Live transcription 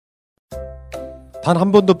단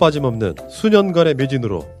한 번도 빠짐없는 수년간의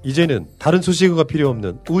매진으로 이제는 다른 수식어가 필요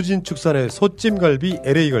없는 우진축산의 소찜갈비,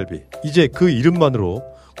 LA갈비. 이제 그 이름만으로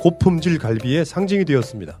고품질 갈비의 상징이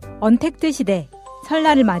되었습니다. 언택트 시대,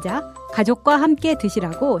 설날을 맞아 가족과 함께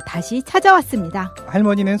드시라고 다시 찾아왔습니다.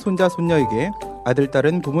 할머니는 손자, 손녀에게, 아들,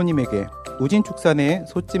 딸은 부모님에게 우진축산의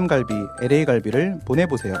소찜갈비, LA갈비를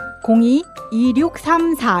보내보세요.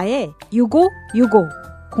 02-2634-6565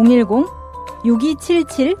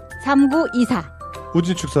 010-6277-3924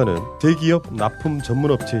 우진축산은 대기업 납품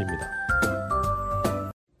전문업체입니다.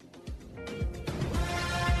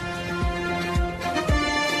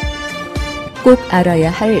 꼭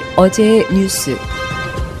알아야 할 어제의 뉴스.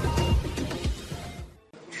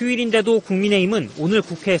 휴일인데도 국민의힘은 오늘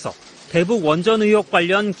국회에서 대북 원전 의혹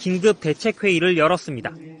관련 긴급 대책회의를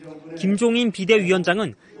열었습니다. 김종인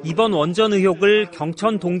비대위원장은 이번 원전 의혹을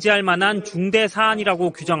경천 동지할 만한 중대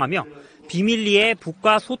사안이라고 규정하며 비밀리에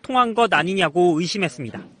북과 소통한 것 아니냐고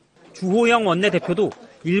의심했습니다. 주호영 원내대표도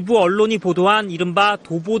일부 언론이 보도한 이른바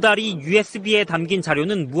도보다리 USB에 담긴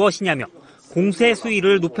자료는 무엇이냐며 공세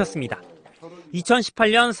수위를 높였습니다.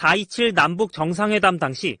 2018년 4.27 남북 정상회담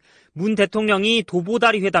당시 문 대통령이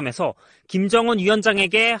도보다리 회담에서 김정은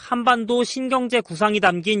위원장에게 한반도 신경제 구상이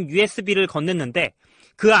담긴 USB를 건넸는데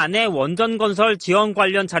그 안에 원전 건설 지원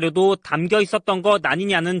관련 자료도 담겨 있었던 것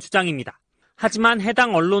아니냐는 주장입니다. 하지만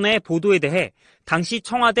해당 언론의 보도에 대해 당시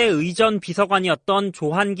청와대 의전 비서관이었던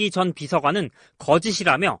조한기 전 비서관은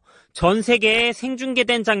거짓이라며 전 세계에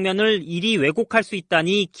생중계된 장면을 이리 왜곡할 수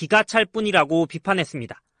있다니 기가 찰 뿐이라고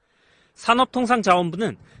비판했습니다.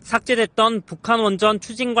 산업통상자원부는 삭제됐던 북한 원전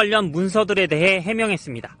추진 관련 문서들에 대해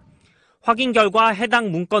해명했습니다. 확인 결과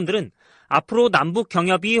해당 문건들은 앞으로 남북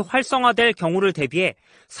경협이 활성화될 경우를 대비해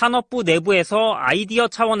산업부 내부에서 아이디어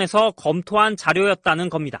차원에서 검토한 자료였다는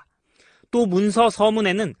겁니다. 또 문서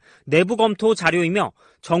서문에는 내부 검토 자료이며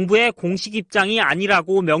정부의 공식 입장이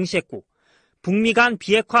아니라고 명시했고 북미 간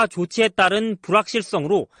비핵화 조치에 따른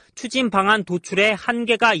불확실성으로 추진 방안 도출에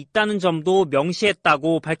한계가 있다는 점도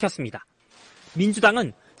명시했다고 밝혔습니다.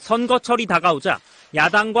 민주당은 선거철이 다가오자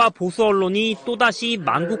야당과 보수 언론이 또다시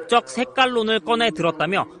망국적 색깔론을 꺼내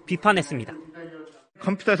들었다며 비판했습니다.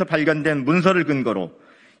 컴퓨터에서 발견된 문서를 근거로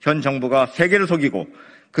현 정부가 세계를 속이고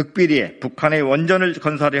극비리에 북한의 원전을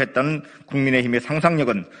건설을 했다는 국민의힘의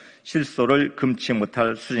상상력은 실소를 금치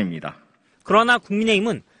못할 수준입니다. 그러나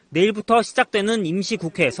국민의힘은 내일부터 시작되는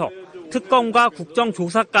임시국회에서 특검과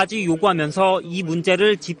국정조사까지 요구하면서 이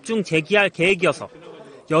문제를 집중 제기할 계획이어서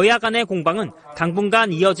여야 간의 공방은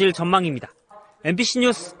당분간 이어질 전망입니다. MBC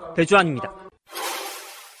뉴스 배주환입니다.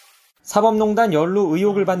 사법농단 연루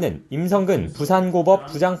의혹을 받는 임성근 부산고법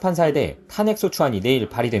부장판사에 대해 탄핵소추안이 내일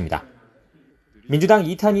발의됩니다. 민주당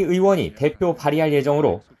이탄희 의원이 대표 발의할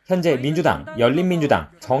예정으로 현재 민주당, 열린민주당,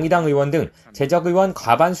 정의당 의원 등 재적의원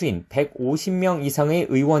과반수인 150명 이상의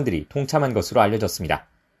의원들이 동참한 것으로 알려졌습니다.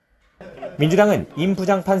 민주당은 임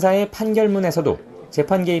부장판사의 판결문에서도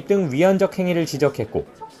재판 개입 등 위헌적 행위를 지적했고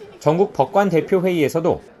전국 법관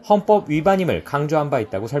대표회의에서도 헌법 위반임을 강조한 바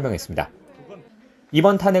있다고 설명했습니다.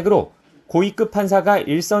 이번 탄핵으로 고위급 판사가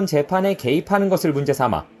일선 재판에 개입하는 것을 문제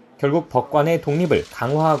삼아 결국 법관의 독립을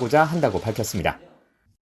강화하고자 한다고 밝혔습니다.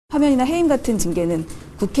 파면이나 해임 같은 징계는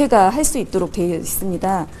국회가 할 수 있도록 되어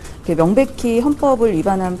있습니다. 명백히 헌법을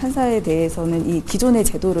위반한 판사에 대해서는 이 기존의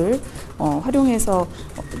제도를 활용해서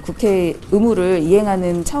국회 의무를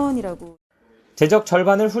이행하는 차원이라고. 재적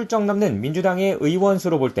절반을 훌쩍 넘는 민주당의 의원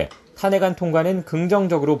수로 볼 때 탄핵안 통과는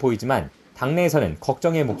긍정적으로 보이지만 당내에서는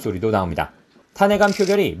걱정의 목소리도 나옵니다. 탄핵안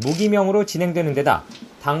표결이 무기명으로 진행되는 데다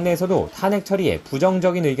당내에서도 탄핵 처리에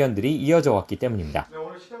부정적인 의견들이 이어져 왔기 때문입니다.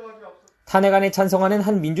 탄핵안에 찬성하는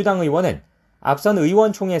한 민주당 의원은 앞선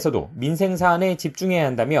의원총회에서도 민생 사안에 집중해야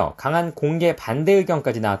한다며 강한 공개 반대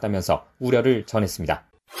의견까지 나왔다면서 우려를 전했습니다.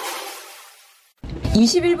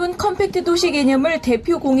 21분 컴팩트 도시 개념을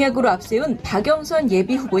대표 공약으로 앞세운 박영선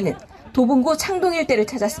예비후보는 도봉구 창동 일대를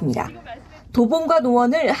찾았습니다. 도봉과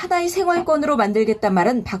노원을 하나의 생활권으로 만들겠다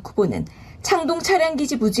말한 박 후보는 창동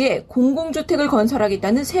차량기지 부지에 공공주택을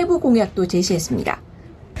건설하겠다는 세부 공약도 제시했습니다.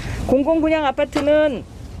 공공분양 아파트는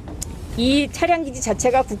이 차량기지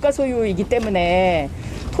자체가 국가 소유이기 때문에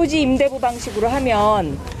토지 임대부 방식으로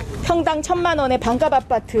하면 평당 1,000만 원의 반값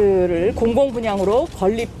아파트를 공공분양으로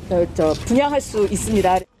분양할 수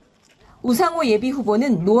있습니다. 우상호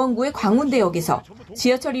예비후보는 노원구의 광운대역에서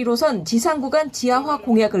지하철 1호선 지상구간 지하화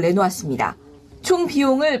공약을 내놓았습니다. 총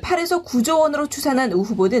비용을 8에서 9조 원으로 추산한 우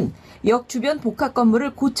후보는 역 주변 복합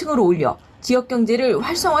건물을 고층으로 올려 지역 경제를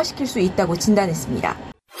활성화시킬 수 있다고 진단했습니다.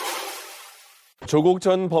 조국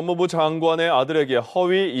전 법무부 장관의 아들에게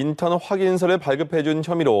허위 인턴 확인서를 발급해준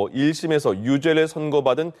혐의로 1심에서 유죄를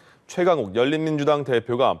선고받은 최강욱 열린민주당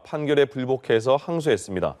대표가 판결에 불복해서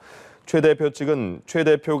항소했습니다. 최 대표 측은 최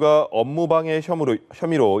대표가 업무방해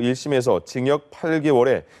혐의로 1심에서 징역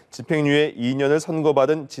 8개월에 집행유예 2년을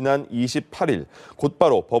선고받은 지난 28일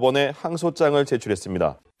곧바로 법원에 항소장을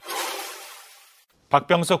제출했습니다.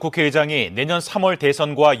 박병석 국회의장이 내년 3월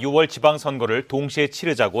대선과 6월 지방선거를 동시에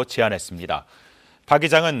치르자고 제안했습니다. 박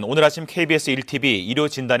의장은 오늘 아침 KBS 1TV 일요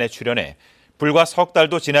진단에 출연해 불과 석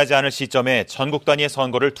달도 지나지 않을 시점에 전국 단위의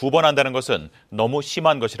선거를 2번 한다는 것은 너무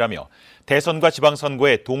심한 것이라며 대선과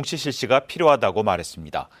지방선거의 동시 실시가 필요하다고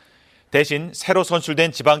말했습니다. 대신 새로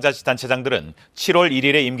선출된 지방자치단체장들은 7월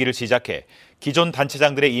 1일에 임기를 시작해 기존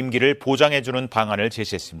단체장들의 임기를 보장해주는 방안을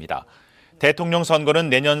제시했습니다. 대통령 선거는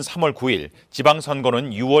내년 3월 9일,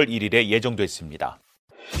 지방선거는 6월 1일에 예정돼 있습니다.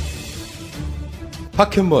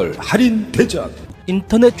 박현몰 할인 대전.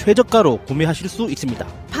 인터넷 최저가로 구매하실 수 있습니다.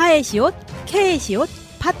 파에시옷, 케에시옷,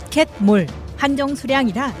 팟캣몰. 한정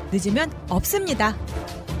수량이라 늦으면 없습니다.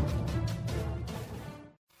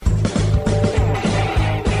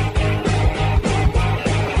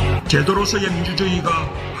 제도로서의 민주주의가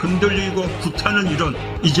흔들리고 구타는 일은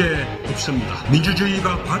이제 없습니다.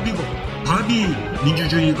 민주주의가 밥이고 밥이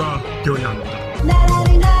민주주의가 되어야 합니다.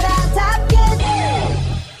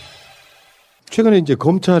 최근에 이제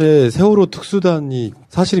검찰에 세월호 특수단이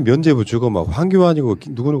사실은 면죄부 주고 막 황교안이고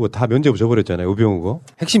누구누구 다 면죄부 줘버렸잖아요. 우병우고.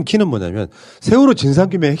 핵심 키는 뭐냐면 세월호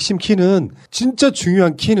진상규명의 핵심 키는 진짜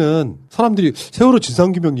중요한 키는 사람들이 세월호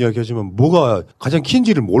진상규명 이야기하지만 뭐가 가장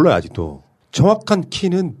키인지를 몰라요. 아직도. 정확한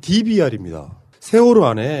키는 DVR입니다. 세월호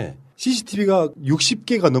안에 CCTV가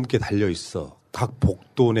 60개가 넘게 달려있어. 각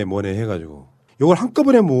복도네 뭐네 해가지고. 이걸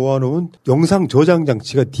한꺼번에 모아놓은 영상 저장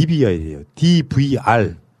장치가 DVR이에요.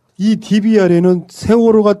 DVR. 이 DVR에는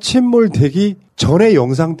세월호가 침몰되기 전의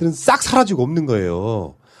영상들은 싹 사라지고 없는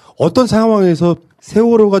거예요. 어떤 상황에서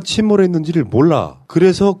세월호가 침몰했는지를 몰라.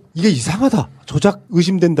 그래서 이게 이상하다. 조작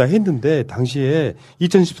의심된다 했는데 당시에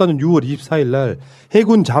 2014년 6월 24일 날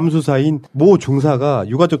해군 잠수사인 모 중사가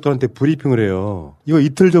유가족들한테 브리핑을 해요. 이거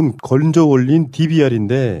이틀 전 건져 올린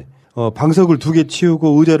DVR인데 방석을 2개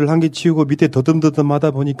치우고 의자를 1개 치우고 밑에 더듬더듬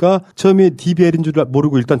하다 보니까 처음에 DVR인 줄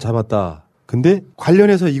모르고 일단 잡았다. 근데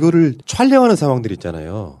관련해서 이거를 촬영하는 상황들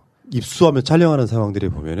있잖아요. 입수하며 촬영하는 상황들에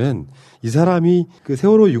보면은 이 사람이 그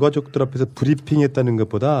세월호 유가족들 앞에서 브리핑했다는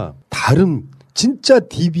것보다 다른 진짜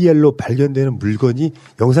DVR로 발견되는 물건이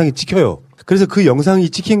영상이 찍혀요. 그래서 그 영상이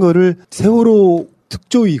찍힌 거를 세월호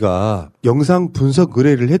특조위가 영상 분석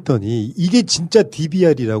의뢰를 했더니 이게 진짜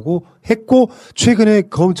DVR이라고 했고 최근에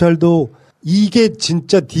검찰도 이게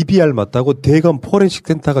진짜 DVR 맞다고 대검 포렌식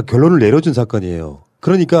센터가 결론을 내려준 사건이에요.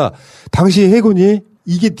 그러니까 당시 해군이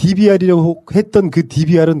이게 DVR이라고 했던 그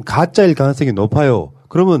DVR은 가짜일 가능성이 높아요.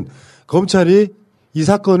 그러면 검찰이 이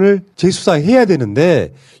사건을 재수사해야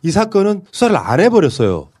되는데 이 사건은 수사를 안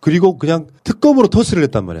해버렸어요. 그리고 그냥 특검으로 토스를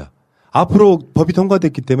했단 말이야. 앞으로 법이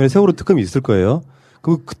통과됐기 때문에 세월호 특검이 있을 거예요.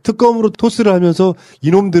 그 특검으로 토스를 하면서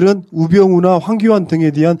이놈들은 우병우나 황교안 등에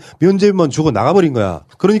대한 면죄부만 주고 나가버린 거야.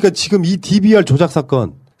 그러니까 지금 이 DVR 조작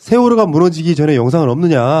사건 세월호가 무너지기 전에 영상은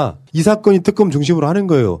없느냐. 이 사건이 특검 중심으로 하는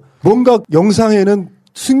거예요. 뭔가 영상에는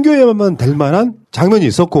숨겨야만 될 만한 장면이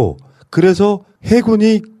있었고 그래서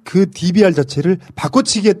해군이 그 DVR 자체를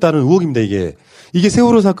바꿔치기 했다는 의혹입니다. 이게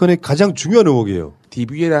세월호 사건의 가장 중요한 의혹이에요.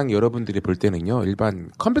 DVR이랑 여러분들이 볼 때는요. 일반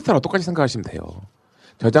컴퓨터랑 똑같이 생각하시면 돼요.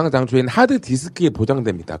 저장 장소에는 하드디스크에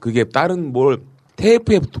보장됩니다. 그게 다른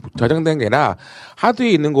테이프에 저장된 게 아니라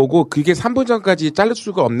하드에 있는 거고 그게 3분 전까지 자를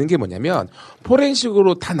수가 없는 게 뭐냐면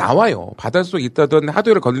포렌식으로 다 나와요. 바닷속에 있다던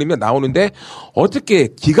하드웨어를 건드리면 나오는데 어떻게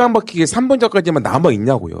기가 막히게 3분 전까지만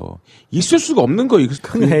남아있냐고요. 있을 수가 없는 거예요.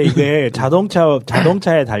 근데 이게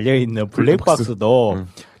자동차에 달려있는 블랙박스도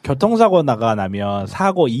교통사고 나면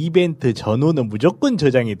사고 이벤트 전후는 무조건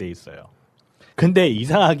저장이 돼 있어요. 근데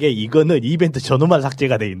이상하게 이거는 이벤트 전후만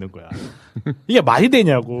삭제가 돼 있는 거야. 이게 말이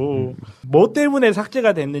되냐고. 뭐 때문에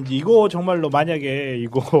삭제가 됐는지 이거 정말로 만약에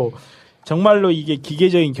이거 정말로 이게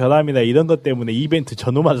기계적인 결함이나 이런 것 때문에 이벤트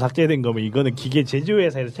전후만 삭제된 거면 이거는 기계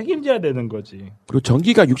제조회사에서 책임져야 되는 거지. 그리고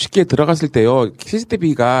전기가 60개 들어갔을 때요.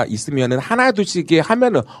 CCTV가 있으면은 하나 둘씩의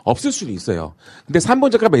화면은 없을 수도 있어요. 근데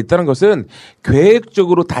 3분 전까지 있다는 것은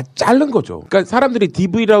계획적으로 다 자른 거죠. 그러니까 사람들이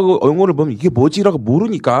DV라고 용어를 보면 이게 뭐지라고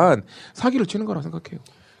모르니까 사기를 치는 거라고 생각해요.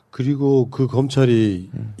 그리고 그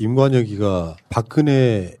검찰이 임관혁이가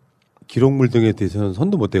박근혜 기록물 등에 대해서는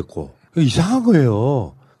손도 못 댔고 이상한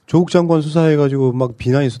거예요. 조국 장관 수사해가지고 막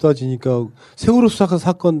비난이 쏟아지니까 세월호 수사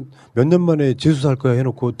사건 몇 년 만에 재수사할 거야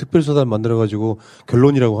해놓고 특별수사를 만들어가지고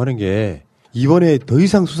결론이라고 하는 게 이번에 더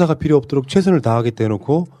이상 수사가 필요 없도록 최선을 다하겠다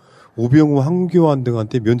해놓고 우병우, 황교안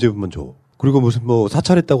등한테 면죄부만 줘. 그리고 무슨 뭐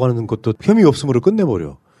사찰했다고 하는 것도 혐의 없음으로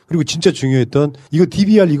끝내버려. 그리고 진짜 중요했던 이거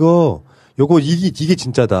DVR 요거 이게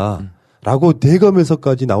진짜다. 라고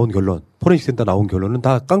대검에서까지 나온 결론, 포렌식 센터 나온 결론은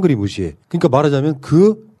다 깡그리 무시해. 그러니까 말하자면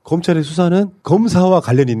그 검찰의 수사는 검사와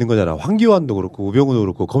관련이 있는 거잖아. 황교안도 그렇고 우병우도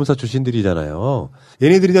그렇고 검사 출신들이잖아요.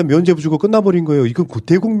 얘네들이 다 면죄부 주고 끝나버린 거예요. 이건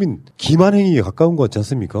대국민 기만행위에 가까운 거 같지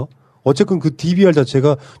않습니까? 어쨌든 그 DVR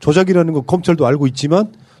자체가 조작이라는 거 검찰도 알고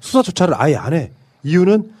있지만 수사조차를 아예 안 해.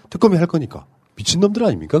 이유는 특검이 할 거니까. 미친놈들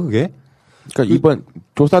아닙니까 그게? 그러니까 이번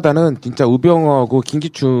조사단은 진짜 우병우하고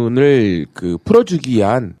김기춘을 풀어주기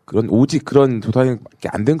위한 오직 그런 조사밖에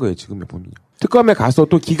안 된 거예요 지금 보면. 특검에 가서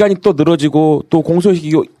또 기간이 또 늘어지고 또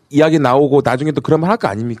공소시효 이야기 나오고 나중에 또 그러면 할 거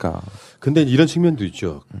아닙니까? 근데 이런 측면도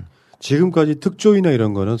있죠. 지금까지 특조위나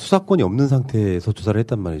이런 거는 수사권이 없는 상태에서 조사를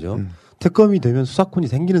했단 말이죠. 특검이 되면 수사권이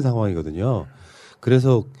생기는 상황이거든요.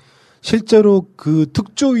 그래서 실제로 그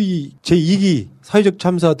특조위 제2기 사회적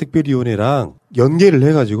참사 특별위원회랑 연계를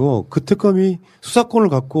해가지고 그 특검이 수사권을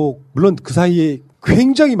갖고 물론 그 사이에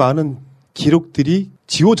굉장히 많은 기록들이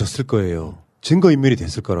지워졌을 거예요. 증거인멸이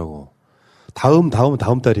됐을 거라고. 다음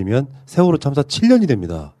달이면 세월호 참사 7년이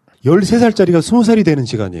됩니다. 13살짜리가 20살이 되는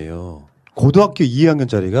시간이에요. 고등학교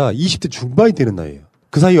 2학년짜리가 20대 중반이 되는 나이예요.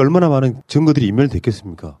 그 사이에 얼마나 많은 증거들이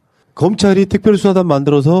인멸됐겠습니까? 검찰이 특별수사단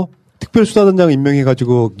만들어서 특별수사단장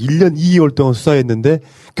임명해가지고 1년 2개월 동안 수사했는데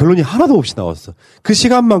결론이 하나도 없이 나왔어. 그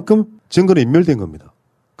시간만큼 증거는 인멸된 겁니다.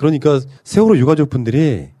 그러니까 세월호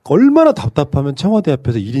유가족분들이 얼마나 답답하면 청와대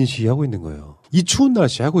앞에서 1인 시위하고 있는 거예요. 이 추운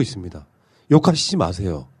날씨에 하고 있습니다. 욕하시지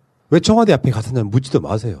마세요. 왜 청와대 앞에 갔었냐면 묻지도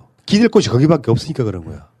마세요. 기댈 곳이 거기밖에 없으니까 그런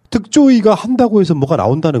거야. 특조위가 한다고 해서 뭐가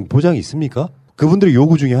나온다는 보장이 있습니까? 그분들의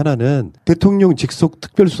요구 중에 하나는 대통령 직속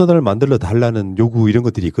특별수사단을 만들어 달라는 요구 이런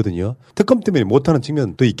것들이 있거든요. 특검 때문에 못하는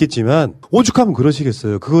측면도 있겠지만 오죽하면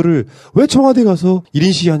그러시겠어요. 그거를 왜 청와대 가서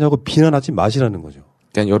 1인 시위하냐고 비난하지 마시라는 거죠.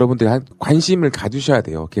 그러니까 여러분들이 관심을 가주셔야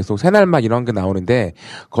돼요. 계속 새날만 이런 게 나오는데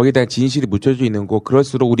거기에 대한 진실이 묻혀져 있는 거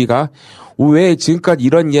그럴수록 우리가 왜 지금까지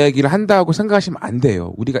이런 이야기를 한다고 생각하시면 안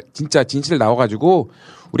돼요. 우리가 진짜 진실 나와가지고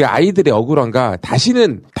우리 아이들의 억울함과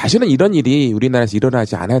다시는 이런 일이 우리나라에서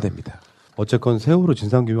일어나지 않아야 됩니다. 어쨌건 세월호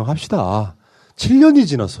진상규명 합시다. 7년이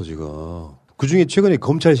지났어 지금. 그중에 최근에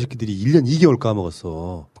검찰 새끼들이 1년 2개월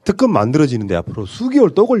까먹었어. 특검 만들어지는데 앞으로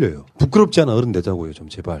수개월 또 걸려요. 부끄럽지 않아 어른 내자고요 좀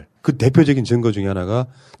제발. 그 대표적인 증거 중에 하나가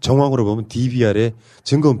정황으로 보면 DVR의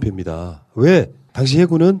증거 은폐입니다. 왜 당시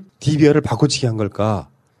해군은 DVR을 바꿔치기 한 걸까?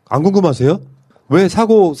 안 궁금하세요? 왜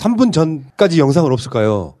사고 3분 전까지 영상은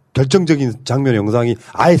없을까요? 결정적인 장면 영상이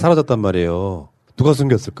아예 사라졌단 말이에요. 누가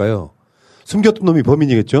숨겼을까요? 숨겼던 놈이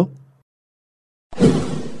범인이겠죠?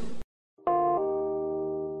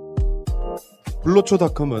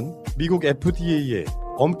 불로초닷컴은 미국 FDA의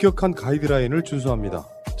엄격한 가이드라인을 준수합니다.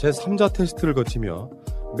 제3자 테스트를 거치며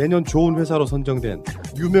매년 좋은 회사로 선정된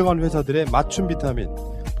유명한 회사들의 맞춤 비타민,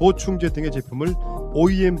 보충제 등의 제품을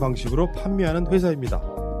OEM 방식으로 판매하는 회사입니다.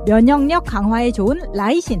 면역력 강화에 좋은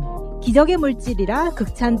라이신, 기적의 물질이라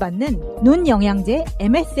극찬받는 눈 영양제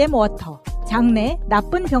MSM 워터, 장내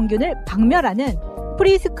나쁜 병균을 박멸하는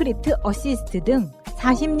프리스크립트 어시스트 등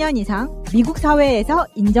 40년 이상 미국 사회에서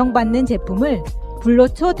인정받는 제품을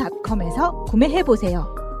불로초닷컴에서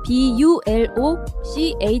구매해보세요.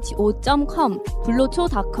 BULOCHO.com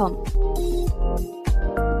불로초닷컴.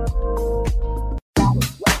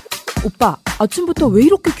 오빠, 아침부터 왜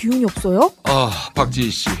이렇게 기운이 없어요? 박지희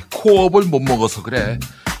씨, 코업을 못 먹어서 그래.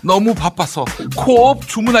 너무 바빠서 코업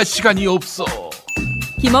주문할 시간이 없어.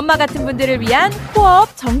 김엄마 같은 분들을 위한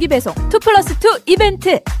코업 정기배송 2+2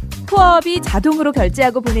 이벤트. 코업이 자동으로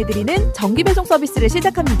결제하고 보내드리는 정기배송 서비스를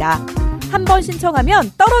시작합니다. 한 번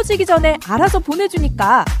신청하면 떨어지기 전에 알아서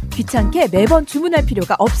보내주니까 귀찮게 매번 주문할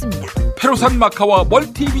필요가 없습니다. 페로산 마카와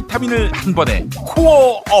멀티비타민을 한 번에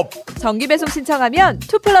코어업. 정기배송 신청하면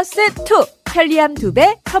 2+2 편리함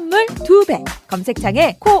 2배, 선물 2배.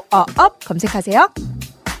 검색창에 코어업 검색하세요.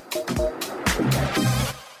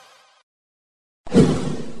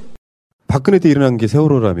 박근혜 때 일어난 게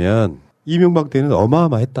세월호라면 이명박 때는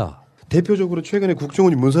어마어마했다. 대표적으로 최근에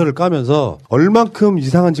국정원이 문서를 까면서 얼만큼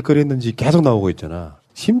이상한 짓거리 했는지 계속 나오고 있잖아.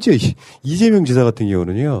 심지어 이재명 지사 같은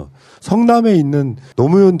경우는요. 성남에 있는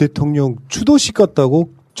노무현 대통령 추도식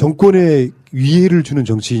같다고 정권에 위해를 주는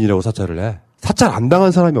정치인이라고 사찰을 해. 사찰 안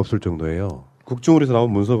당한 사람이 없을 정도예요. 국정원에서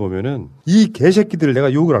나온 문서 보면은 이 개새끼들을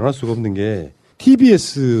내가 욕을 안 할 수가 없는 게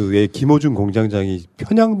TBS의 김호중 공장장이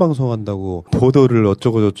편향방송한다고 보도를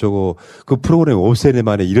어쩌고저쩌고 그 프로그램 없애네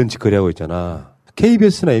만에 이런 짓거리 하고 있잖아.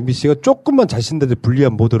 KBS나 MBC가 조금만 자신들한테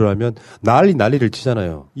불리한 보도를 하면 난리를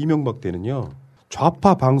치잖아요. 이명박 때는요.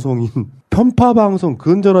 좌파 방송인 편파 방송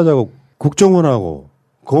근절하자고 국정원하고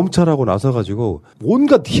검찰하고 나서가지고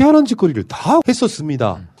온갖 희한한 짓거리를 다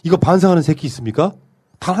했었습니다. 이거 반성하는 새끼 있습니까?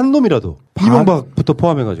 단 한 놈이라도. 이명박부터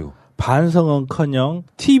포함해가지고. 반성은커녕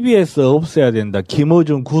TBS 없애야 된다.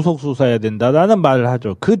 김어준 구속수사해야 된다라는 말을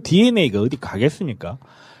하죠. 그 DNA가 어디 가겠습니까?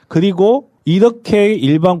 그리고 이렇게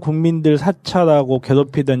일반 국민들 사찰하고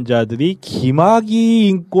괴롭히던 자들이 김학의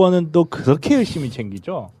인권은 또 그렇게 열심히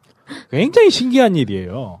챙기죠. 굉장히 신기한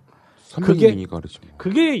일이에요.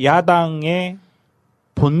 그게 야당의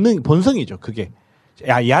본성이죠. 그게.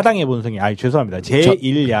 야당의 본성이, 죄송합니다.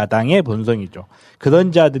 제1야당의 본성이죠.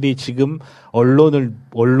 그런 자들이 지금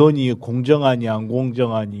언론이 공정하니 안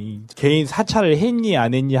공정하니 개인 사찰을 했니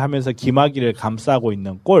안 했니 하면서 김학의를 감싸고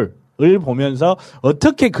있는 꼴을 보면서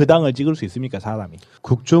어떻게 그 당을 찍을 수 있습니까, 사람이.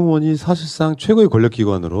 국정원이 사실상 최고의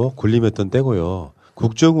권력기관으로 군림했던 때고요.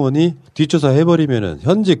 국정원이 뒷조사 해버리면은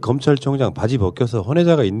현직 검찰총장 바지 벗겨서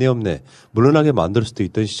헌혜자가 있네 없네 물러나게 만들 수도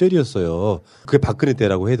있던 시절이었어요. 그게 박근혜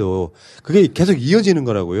때라고 해도 그게 계속 이어지는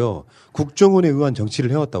거라고요. 국정원에 의한 정치를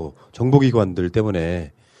해왔다고 정보기관들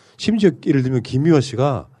때문에. 심지어 예를 들면 김미화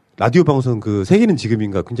씨가 라디오 방송 그 세계는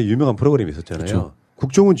지금인가 굉장히 유명한 프로그램이 있었잖아요. 그렇죠.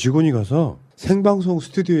 국정원 직원이 가서 생방송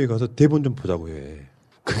스튜디오에 가서 대본 좀 보자고 해.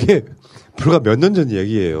 그게 불과 몇 년 전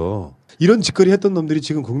얘기예요. 이런 짓거리 했던 놈들이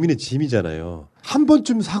지금 국민의 짐이잖아요. 한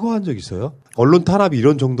번쯤 사과한 적 있어요? 언론 탄압이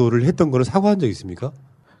이런 정도를 했던 거를 사과한 적 있습니까?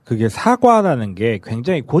 그게 사과라는 게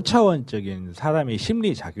굉장히 고차원적인 사람의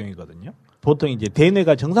심리 작용이거든요. 보통 이제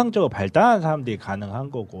대뇌가 정상적으로 발달한 사람들이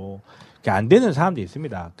가능한 거고, 안 되는 사람도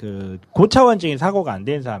있습니다. 그 고차원적인 사고가 안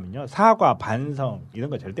되는 사람은요, 사과, 반성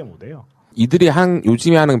이런 거 절대 못 해요. 이들이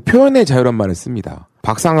요즘에 하는 표현의 자유란 말을 씁니다.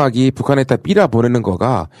 박상학이 북한에다 삐라 보내는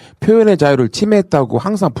거가 표현의 자유를 침해했다고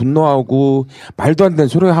항상 분노하고 말도 안 되는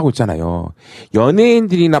소리를 하고 있잖아요.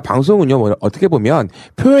 연예인들이나 방송은요, 어떻게 보면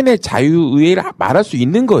표현의 자유의회를 말할 수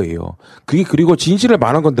있는 거예요. 그게 그리고 진실을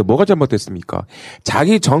말한 건데 뭐가 잘못됐습니까?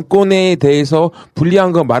 자기 정권에 대해서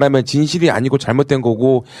불리한 거 말하면 진실이 아니고 잘못된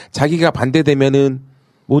거고, 자기가 반대되면은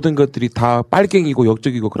모든 것들이 다 빨갱이고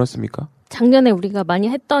역적이고 그렇습니까? 작년에 우리가 많이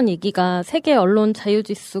했던 얘기가 세계 언론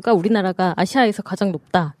자유지수가 우리나라가 아시아에서 가장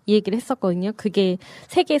높다, 이 얘기를 했었거든요. 그게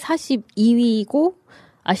세계 42위고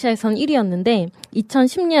아시아에서는 1위였는데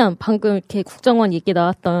 2010년 방금 이렇게 국정원 얘기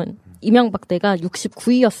나왔던 이명박 때가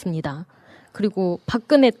 69위였습니다. 그리고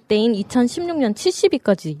박근혜 때인 2016년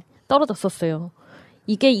 70위까지 떨어졌었어요.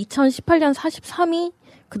 이게 2018년 43위,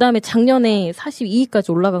 그 다음에 작년에 42위까지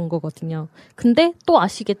올라간 거거든요. 근데 또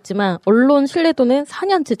아시겠지만 언론 신뢰도는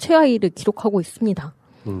 4년째 최하위를 기록하고 있습니다.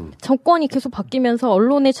 정권이 계속 바뀌면서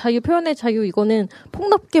언론의 자유, 표현의 자유 이거는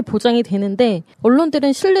폭넓게 보장이 되는데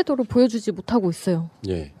언론들은 신뢰도를 보여주지 못하고 있어요.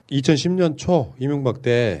 예. 2010년 초 이명박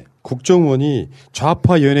때 국정원이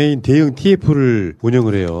좌파 연예인 대응 TF를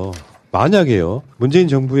운영을 해요. 만약에요, 문재인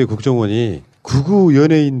정부의 국정원이 극우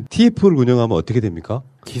연예인 TF를 운영하면 어떻게 됩니까?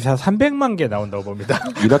 기사 300만 개 나온다고 봅니다.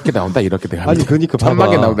 이렇게 나온다, 이렇게 돼. 아니, 그러니까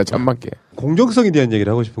 1000만 개 나온다, 1000만 개. 공정성에 대한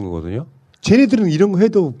얘기를 하고 싶은 거거든요. 쟤네들은 이런 거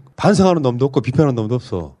해도 반성하는 놈도 없고 비판하는 놈도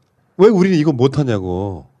없어. 왜 우리는 이거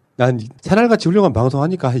못하냐고. 난 새날같이 훌륭한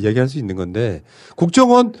방송하니까 얘기할 수 있는 건데,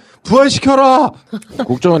 국정원 부활시켜라!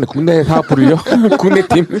 국정원에 국내 사업부를요?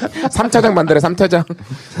 국내팀? 3차장 만들어, 3차장.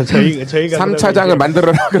 저희가 3차장을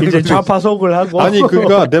만들어라. 이제 좌파속을 하고. 아니,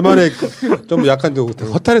 그러니까 내 말에 좀 약간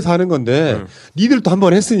허탈해서 하는 건데, 니들도 한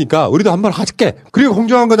번 했으니까 우리도 한 번 할게. 그리고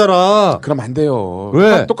공정한 거잖아. 그럼 안 돼요.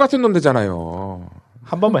 왜? 똑같은 놈 되잖아요.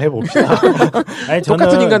 한 번만 해봅시다. 아니,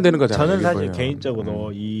 똑같은 인간 되는 거잖아요. 저는 사실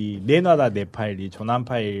개인적으로 이 내 나라 내 파일, 이 조난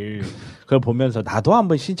파일 그걸 보면서 나도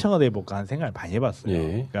한번 신청을 해볼까 하는 생각을 많이 해봤어요.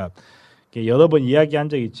 예. 그러니까 여러 번 이야기한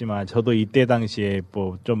적이 있지만 저도 이때 당시에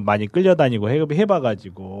뭐 좀 많이 끌려다니고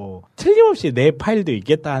해봐가지고 틀림없이 내 파일도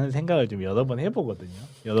있겠다 하는 생각을 좀 여러 번 해보거든요.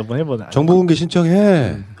 여러 번 해보는. 정보공개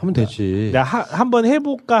신청해. 하면 되지. 내가 한번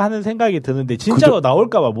해볼까 하는 생각이 드는데 진짜로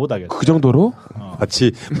나올까봐 못하겠어. 그 정도로?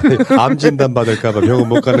 마치 암 진단 받을까봐 병원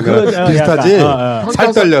못 가는 거랑 비슷하지?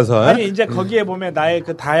 살 떨려서. 아니 이제 거기에 보면 나의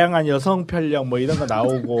그 다양한 여성 편력 뭐 이런 거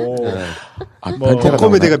나오고 뭐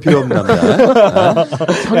코미디가 필요 없는 남자.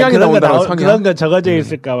 성향이 나온다. 그런 거 적어져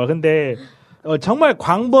있을까봐. 근데 정말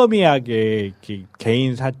광범위하게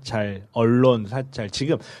개인 사찰, 언론 사찰,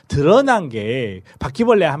 지금 드러난 게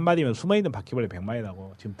바퀴벌레 한 마리면 숨어있는 바퀴벌레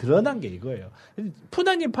 100마리라고 지금 드러난 게 이거예요.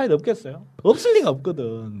 푸나님 파일 없겠어요? 없을 리가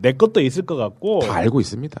없거든. 내 것도 있을 것 같고. 다 알고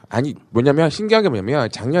있습니다. 아니 뭐냐면 신기한 게 뭐냐면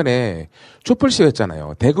작년에 촛불시위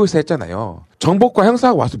했잖아요. 대구에서 했잖아요. 정보과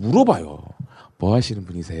형사가 와서 물어봐요. 뭐 하시는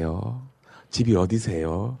분이세요? 집이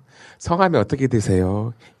어디세요? 성함이 어떻게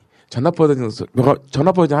되세요?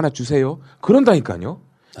 전화번호 하나 주세요. 그런다니까요.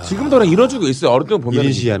 지금도 이뤄주고 있어요. 어느 분 보면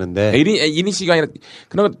 1인 시위 하는데 1인 시위가 아니라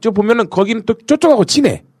그나마 저 보면은 거기는 또 저쪽하고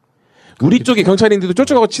친해. 우리 쪽에 경찰인데도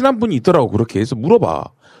저쪽하고 친한 분이 있더라고. 그렇게 해서 물어봐.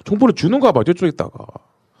 정보를 주는가 봐. 저쪽에다가.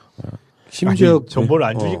 심지어 정보를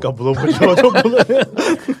안 주니까 물어보죠. 정보는.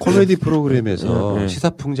 코미디 프로그램에서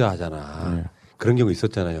시사풍자 하잖아. 그런 경우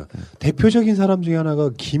있었잖아요. 대표적인 사람 중에 하나가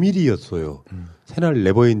김일이였어요. 새날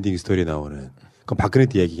네버엔딩 스토리 나오는. 그건 박근혜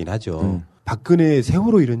때 얘기긴 하죠. 박근혜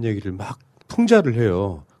세월호 이런 얘기를 막 풍자를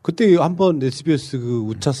해요. 그때 한번 SBS 그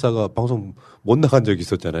우차사가 방송 못 나간 적이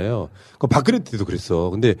있었잖아요. 그 박근혜 때도 그랬어.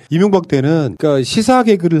 근데 이명박 때는 그러니까 시사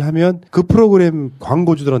개그를 하면 그 프로그램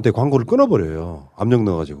광고주들한테 광고를 끊어버려요. 압력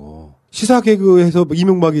넣어가지고. 시사 개그에서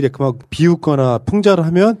이명박이 이렇게 막 비웃거나 풍자를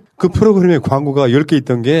하면 그 프로그램에 광고가 10개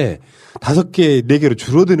있던 게 5개, 4개로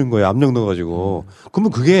줄어드는 거예요. 압력 넣어가지고.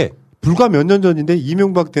 그러면 그게 불과 몇 년 전인데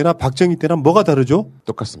이명박 때나 박정희 때나 뭐가 다르죠?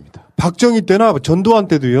 똑같습니다. 박정희 때나 전두환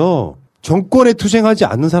때도요. 정권에 투쟁하지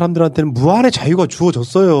않는 사람들한테는 무한의 자유가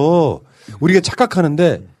주어졌어요. 우리가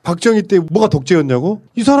착각하는데 박정희 때 뭐가 독재였냐고?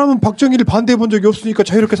 이 사람은 박정희를 반대해 본 적이 없으니까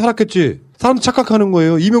자유롭게 살았겠지. 사람들 착각하는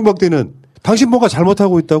거예요. 이명박 때는 당신 뭐가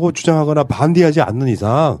잘못하고 있다고 주장하거나 반대하지 않는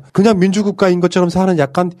이상 그냥 민주국가인 것처럼 사는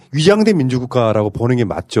약간 위장된 민주국가라고 보는 게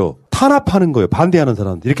맞죠. 탄압하는 거예요. 반대하는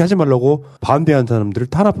사람들. 이렇게 하지 말라고 반대하는 사람들을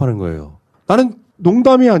탄압하는 거예요. 나는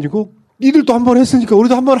농담이 아니고 니들도 한 번 했으니까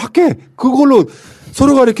우리도 한 번 할게. 그걸로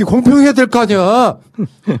서로가 이렇게 공평해야 될 거 아니야.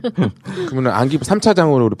 그러면 안기부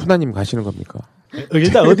 3차장으로 우리 푸나님 가시는 겁니까?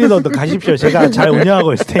 일단 어디든 가십시오. 제가 잘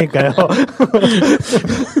운영하고 있을 테니까요.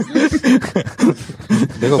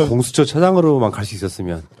 내가 공수처 차장으로만 갈 수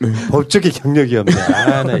있었으면 법적인 경력이 없네.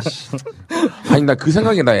 아, 나 씨. 아니 나 그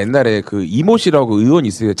생각이 나. 옛날에 그 이모 씨라고 의원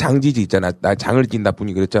있어요. 장지지 있잖아. 나 장을 띈다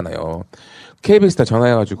분이 그랬잖아요. KBS다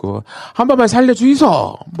전화해가지고 한 번만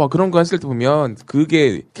살려주이소 뭐 그런 거 했을 때 보면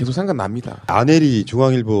그게 계속 생각납니다. 안혜리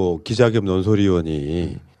중앙일보 기자겸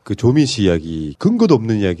논설위원이 그 조민 씨 이야기 근거도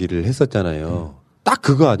없는 이야기를 했었잖아요. 딱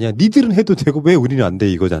그거 아니야. 니들은 해도 되고 왜 우리는 안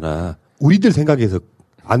돼 이거잖아. 우리들 생각에서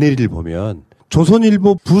안혜리를 보면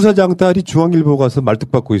조선일보 부사장 딸이 중앙일보 가서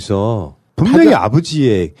말뚝박고 있어. 분명히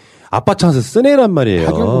아버지의 아빠 찬스 쓴 애란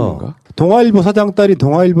말이에요. 동아일보 사장 딸이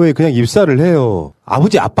동아일보에 그냥 입사를 해요.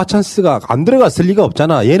 아버지 아빠 찬스가 안 들어갔을 리가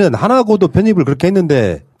없잖아. 얘는 하나고도 편입을 그렇게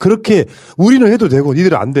했는데 그렇게 우리는 해도 되고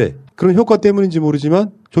니들은 안 돼. 그런 효과 때문인지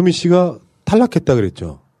모르지만 조민 씨가 탈락했다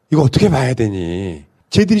그랬죠. 이거 어떻게 봐야 되니?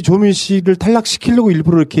 쟤들이 조민 씨를 탈락시키려고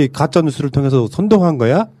일부러 이렇게 가짜뉴스를 통해서 선동한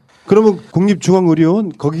거야? 그러면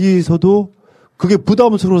국립중앙의료원 거기서도 그게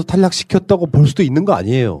부담스러워서 탈락시켰다고 볼 수도 있는 거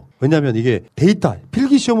아니에요. 왜냐하면 이게 데이터,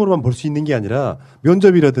 필기시험으로만 볼 수 있는 게 아니라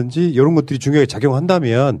면접이라든지 이런 것들이 중요하게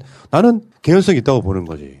작용한다면 나는 개연성이 있다고 보는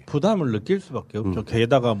거지. 부담을 느낄 수밖에 없죠.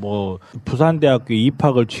 게다가 뭐 부산대학교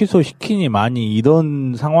입학을 취소시키니 많이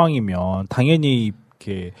이런 상황이면 당연히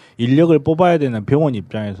이렇게 인력을 뽑아야 되는 병원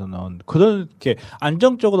입장에서는 그렇게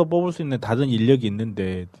안정적으로 뽑을 수 있는 다른 인력이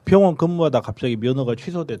있는데 병원 근무하다 갑자기 면허가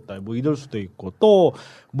취소됐다 뭐 이럴 수도 있고 또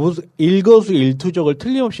무슨 일거수일투족을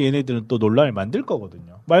틀림없이 얘네들은 또 논란을 만들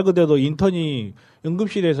거거든요. 말 그대로 인턴이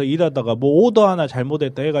응급실에서 일하다가 뭐 오더 하나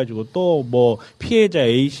잘못했다 해가지고 또 뭐 피해자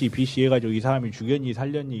A씨, B씨 해가지고 이 사람이 죽였니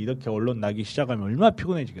살렸니 이렇게 언론 나기 시작하면 얼마나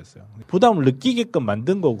피곤해지겠어요. 부담을 느끼게끔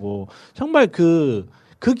만든 거고 정말 그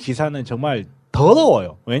기사는 정말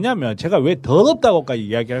더러워요. 왜냐하면 제가 왜 더럽다고까지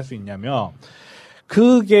이야기할 수 있냐면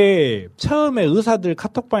그게 처음에 의사들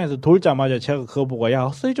카톡방에서 돌자마자 제가 그거 보고 야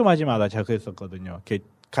헛소리 좀 하지 마라 제가 그랬었거든요. 이렇게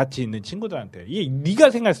같이 있는 친구들한테 이게 네가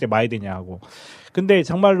생각했을 때 말이 되냐 하고. 근데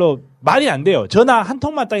정말로 말이 안 돼요. 전화 한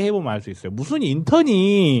통만 딱 해보면 알 수 있어요. 무슨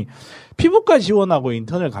인턴이 피부과 지원하고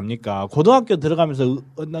인턴을 갑니까? 고등학교 들어가면서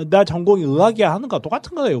나 전공이 의학이야 하는 거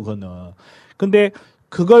똑같은 거예요. 그거는. 근데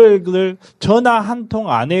그걸 전화 한 통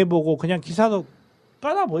안 해보고 그냥 기사도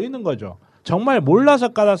깔아버리는 거죠. 정말 몰라서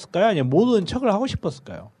깔았을까요? 아니면 모르는 척을 하고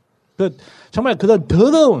싶었을까요? 정말 그런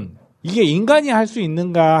더러운 이게 인간이 할 수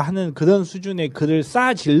있는가 하는 그런 수준의 글을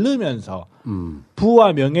쌓아지르면서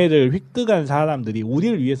부와 명예를 획득한 사람들이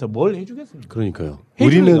우리를 위해서 뭘 해주겠습니까? 그러니까요.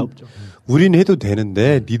 우리는 해도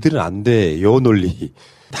되는데 니들은 안 돼. 여 논리.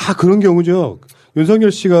 다 그런 경우죠.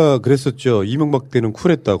 윤석열 씨가 그랬었죠. 이명박 때는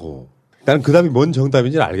쿨했다고. 나는 그 답이 뭔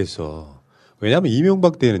정답인지는 알겠어. 왜냐하면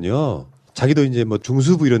이명박 때는요. 자기도 이제 뭐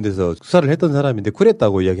중수부 이런 데서 수사를 했던 사람인데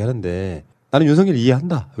쿨했다고 이야기하는데 나는 윤석열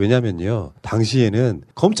이해한다. 왜냐면요. 당시에는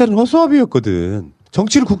검찰은 허수아비였거든.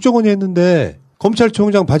 정치를 국정원이 했는데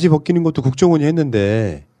검찰총장 바지 벗기는 것도 국정원이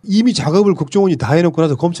했는데 이미 작업을 국정원이 다 해놓고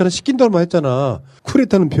나서 검찰은 시킨다고만 했잖아.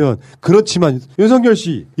 쿨했다는 표현. 그렇지만 윤석열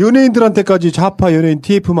씨 연예인들한테까지 좌파 연예인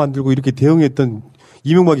TF 만들고 이렇게 대응했던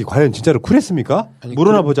이명박이 과연 진짜로 쿨했습니까?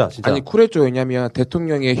 물어나 보자. 진짜. 아니 쿨했죠. 왜냐하면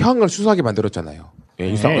대통령의 형을 수사하게 만들었잖아요.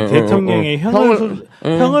 네, 대통령의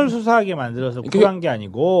형을 수사하게 만들어서 쿨한 게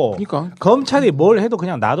아니고 검찰이 뭘 해도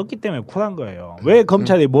그냥 놔뒀기 때문에 쿨한 거예요. 왜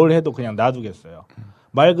검찰이 뭘 해도 그냥 놔두겠어요?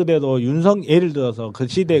 말 그대로 예를 들어서 그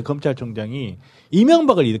시대의 검찰총장이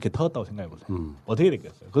이명박을 이렇게 터졌다고 생각해보세요. 어떻게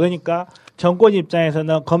됐겠어요? 그러니까 정권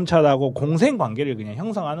입장에서는 검찰하고 공생 관계를 그냥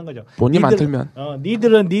형성하는 거죠. 돈이 많들면.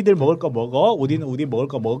 니들은 니들 먹을 거 먹어. 우리는 우리 먹을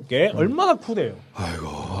거 먹을게. 얼마나 쿨해요. 아이고,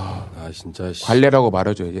 진짜. 관례라고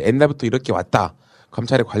말하죠. 옛날부터 이렇게 왔다.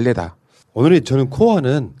 검찰의 관례다. 오늘의 저는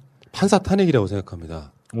코어는 판사 탄핵이라고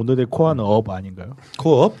생각합니다. 오늘의 코어는 업 아닌가요?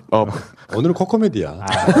 코업? 오늘은 코코메디야.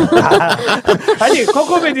 아니,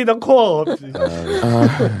 코코메디는 코어.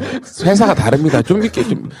 회사가 다릅니다. 좀 이렇게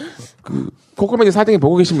코코메디 사장님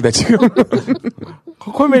보고 계십니다, 지금.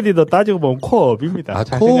 코코메디도 따지고 보면 코업입니다.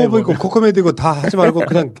 코업이고 코코메디고 다 하지 말고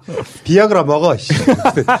그냥 비아그라 먹어.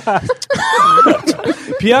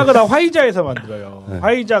 비아그라 화이자에서 만들어요. 네.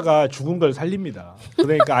 화이자가 죽은 걸 살립니다.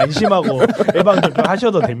 그러니까 안심하고 예방접종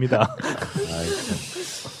하셔도 됩니다.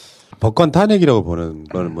 법관 탄핵이라고 보는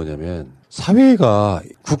건 뭐냐면 사회가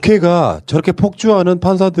국회가 저렇게 폭주하는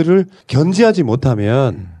판사들을 견제하지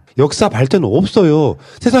못하면 역사 발전은 없어요.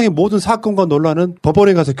 세상의 모든 사건과 논란은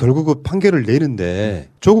법원에 가서 결국 판결을 내는데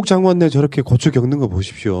조국 장관네 저렇게 고초 겪는 거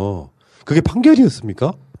보십시오. 그게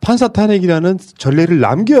판결이었습니까? 판사 탄핵이라는 전례를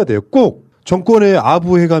남겨야 돼요. 꼭 정권에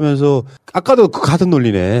아부해가면서 아까도 그 같은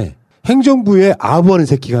논리네. 행정부에 아부하는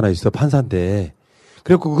새끼가 하나 있어 판사인데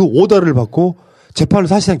그래갖고 그 오더를 받고 재판을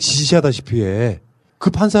사실상 지시하다시피 해. 그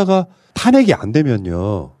판사가 탄핵이 안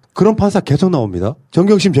되면요. 그런 판사 계속 나옵니다.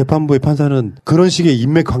 정경심 재판부의 판사는 그런 식의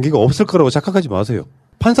인맥 관계가 없을 거라고 착각하지 마세요.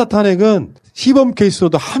 판사 탄핵은 시범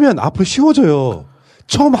케이스로도 하면 앞으로 쉬워져요.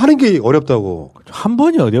 처음 하는 게 어렵다고. 한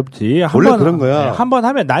번이 어렵지. 원래 그런 거야. 한 번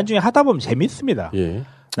하면 나중에 하다 보면 재밌습니다. 예.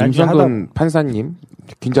 임성근 판사님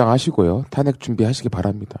긴장하시고요. 탄핵 준비하시기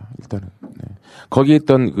바랍니다. 일단은. 네. 거기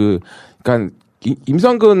있던 그러니까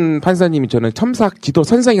임성근 판사님이 저는 첨삭 지도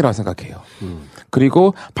선생이라고 생각해요.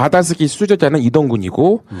 그리고 받아쓰기 수저자는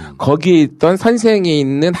이동군이고 거기에 있던 선생에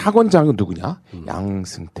있는 학원장은 누구냐?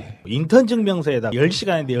 양승태. 인턴 증명서에다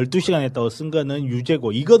 10시간인데 12시간 했다고 쓴 거는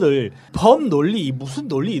유죄고 이거를 법 논리 무슨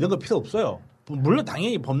논리 이런 거 필요 없어요. 물론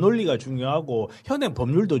당연히 법 논리가 중요하고 현행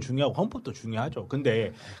법률도 중요하고 헌법도 중요하죠.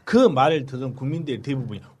 근데 그 말을 들은 국민들의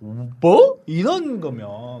대부분이 뭐? 이런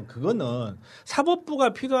거면 그거는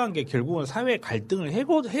사법부가 필요한 게 결국은 사회 갈등을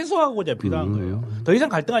해소하고자 필요한 거예요. 더 이상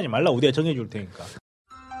갈등하지 말라 우리가 정해줄 테니까.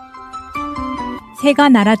 새가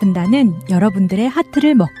날아든다는 여러분들의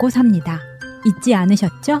하트를 먹고 삽니다. 잊지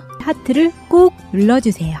않으셨죠? 하트를 꾹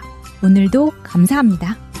눌러주세요. 오늘도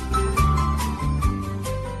감사합니다.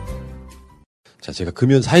 자, 제가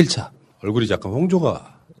금연 4일차. 얼굴이 약간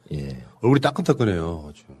홍조가. 예. 얼굴이 따끈따끈해요.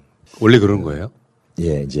 아주. 원래 그런 거예요?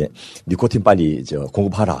 예, 이제 니코틴 빨리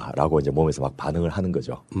공급하라라고 이제 몸에서 막 반응을 하는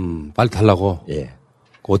거죠. 빨리 달라고? 예.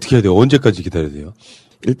 어떻게 해야 돼요? 언제까지 기다려야 돼요?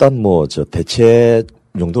 일단 대체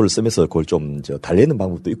용도를 쓰면서 그걸 좀 달래는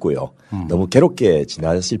방법도 있고요. 너무 괴롭게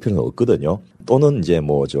지나실 필요는 없거든요. 또는 이제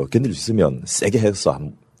견딜 수 있으면 세게 해서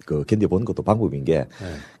견뎌보는 것도 방법인 게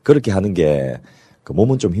그렇게 하는 게 그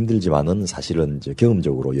몸은 좀 힘들지만은 사실은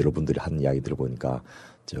경험적으로 여러분들이 하는 이야기들을 보니까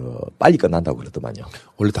빨리 끝난다고 그러더만요.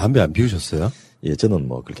 원래 담배 안 피우셨어요? 예, 저는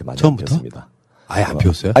그렇게 많이 처음부터? 안 피웠습니다. 아예 안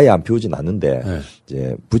피웠어요? 아예 안 피우진 않는데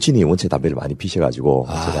이제 부친이 원체 담배를 많이 피셔가지고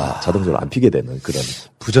제가 자동적으로 안 피게 되는 그런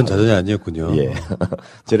부전자전이 아니었군요. 예,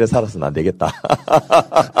 저래 살아서는 안 되겠다.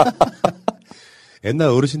 옛날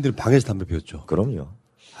어르신들 방에서 담배 피웠죠. 그럼요.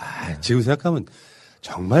 지금 생각하면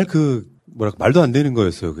정말 말도 안 되는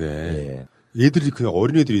거였어요. 그게. 예. 얘들이 그냥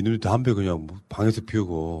어린애들이 있는데 담배 그냥 방에서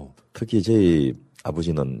피우고. 특히 저희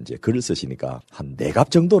아버지는 이제 글을 쓰시니까 한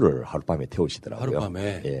 4갑 정도를 하룻밤에 태우시더라고요.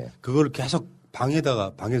 하룻밤에? 예. 그걸 계속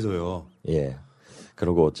방에서요? 예.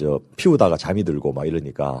 그리고 피우다가 잠이 들고 막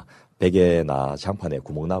이러니까 베개나 장판에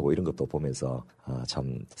구멍 나고 이런 것도 보면서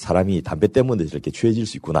참 사람이 담배 때문에 이렇게 취해질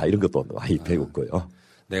수 있구나 이런 것도 많이 배웠고요.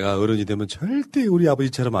 내가 어른이 되면 절대 우리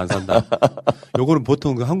아버지처럼 안 산다. 요거는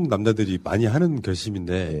보통 한국 남자들이 많이 하는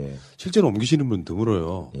결심인데 예. 실제로 옮기시는 분은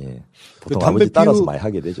드물어요. 예. 보통 담배 따라서 많이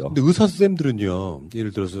하게 되죠. 근데 의사 쌤들은요.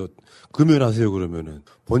 예를 들어서 금연하세요 그러면은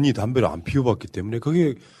본인이 담배를 안 피워봤기 때문에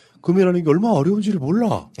그게 금연하는 게 얼마나 어려운지를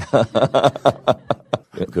몰라.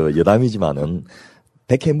 여담이지만은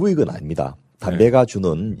백해무익은 아닙니다. 담배가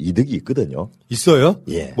주는 이득이 있거든요. 있어요?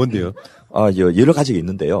 예. 뭔데요? 여러 가지가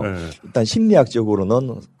있는데요. 일단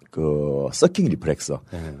심리학적으로는 서킹 리플렉스.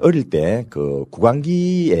 어릴 때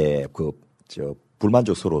구강기에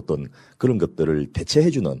불만족스러웠던 그런 것들을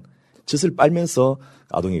대체해주는 젖을 빨면서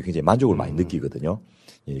아동이 굉장히 만족을 많이 느끼거든요.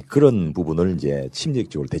 예, 그런 부분을 이제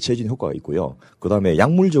심리적으로 대체해주는 효과가 있고요. 그 다음에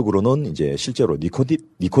약물적으로는 이제 실제로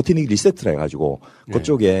니코티닉 리세트라 해가지고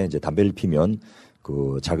그쪽에 이제 담배를 피면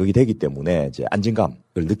자극이 되기 때문에 이제 안정감을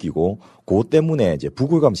느끼고 그것 때문에 이제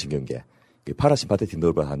부골감 신경계 파라심파테틱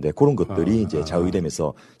너브를 하는데 그런 것들이 이제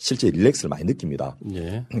자극되면서 실제 릴렉스를 많이 느낍니다.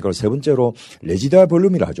 예. 그리고 세 번째로 레지듀얼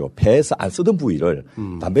볼륨이라 하죠. 폐에서 안 쓰던 부위를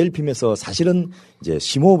담배를 피면서 사실은 이제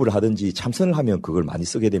심호흡을 하든지 참선을 하면 그걸 많이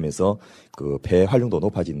쓰게 되면서 그 폐 활용도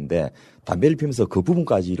높아지는데 담배를 피면서 그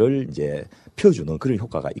부분까지를 이제 펴주는 그런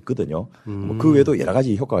효과가 있거든요. 뭐 그 외에도 여러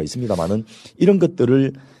가지 효과가 있습니다만은 이런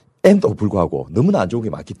것들을 엠도 불구하고 너무나 안 좋은 게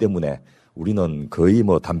많기 때문에 우리는 거의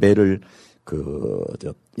뭐 담배를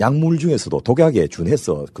약물 중에서도 독약에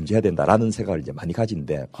준해서 금지해야 된다라는 생각을 이제 많이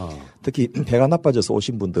가지는데 특히 배가 나빠져서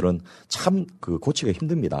오신 분들은 참 고치기가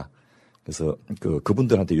힘듭니다. 그래서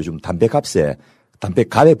그분들한테 요즘 담배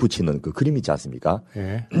갑에 붙이는 그 그림 있지 않습니까?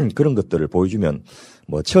 예. 그런 것들을 보여주면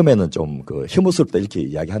뭐 처음에는 좀 혐오스럽다 이렇게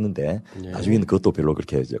이야기하는데 예. 나중에는 그것도 별로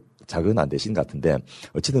그렇게 자극은 안 되신 것 같은데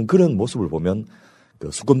어쨌든 그런 모습을 보면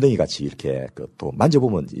수검댕이 같이 이렇게 또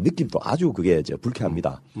만져보면 느낌도 아주 그게 이제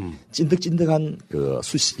불쾌합니다. 찐득찐득한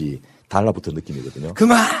숯이 달라붙은 느낌이거든요.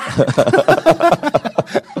 그만!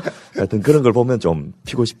 하여튼 그런 걸 보면 좀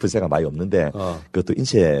피고 싶은 생각 많이 없는데 그것도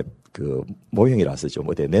인체 모형이라서 좀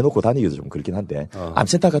어디 내놓고 다니기도 좀 그렇긴 한데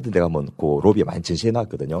암센터 같은 데 가면 그 로비에 많이 전시해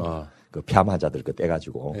놨거든요. 그 폐암 환자들 거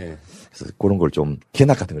떼가지고 네. 그래서 그런 걸 좀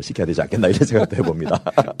견학 같은 걸 시켜야 되지 않겠나 이런 생각도 해봅니다.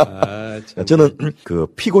 저는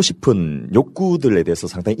피고 싶은 욕구들에 대해서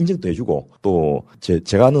상당히 인정도 해주고 또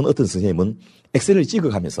제가 아는 어떤 선생님은 엑셀을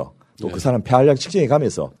찍어가면서 또 그 사람 폐활량 측정해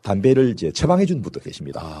가면서 담배를 이제 처방해 주는 분도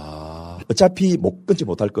계십니다. 어차피 끊지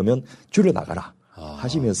못할 거면 줄여 나가라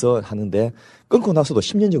하시면서 하는데 끊고 나서도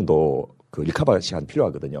 10년 정도 리커버 시간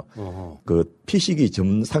필요하거든요. 피식이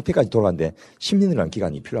전 상태까지 돌아가는데 10년이라는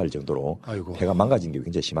기간이 필요할 정도로 아이고. 폐가 망가진 게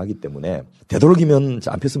굉장히 심하기 때문에 되도록이면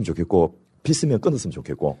안 폈으면 좋겠고 pis으면 끊었으면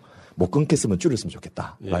좋겠고 못 끊겠으면 줄였으면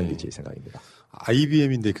좋겠다라는 게 제 생각입니다.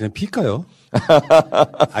 IBM인데 그냥 필까요?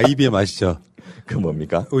 IBM 아시죠? 그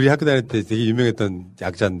뭡니까? 우리 학교 다닐 때 되게 유명했던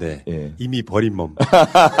약자인데 이미 버린 몸.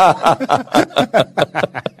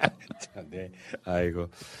 네. 아이고.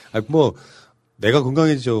 뭐 내가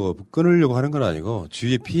건강해져 끊으려고 하는 건 아니고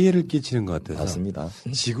주위에 피해를 끼치는 것 같아서. 맞습니다.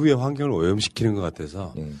 지구의 환경을 오염시키는 것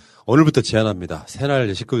같아서. 오늘부터 제안합니다.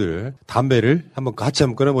 새날 식구들 담배를 한번 같이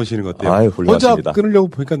한번 끊어보시는 것 어때요? 아유, 훌륭하십니다. 혼자 끊으려고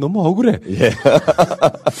보니까 너무 억울해. 예.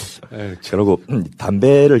 그리고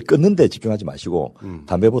담배를 끊는 데 집중하지 마시고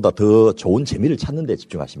담배보다 더 좋은 재미를 찾는 데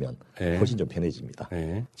집중하시면 훨씬 좀 편해집니다.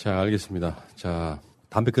 자, 알겠습니다. 자,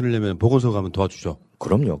 담배 끊으려면 보건소 가면 도와주죠.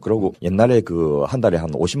 그럼요. 그리고 옛날에 한 달에 한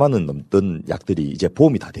 50만 원 넘던 약들이 이제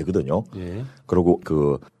보험이 다 되거든요. 그리고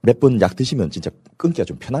몇 번 약 드시면 진짜 끊기가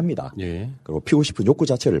좀 편합니다. 그리고 피고 싶은 욕구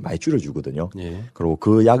자체를 많이 줄여주거든요. 그리고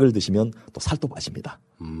그 약을 드시면 또 살도 빠집니다.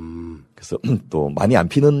 그래서 또 많이 안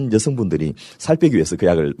피는 여성분들이 살 빼기 위해서 그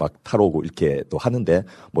약을 막 타러 오고 이렇게 또 하는데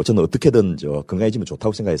뭐 저는 어떻게든 건강해지면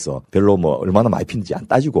좋다고 생각해서 별로 뭐 얼마나 많이 피는지 안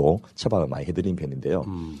따지고 처방을 많이 해드리는 편인데요.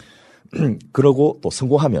 그러고 또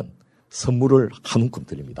성공하면 선물을 한 움큼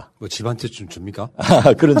드립니다. 뭐 집 한 채쯤 줍니까?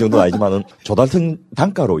 그런 정도는 아니지만은 조달성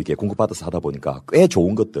단가로 이게 공급받아서 하다 보니까 꽤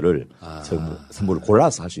좋은 것들을 선물을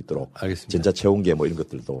골라서 할 수 있도록 알겠습니다. 전자체온계 뭐 이런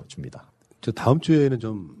것들도 줍니다. 저 다음 주에는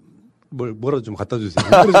좀 뭐라도 좀 갖다 주세요.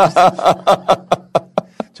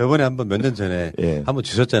 저번에 한번 몇 년 전에 한번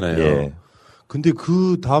주셨잖아요. 근데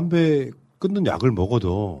그 담배 끊는 약을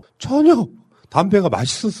먹어도 전혀 담배가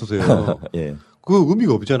맛있었어요. 그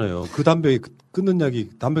의미가 없잖아요. 그 담배 끊는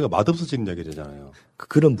약이 담배가 맛없어지는 약이 되잖아요.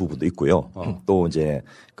 그런 부분도 있고요. 또 이제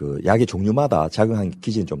약의 종류마다 작용하는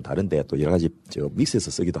기준이 좀 다른데 또 여러 가지 믹스해서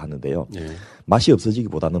쓰기도 하는데요. 맛이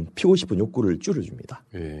없어지기보다는 피고 싶은 욕구를 줄여줍니다.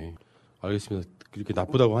 알겠습니다. 이렇게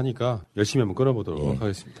나쁘다고 하니까 열심히 한번 끊어보도록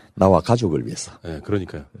하겠습니다. 나와 가족을 위해서.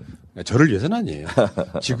 그러니까요. 저를 위해서는 아니에요.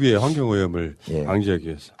 지구의 환경오염을 방지하기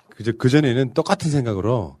위해서. 그전에는 똑같은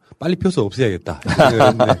생각으로 빨리 펴서 없애야겠다.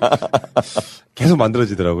 계속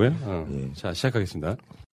만들어지더라고요. 자, 시작하겠습니다.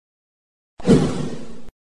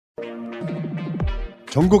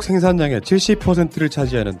 전국 생산량의 70%를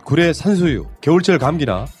차지하는 굴의 산수유. 겨울철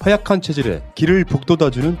감기나 허약한 체질에 기를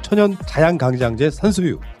북돋아주는 천연 자양강장제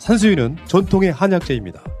산수유. 산수유는 전통의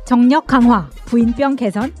한약재입니다. 정력 강화, 부인병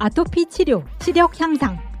개선, 아토피 치료, 시력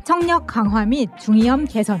향상, 청력 강화 및 중이염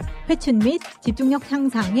개선, 회춘 및 집중력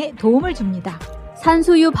향상에 도움을 줍니다.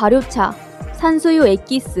 산수유 발효차, 산수유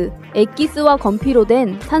액기스와 건피로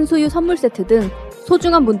된 산수유 선물 세트 등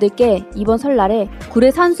소중한 분들께 이번 설날에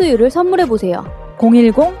굴의 산수유를 선물해보세요.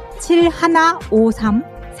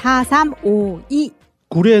 010-7153-4352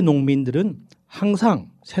 굴의 농민들은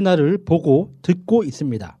항상 새날을 보고 듣고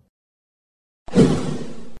있습니다.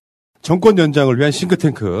 정권 연장을 위한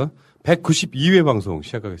싱크탱크 192회 방송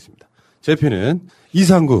시작하겠습니다. 제표는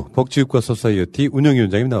이상구 복지국가 소사이어티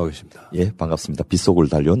운영위원장님 나와 계십니다. 예, 반갑습니다. 빗속을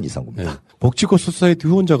달려온 이상구입니다. 네. 복지국가 소사이어티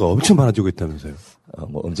후원자가 엄청 많아지고 있다면서요?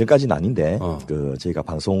 뭐 엄청까지는 아닌데 저희가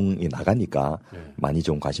방송이 나가니까 많이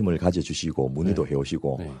좀 관심을 가져주시고 문의도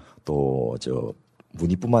해오시고 또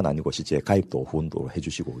문의뿐만 아니고 실제 가입도 후원도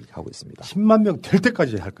해주시고 이렇게 하고 있습니다. 10만 명 될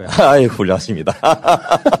때까지 할까요? 예, 훌륭하십니다.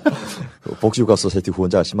 복지국가 소사이어티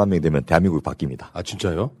후원자가 10만 명 되면 대한민국이 바뀝니다. 아,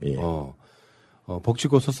 진짜요? 예.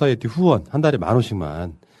 복지국가 소사이어티 후원 한 달에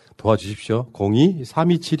 10,000원씩만 도와주십시오.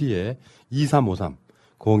 02-3272-2353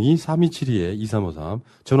 02-3272-2353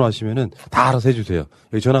 전화하시면은 다 알아서 해주세요.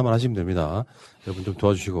 여기 전화만 하시면 됩니다. 여러분 좀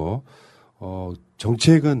도와주시고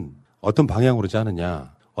정책은 어떤 방향으로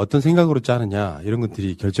짜느냐, 어떤 생각으로 짜느냐 이런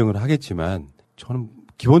것들이 결정을 하겠지만 저는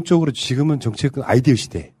기본적으로 지금은 정책은 아이디어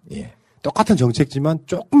시대. 예. 똑같은 정책지만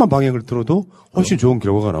조금만 방향을 들어도 훨씬 좋은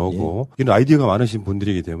결과가 나오고 이런 아이디어가 많으신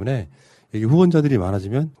분들이기 때문에 여기 후원자들이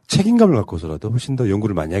많아지면 책임감을 갖고서라도 훨씬 더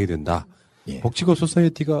연구를 많이 하게 된다. 복지국가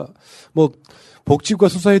소사이어티가 복지국가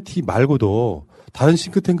소사이어티 말고도 다른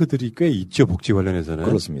싱크탱크들이 꽤 있죠. 복지 관련해서는.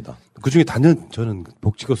 그렇습니다. 그중에 단연 저는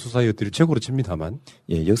복지국가 소사이어티를 최고로 칩니다만.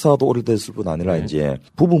 예, 역사도 오래됐을 뿐 아니라 이제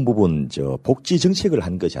부분 복지 정책을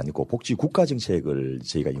한 것이 아니고 복지 국가 정책을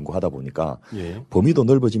저희가 연구하다 보니까 범위도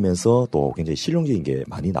넓어지면서 또 굉장히 실용적인 게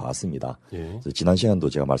많이 나왔습니다. 그래서 지난 시간도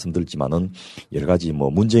제가 말씀드렸지만은 여러 가지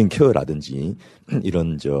문재인 케어라든지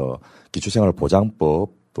이런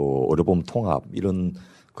기초생활보장법 또 의료보험 통합 이런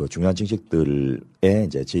중요한 정책들에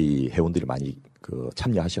이제 저희 회원들이 많이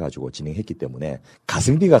참여하셔가지고 진행했기 때문에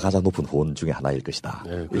가성비가 가장 높은 후원 중에 하나일 것이다.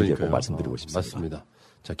 네, 이렇게 말씀드리고 싶습니다. 맞습니다.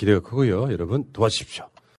 자, 기대가 크고요. 여러분 도와주십시오.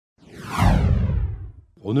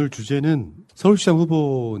 오늘 주제는 서울시장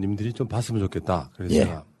후보님들이 좀 봤으면 좋겠다. 그래서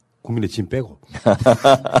제가 국민의 짐 빼고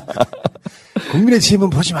국민의 짐은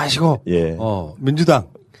보지 마시고 민주당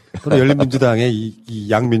또는 열린민주당의 이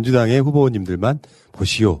양민주당의 후보님들만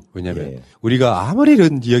보시오. 왜냐하면 우리가 아무리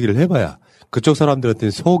이런 이야기를 해봐야 그쪽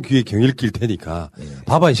사람들한테는 소귀의 경일 낄 테니까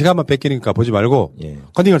봐봐 이 시간만 뺏기니까 보지 말고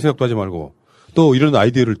컨닝할 생각도 하지 말고 또 이런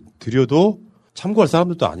아이디어를 드려도 참고할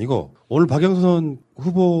사람들도 아니고 오늘 박영선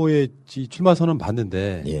후보의 출마 선언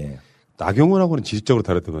봤는데 나경원하고는 지식적으로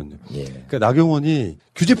다르더만요. 그러니까 나경원이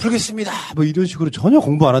규제 풀겠습니다 뭐 이런 식으로 전혀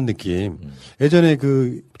공부 안 한 느낌. 예전에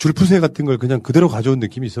줄푸세 같은 걸 그냥 그대로 가져온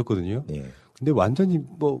느낌이 있었거든요. 근데 완전히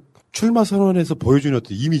출마 선언에서 보여주는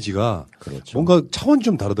어떤 이미지가 뭔가 차원이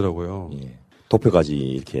좀 다르더라고요. 도표까지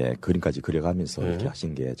이렇게 그림까지 그려가면서 이렇게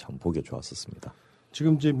하신 게 참 보기 좋았었습니다.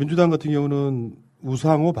 지금 이제 민주당 같은 경우는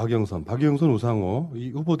우상호, 박영선, 우상호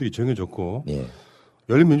이 후보들이 정해졌고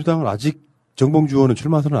열린민주당은 아직 정봉주 의원은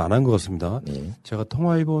출마 선언 안 한 것 같습니다. 제가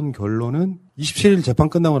통화해본 결론은 27일 재판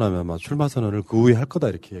끝나고 나면 아마 출마 선언을 그 후에 할 거다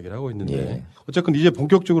이렇게 얘기를 하고 있는데 어쨌든 이제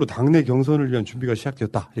본격적으로 당내 경선을 위한 준비가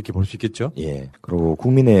시작되었다 이렇게 볼 수 있겠죠. 그리고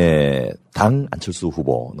국민의당 안철수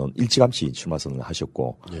후보는 일찌감치 출마 선언을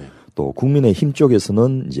하셨고 또 국민의힘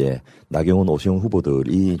쪽에서는 이제 나경원, 오세훈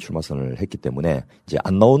후보들이 출마 선언을 했기 때문에 이제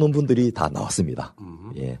안 나오는 분들이 다 나왔습니다.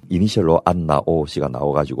 이니셜로 안나오 씨가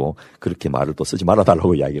나와가지고 그렇게 말을 또 쓰지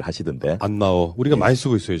말아달라고 이야기를 하시던데. 안나오 우리가 많이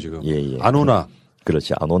쓰고 있어요 지금. 안오나.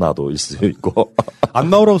 그렇지. 안오나도 일 수 있고.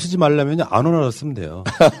 안 나오라고 쓰지 말려면 안오나로 쓰면 돼요.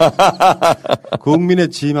 국민의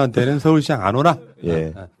지임한테는 서울시장 안오나.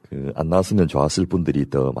 안 나왔으면 좋았을 분들이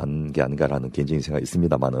더 많은 게 아닌가라는 개인적인 생각이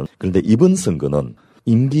있습니다만은. 그런데 이번 선거는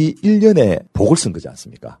임기 1년에 보궐선거지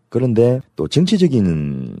않습니까? 그런데 또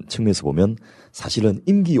정치적인 측면에서 보면 사실은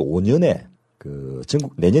임기 5년에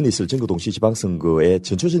내년에 있을 전국동시 지방선거의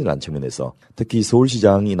전초전이라는 측면에서 특히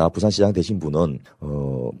서울시장이나 부산시장 되신 분은,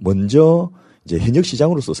 먼저 이제 현역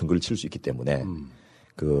시장으로서 선거를 치를 수 있기 때문에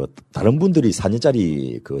다른 분들이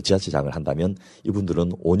 4년짜리 지자체장을 한다면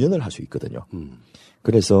이분들은 5년을 할 수 있거든요.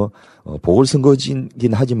 그래서 보궐선거긴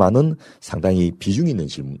하지만은 상당히 비중 있는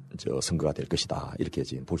선거가 될 것이다 이렇게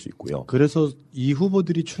지금 볼 수 있고요. 그래서 이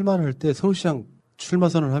후보들이 출마를 할 때 서울시장 출마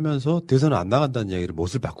선언을 하면서 대선을 안 나간다는 이야기를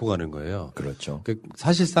못을 바꿔가는 거예요. 그렇죠.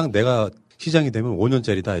 사실상 내가 시장이 되면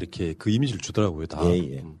 5년짜리다 이렇게 그 이미지를 주더라고요. 다.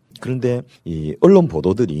 그런데 이 언론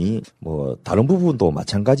보도들이 다른 부분도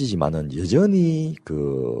마찬가지지만은 여전히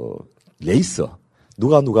레이스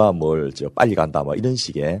누가 빨리 간다 이런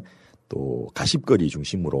식의 또 가십거리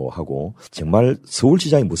중심으로 하고 정말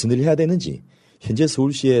서울시장이 무슨 일을 해야 되는지 현재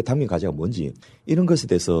서울시의 당면 과제가 뭔지 이런 것에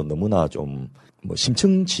대해서 너무나 좀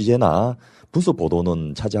심층 취재나 분석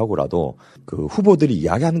보도는 차지하고라도 후보들이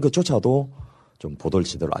이야기하는 것조차도 좀 보도를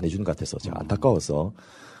제대로 안 해주는 것 같아서 제가 안타까워서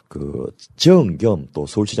정 겸 또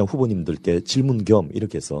서울시장 후보님들께 질문 겸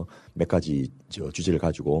이렇게 해서 몇 가지 주제를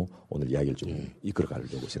가지고 오늘 이야기를 좀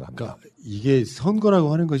이끌어가려고 생각합니다. 그러니까 이게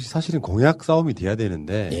선거라고 하는 것이 사실은 공약 싸움이 돼야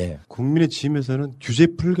되는데 국민의 지임에서는 규제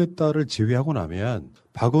풀겠다를 제외하고 나면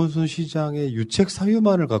박원순 시장의 유책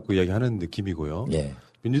사유만을 갖고 이야기하는 느낌이고요.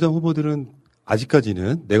 민주당 후보들은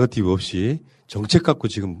아직까지는 네거티브 없이 정책 갖고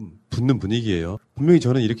지금 붙는 분위기예요. 분명히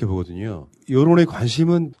저는 이렇게 보거든요. 여론의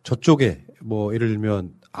관심은 저쪽에 뭐 예를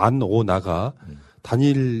들면 안 오 나가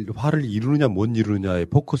단일화를 이루느냐 못 이루느냐에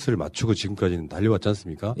포커스를 맞추고 지금까지는 달려왔지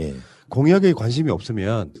않습니까? 공약에 관심이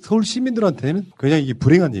없으면 서울 시민들한테는 그냥 이게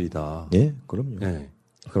불행한 일이다. 그럼요.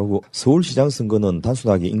 그리고 서울시장 선거는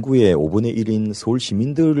단순하게 인구의 5분의 1인 서울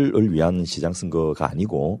시민들을 위한 시장 선거가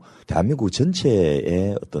아니고 대한민국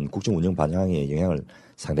전체의 어떤 국정 운영 방향에 영향을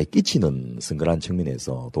상당히 끼치는 선거라는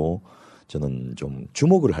측면에서도 저는 좀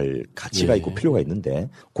주목을 할 가치가 있고 필요가 있는데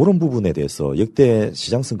그런 부분에 대해서 역대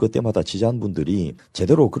시장 선거 때마다 지지한 분들이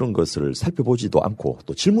제대로 그런 것을 살펴보지도 않고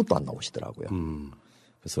또 질문도 안 나오시더라고요.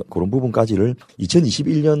 그래서 그런 부분까지를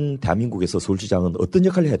 2021년 대한민국에서 서울시장은 어떤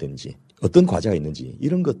역할을 해야 되는지 어떤 과제가 있는지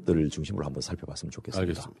이런 것들을 중심으로 한번 살펴봤으면 좋겠습니다.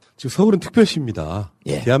 알겠습니다. 지금 서울은 특별시입니다.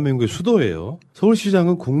 대한민국의 수도예요.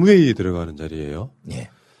 서울시장은 국무회의에 들어가는 자리예요.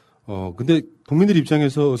 근데 국민들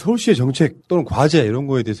입장에서 서울시의 정책 또는 과제 이런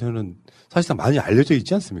거에 대해서는 사실상 많이 알려져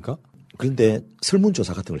있지 않습니까? 그런데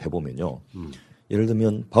설문조사 같은 걸 해보면요. 예를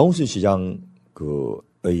들면 박원순 시장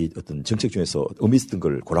의 어떤 정책 중에서 의미 있었던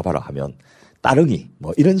걸 골라봐라 하면 따릉이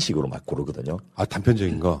뭐 이런 식으로 막 고르거든요.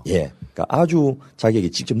 단편적인 거? 그러니까 아주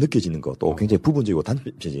자기에게 직접 느껴지는 거 또 굉장히 부분적이고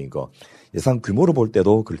단편적인 거 예산 규모로 볼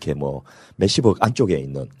때도 그렇게 뭐 몇십억 안쪽에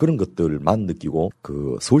있는 그런 것들만 느끼고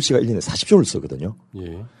서울시가 1년에 40조를 쓰거든요.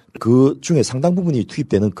 그 중에 상당 부분이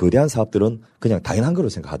투입되는 거대한 사업들은 그냥 당연한 거로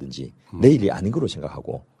생각하든지 내일이 아닌 거로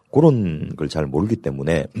생각하고 그런 걸 잘 모르기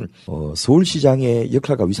때문에 서울시장의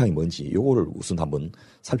역할과 위상이 뭔지 요거를 우선 한번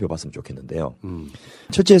살펴봤으면 좋겠는데요.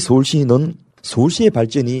 첫째 서울시는 서울시의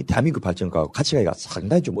발전이 대한민국 발전과 같이 가기가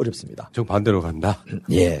상당히 좀 어렵습니다. 정반대로 간다?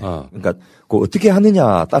 그러니까 어떻게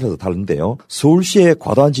하느냐 따라서 다른데요. 서울시의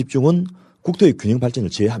과도한 집중은 국토의 균형 발전을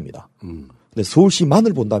제외합니다. 근데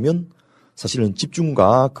서울시만을 본다면 사실은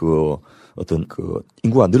집중과 어떤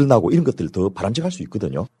인구가 늘어나고 이런 것들을 더 바람직할 수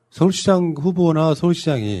있거든요. 서울시장 후보나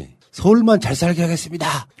서울시장이 서울만 잘 살게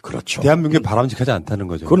하겠습니다. 그렇죠. 대한민국에 바람직하지 않다는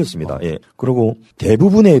거죠. 그렇습니다. 그리고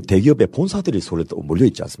대부분의 대기업의 본사들이 서울에 또 몰려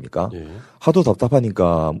있지 않습니까? 하도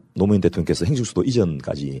답답하니까 노무현 대통령께서 행정수도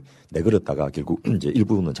이전까지 내걸었다가 결국 이제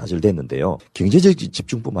일부는 좌절됐는데요. 경제적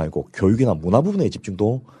집중뿐만 아니고 교육이나 문화 부분의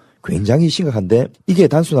집중도 굉장히 심각한데 이게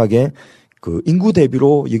단순하게 인구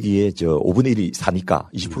대비로 여기에 5분의 1이 사니까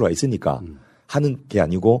 20%가 있으니까 하는 게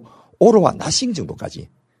아니고 오로와 나싱 정도까지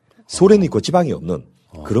서울에는 있고 지방이 없는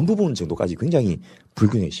그런 부분 정도까지 굉장히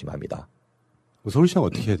불균형이 심합니다. 서울시장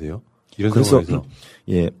어떻게 해야 돼요? 이런 그래서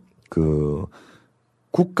상황에서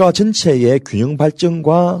국가 전체의 균형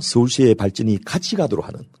발전과 서울시의 발전이 같이 가도록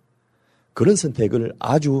하는 그런 선택을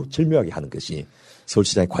아주 절묘하게 하는 것이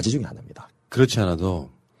서울시장의 과제 중에 하나입니다. 그렇지 않아도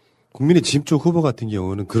국민의 지임 쪽 후보 같은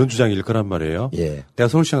경우는 그런 주장일 거란 말이에요. 내가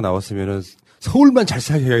서울시장 나왔으면은 서울만 잘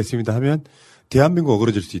살게 하겠습니다 하면 대한민국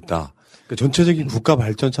어그러질 수 있다. 그러니까 전체적인 국가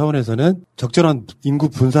발전 차원에서는 적절한 인구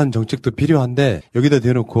분산 정책도 필요한데 여기다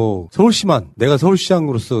대놓고 서울시만 내가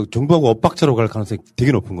서울시장으로서 정부하고 엇박자로 갈 가능성이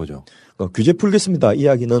되게 높은 거죠. 규제 풀겠습니다.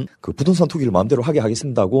 이야기는 부동산 투기를 마음대로 하게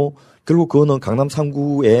하겠습니다고 결국 그거는 강남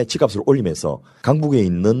 3구의 집값을 올리면서 강북에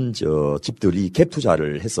있는 집들이 갭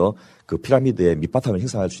투자를 해서 피라미드의 밑바탕을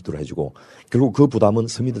형성할 수 있도록 해주고 결국 그 부담은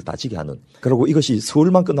서민들 다 지게 하는. 그리고 이것이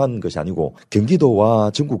서울만 끝나는 것이 아니고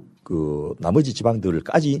경기도와 전국 나머지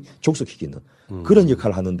지방들까지 족속시키는 그런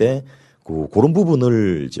역할을 하는데 그런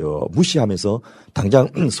부분을 무시하면서 당장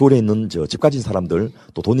서울에 있는 집 가진 사람들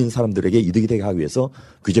또 돈 있는 사람들에게 이득이 되게 하기 위해서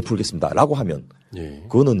규제 풀겠습니다라고 하면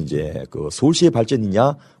그거는 이제 서울시의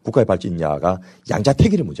발전이냐 국가의 발전이냐가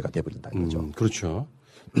양자택일의 문제가 돼버린다는 거죠. 그렇죠.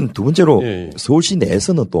 두 번째로 서울시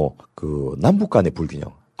내에서는 또 남북 간의 불균형.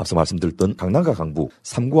 앞서 말씀드렸던 강남과 강북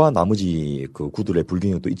 3구와 나머지 구들의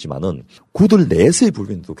불균형도 있지만은 구들 내에서의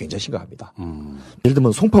불균형도 굉장히 심각합니다. 예를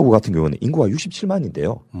들면 송파구 같은 경우는 인구가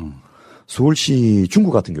 67만인데요. 서울시 중구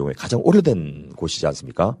같은 경우에 가장 오래된 곳이지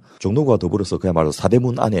않습니까? 종로구와 더불어서 그야말로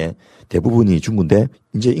 4대문 안에 대부분이 중구인데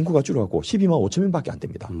이제 인구가 줄어가고 12만 5천 명밖에 안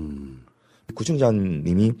됩니다.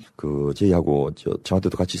 구청장님이 저희하고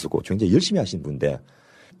저한테도 같이 있었고 굉장히 열심히 하신 분인데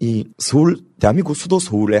이 대한민국 수도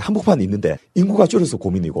서울에 한복판이 있는데 인구가 줄어서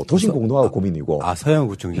고민이고 도심공동화가 고민이고.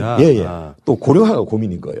 서양구청장? 또 고령화가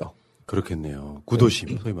고민인 거예요. 그렇겠네요.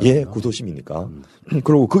 구도심. 구도심이니까.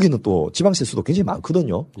 그리고 거기는 또 지방세수도 굉장히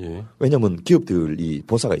많거든요. 왜냐면 기업들이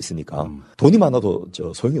본사가 있으니까 돈이 많아도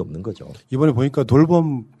소용이 없는 거죠. 이번에 보니까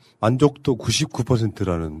돌봄 만족도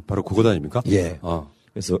 99%라는 바로 그것 아닙니까? 예.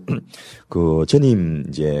 그래서 그 전임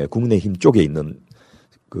이제 국민의힘 쪽에 있는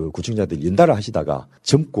그 구청장들 연달아 하시다가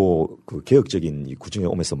젊고 그 개혁적인 이 구청에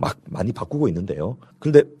오면서 막 많이 바꾸고 있는데요.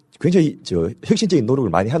 그런데 굉장히 혁신적인 노력을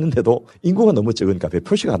많이 하는데도 인구가 너무 적으니까 별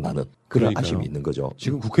표시가 안 나는 그런 그러니까요. 아쉬움이 있는 거죠.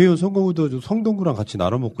 지금 국회의원 선거구도 성동구랑 같이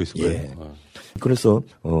나눠 먹고 있을 거예요. 예. 그래서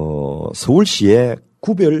서울시의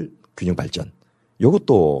구별 균형 발전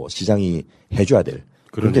이것도 시장이 해줘야 될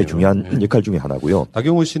굉장히 중요한 역할 중에 하나고요.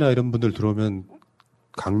 나경원 씨나 이런 분들 들어오면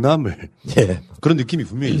강남을 그런 느낌이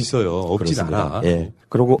분명히 있어요. 없진 그렇습니다. 않아. 예.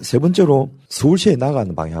 그리고 세 번째로 서울시에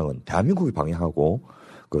나가는 방향은 대한민국의 방향하고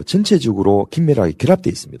그 전체적으로 긴밀하게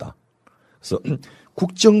결합되어 있습니다. 그래서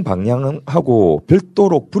국정 방향하고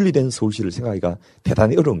별도로 분리된 서울시를 생각하기가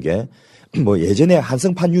대단히 어려운 게 뭐 예전에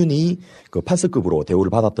한성 판윤이 그 판서급으로 대우를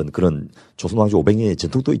받았던 그런 조선왕조 500년의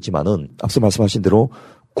전통도 있지만은 앞서 말씀하신 대로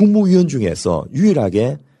국무위원 중에서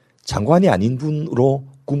유일하게 장관이 아닌 분으로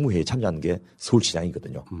국무회의에 참여하는 게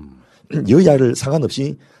서울시장이거든요. 여야를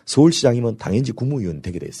상관없이 서울시장이면 당연히 국무위원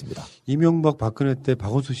되게 돼 있습니다. 이명박 박근혜 때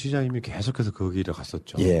박원순 시장님이 계속해서 그 길을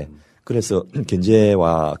갔었죠. 예. 그래서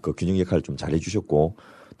견제와 그 균형 역할을 좀 잘해 주셨고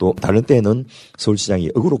또 다른 때에는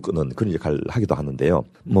서울시장이 어그로 끄는 그런 역할을 하기도 하는데요.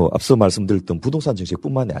 뭐 앞서 말씀드렸던 부동산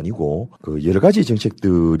정책뿐만이 아니고 그 여러 가지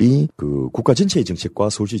정책들이 그 국가 전체의 정책과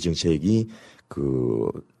서울시 정책이 그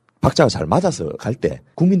박자가 잘 맞아서 갈 때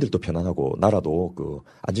국민들도 편안하고 나라도 그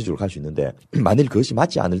안정적으로 갈 수 있는데 만일 그것이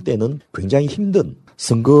맞지 않을 때는 굉장히 힘든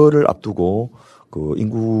선거를 앞두고 그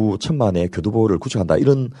인구 1000만의 교두보를 구축한다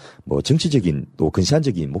이런 뭐 정치적인 또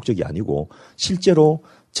근시안적인 목적이 아니고 실제로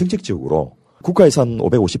정책적으로 국가 예산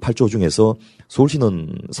 558조 중에서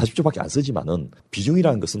서울시는 40조밖에 안 쓰지만은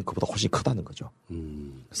비중이라는 것은 그보다 훨씬 크다는 거죠.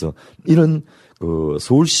 그래서 이런 그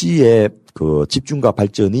서울시의 그 집중과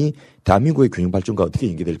발전이 대한민국의 균형 발전과 어떻게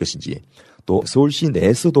연계될 것인지 또 서울시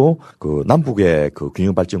내에서도 그 남북의 그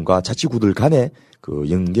균형 발전과 자치구들 간의 그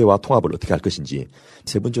연계와 통합을 어떻게 할 것인지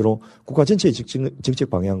세 번째로 국가 전체의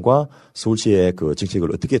정책 방향과 서울시의 그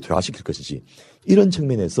정책을 어떻게 조화시킬 것인지 이런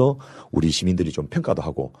측면에서 우리 시민들이 좀 평가도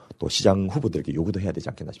하고 또 시장 후보들에게 요구도 해야 되지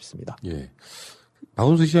않겠나 싶습니다. 예.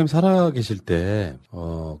 박원순 시장님 살아계실 때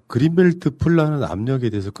그린벨트 풀라는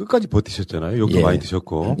압력에 대해서 끝까지 버티셨잖아요. 욕도 많이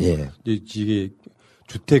드셨고 이게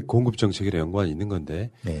주택 공급 정책이랑 연관이 있는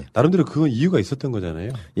건데 나름대로 그건 이유가 있었던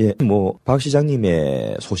거잖아요. 예, 뭐 박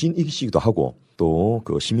시장님의 소신이시기도 하고 또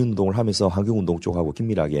그 시민운동을 하면서 환경운동 쪽하고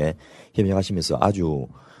긴밀하게 협력하시면서 아주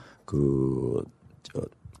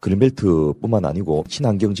그린벨트뿐만 아니고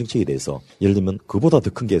친환경 정책에 대해서 예를 들면 그보다 더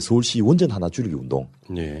큰 게 서울시 원전 하나 줄이기 운동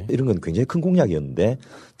이런 건 굉장히 큰 공약이었는데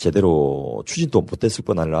제대로 추진도 못했을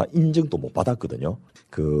뿐 아니라 인정도 못 받았거든요.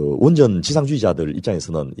 그 원전 지상주의자들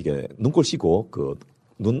입장에서는 이게 눈꼴 씌고 그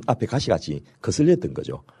눈앞에 가시같이 거슬렸던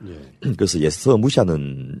거죠. 그래서 예서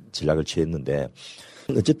무시하는 전략을 취했는데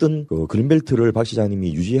어쨌든 그 그린벨트를 박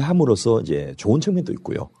시장님이 유지함으로써 이제 좋은 측면도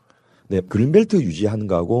있고요. 네, 그린벨트 유지하는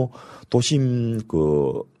거하고 도심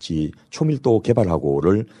초밀도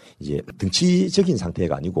개발하고를 이제 등치적인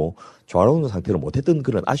상태가 아니고 조화로운 상태로 못했던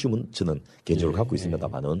그런 아쉬움은 저는 개인적으로 갖고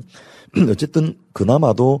있습니다만은 어쨌든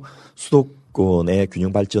그나마도 수도권의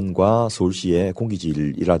균형 발전과 서울시의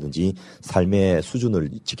공기질이라든지 삶의 수준을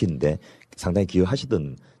지키는데 상당히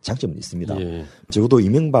기여하시던 장점은 있습니다. 적어도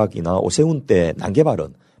이명박이나 오세훈 때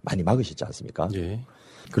난개발은 많이 막으셨지 않습니까?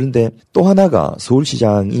 그런데 또 하나가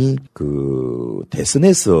서울시장이 그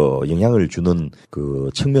대선에서 영향을 주는 그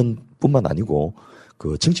측면뿐만 아니고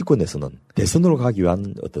그 정치권에서는 대선으로 가기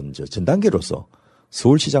위한 어떤 전 단계로서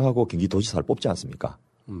서울시장하고 경기도지사를 뽑지 않습니까?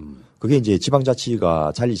 그게 이제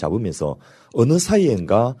지방자치가 자리 잡으면서 어느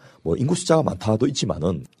사이엔가 뭐 인구 숫자가 많다도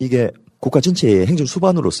있지만은 이게 국가 전체의 행정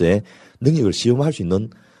수반으로서의 능력을 시험할 수 있는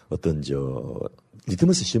어떤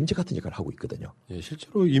리트머스 시험지 같은 역할을 하고 있거든요. 예,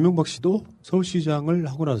 실제로 이명박 씨도 서울시장을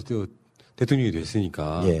하고 나서 대통령이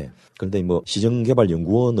됐으니까. 예. 그런데 뭐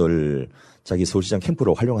시정개발연구원을 자기 서울시장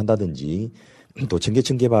캠프로 활용한다든지 또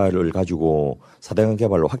청계천 개발을 가지고 4대강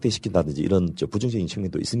개발로 확대시킨다든지 이런 부정적인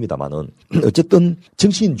측면도 있습니다만은 어쨌든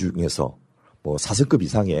정치인 중에서 뭐 4성급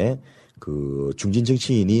이상의 그 중진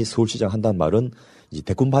정치인이 서울시장 한다는 말은 이제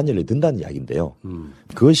대권 반열에 든다는 이야기인데요.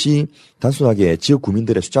 그것이 단순하게 지역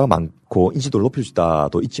구민들의 숫자가 많고 인지도를 높일 수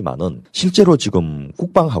있다도 있지만은 실제로 지금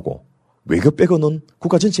국방하고 외교 빼고는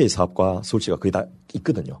국가 전체의 사업과 서울시가 거의 다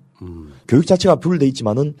있거든요. 교육 자체가 분리돼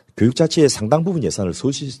있지만은 교육 자체의 상당 부분 예산을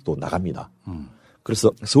서울시에서도 나갑니다.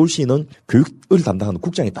 그래서 서울시는 교육을 담당하는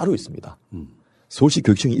국장이 따로 있습니다. 서울시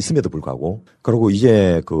교육청이 있음에도 불구하고 그리고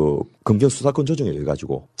이제 그 검경 수사권 조정에 의해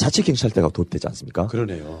가지고 자치 경찰대가 도입되지 않습니까?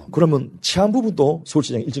 그러네요. 그러면 치안 부분도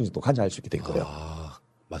서울시장이 일정 정도 관장할 수 있게 된 거예요.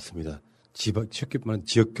 맞습니다. 쉽게 말하면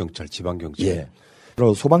지역 경찰, 지방 경찰. 예.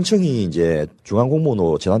 그리고 소방청이 이제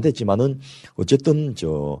중앙공무원으로 전환됐지만은 어쨌든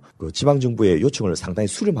그 지방정부의 요청을 상당히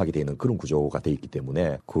수렴하게 되는 그런 구조가 돼 있기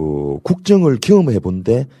때문에 그 국정을 경험해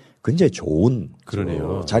본데 굉장히 좋은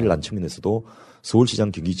그러네요. 자리를 난 측면에서도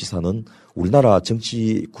서울시장 경기지사는 우리나라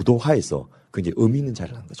정치 구도하에서 굉장히 의미 있는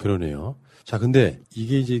자리를 한 거죠. 그러네요. 자, 근데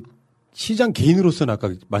이게 이제 시장 개인으로서는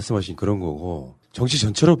아까 말씀하신 그런 거고 정치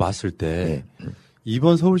전체로 봤을 때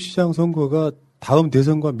이번 서울시장 선거가 다음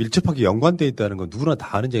대선과 밀접하게 연관되어 있다는 건 누구나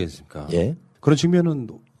다 아는 지 아니겠습니까? 예. 그런 측면은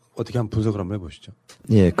어떻게 한번 분석을 한번 해보시죠.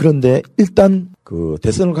 예, 그런데 일단 그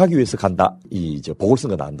대선을 가기 위해서 간다.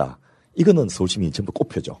 보궐선거 나간다. 이거는 서울 시민이 전부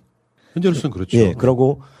꼽혀죠. 현재로서는 그렇죠. 예,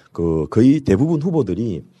 그러고 그 거의 대부분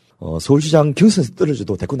후보들이 서울시장 경선에서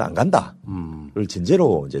떨어져도 대권 안 간다를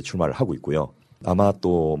전제로 이제 출마를 하고 있고요. 아마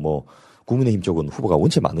또 뭐 국민의힘 쪽은 후보가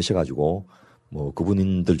원체 많으셔가지고 뭐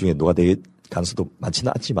그분들 중에 누가 될 가능성도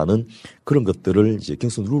많지는 않지만은 그런 것들을 이제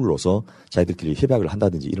경선 룰로서 자기들끼리 협약을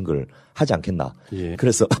한다든지 이런 걸 하지 않겠나. 예.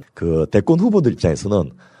 그래서 그 대권 후보들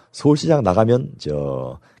입장에서는 서울시장 나가면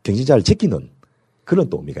경쟁자를 제끼는 그런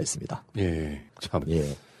또 의미가 있습니다. 예, 참.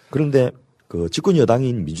 예. 그런데 그 집권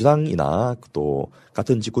여당인 민주당이나 또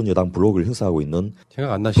같은 집권 여당 블록을 형성하고 있는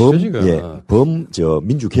생각 안 나시죠, 지금?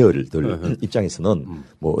 민주 계열들 입장에서는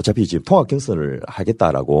뭐 어차피 지금 통합 경선을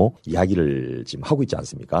하겠다라고 이야기를 지금 하고 있지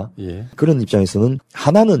않습니까? 예. 그런 입장에서는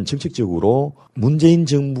하나는 정책적으로 문재인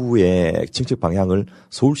정부의 정책 방향을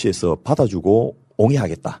서울시에서 받아주고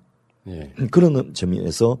옹이하겠다. 예. 그런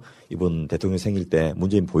점에서 이번 대통령 생일 때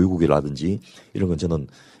문재인 보유국이라든지 이런 건 저는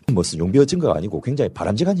무슨 용비어 증거가 아니고 굉장히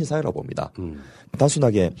바람직한 현상이라고 봅니다.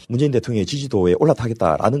 단순하게 문재인 대통령의 지지도에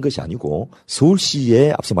올라타겠다라는 것이 아니고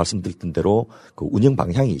서울시의 앞서 말씀드렸던 대로 그 운영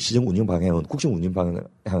방향이 시정 운영 방향은 국정 운영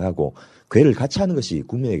방향하고 궤를 같이 하는 것이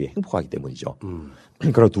국민에게 행복하기 때문이죠.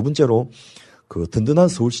 그리고 두 번째로 그 든든한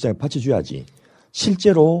서울시장에 받쳐줘야지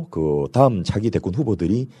실제로 그 다음 차기 대권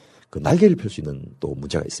후보들이 그 날개를 펼 수 있는 또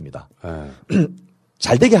문제가 있습니다.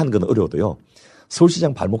 잘 되게 하는 건 어려워도요.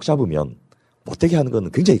 서울시장 발목 잡으면 못되게 하는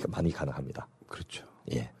건 굉장히 많이 가능합니다. 그렇죠.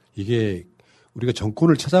 예. 이게 우리가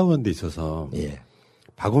정권을 찾아오는 데 있어서 예.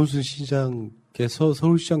 박원순 시장께서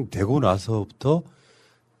서울시장 되고 나서부터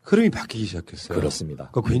흐름이 바뀌기 시작했어요.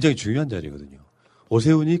 그렇습니다. 그거 굉장히 중요한 자리거든요.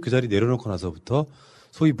 오세훈이 그 자리 내려놓고 나서부터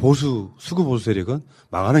소위 수구 보수 세력은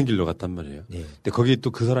망하는 길로 갔단 말이에요. 예. 근데 거기에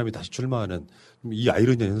또 그 사람이 다시 출마하는 이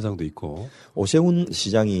아이러니한 현상도 있고. 오세훈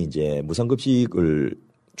시장이 이제 무상급식을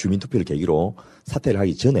주민투표를 계기로 사퇴를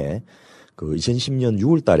하기 전에 그 2010년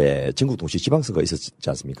 6월 달에 전국 동시 지방선거가 있었지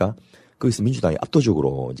않습니까? 거기서 민주당이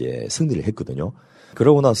압도적으로 이제 승리를 했거든요.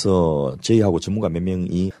 그러고 나서 저희하고 전문가 몇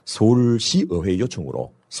명이 서울시 의회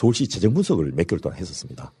요청으로 서울시 재정 분석을 몇 개월 동안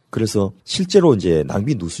했었습니다. 그래서 실제로 이제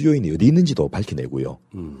낭비 누수 요인이 어디 있는지도 밝혀내고요.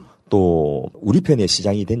 또 우리 편의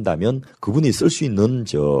시장이 된다면 그분이 쓸 수 있는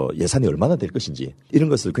예산이 얼마나 될 것인지 이런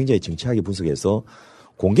것을 굉장히 정치하게 분석해서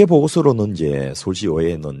공개 보고서로는 이제 서울시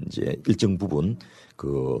의회에는 이제 일정 부분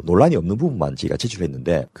그 논란이 없는 부분만 저희가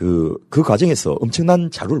제출했는데 그 과정에서 엄청난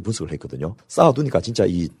자료를 분석을 했거든요. 쌓아두니까 진짜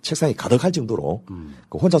이 책상이 가득할 정도로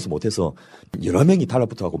그 혼자서 못해서 여러 명이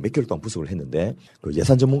달라붙어가고 몇 개월 동안 분석을 했는데 그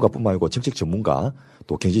예산 전문가뿐만 아니고 정책 전문가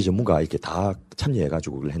또 경제 전문가 이렇게 다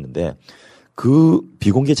참여해가지고 그걸 했는데 그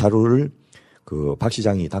비공개 자료를 그 박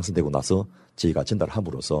시장이 당선되고 나서 저희가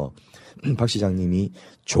전달함으로써 박 시장님이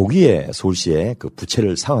조기에 서울시에 그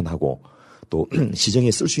부채를 상환하고 또 시정에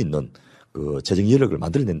쓸 수 있는 그 재정 여력을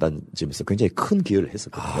만들어낸다는 점에서 굉장히 큰 기여를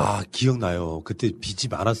했었거든요. 아, 기억나요. 그때 빚이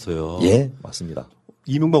많았어요. 예, 맞습니다.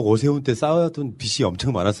 이명박 오세훈 때 쌓아둔 빚이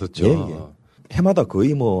엄청 많았었죠. 예, 예. 해마다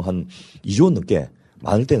거의 뭐 한 2조 원 넘게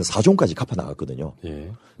많을 때는 4조 원까지 갚아 나갔거든요.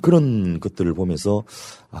 예. 그런 것들을 보면서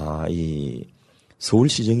이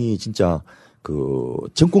서울시정이 진짜 그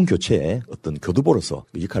정권 교체의 어떤 교두보로서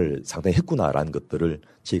역할을 상당히 했구나라는 것들을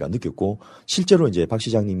저희가 느꼈고 실제로 이제 박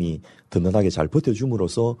시장님이 든든하게 잘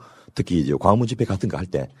버텨줌으로써 특히 이제 광화문 집회 같은 거 할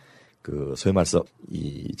때 그 소위 말해서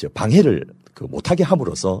방해를 그 못하게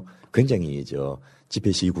함으로써 굉장히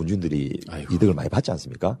집회 시위 군중들이 이득을 많이 받지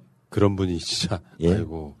않습니까? 그런 분이 진짜 예.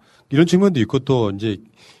 아이고 이런 측면도 있고 또 이제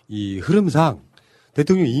이 흐름상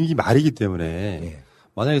대통령 임기 말이기 때문에. 예.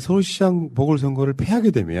 만약에 서울시장 보궐선거를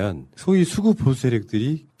패하게 되면 소위 수구 보수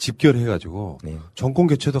세력들이 집결해가지고 정권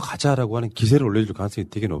교체도 가자라고 하는 기세를 올려줄 가능성이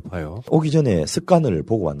되게 높아요. 오기 전에 습관을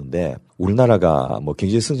보고 왔는데 우리나라가 뭐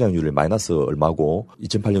경제 성장률이 마이너스 얼마고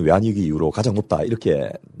 2008년 외환위기 이후로 가장 높다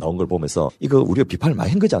이렇게 나온 걸 보면서 이거 우리가 비판을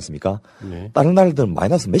많이 한 거지 않습니까? 네. 다른 나라들은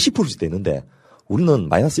마이너스 몇십 프로씩 되는데 우리는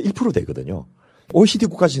마이너스 1% 되거든요. OECD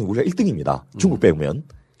국가 중에 우리가 1등입니다. 중국 빼면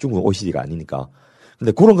중국은 OECD가 아니니까.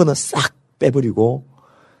 근데 그런 거는 싹 빼버리고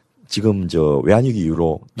지금 외환위기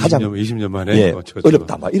이후로 가장 20년 만에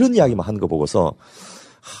어렵다 막 이런 이야기만 하는 거 보고서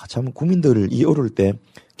참 국민들을 이 어려울 때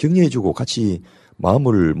격려해주고 같이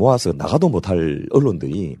마음을 모아서 나가도 못할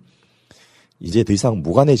언론들이 이제 더 이상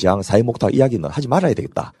무관의 저항, 사회목탁 이야기는 하지 말아야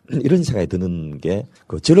되겠다. 이런 생각이 드는 게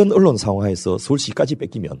저런 언론 상황에서 서울시까지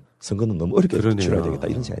뺏기면 선거는 너무 어렵게 치러야 되겠다.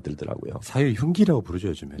 이런 생각이 들더라고요. 사회 흉기라고 부르죠,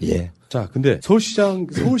 요즘에. 예. 자, 근데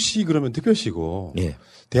서울시 그러면 특별시고 예.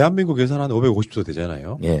 대한민국 예산 한 550조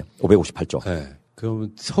되잖아요. 예. 558조. 예.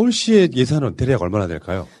 그럼 서울시의 예산은 대략 얼마나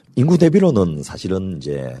될까요? 인구 대비로는 사실은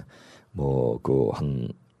이제 한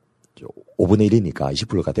 5분의 1이니까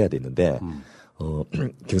 20%가 돼야 되는데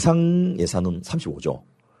경상 예산은 35조.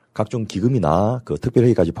 각종 기금이나 그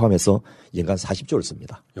특별회의까지 포함해서 연간 40조를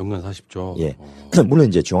씁니다. 연간 40조? 예. 물론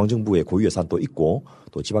이제 중앙정부의 고유 예산도 있고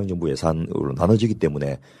또 지방정부 예산으로 나눠지기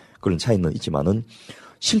때문에 그런 차이는 있지만은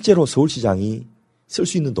실제로 서울시장이 쓸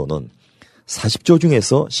수 있는 돈은 40조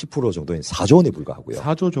중에서 10% 정도인 4조 원에 불과하고요.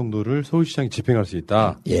 4조 정도를 서울시장이 집행할 수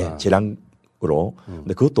있다? 예. 재량으로.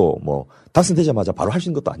 근데 그것도 당선되자마자 바로 할 수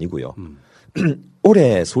있는 것도 아니고요.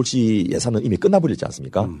 올해 서울시 예산은 이미 끝나버렸지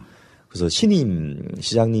않습니까? 그래서 신임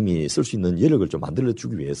시장님이 쓸 수 있는 여력을 좀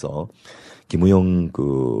만들어주기 위해서 김우영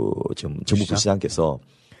지금 정무부 시장께서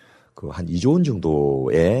한 2조 원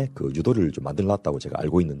정도의 유도를 좀 만들어놨다고 제가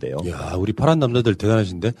알고 있는데요. 이야, 우리 파란 남자들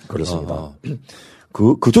대단하신데? 그렇습니다.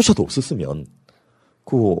 그조차도 없었으면,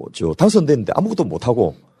 당선됐는데 아무것도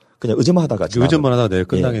못하고 그냥 의전만 하다가. 의전만 하다가 내일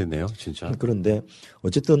끝나겠네요, 진짜. 그런데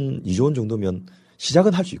어쨌든 2조 원 정도면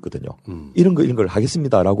시작은 할 수 있거든요. 이런 걸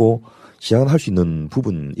하겠습니다라고 시작은 할 수 있는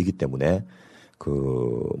부분이기 때문에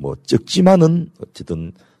적지만은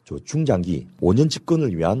어쨌든 중장기 5년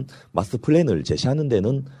집권을 위한 마스터 플랜을 제시하는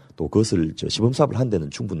데는 또 그것을 시범사업을 하는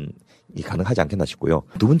데는 충분히 가능하지 않겠나 싶고요.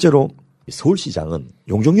 두 번째로 서울시장은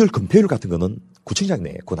용적률 금폐율 같은 거는 구청장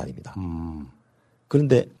내 권한입니다.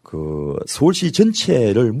 그런데 서울시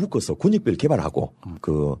전체를 묶어서 군역별 개발하고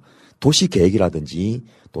도시 계획이라든지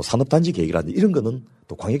또 산업단지 계획이라든지 이런 거는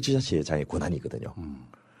또 광역지자체장의 권한이거든요.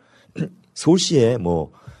 서울시에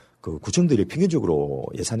구청들이 평균적으로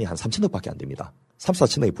예산이 한 3천억밖에 안 됩니다. 3,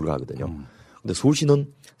 4천억에 불과하거든요. 근데 서울시는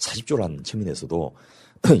 40조라는 측면에서도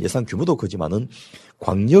예산 규모도 크지만은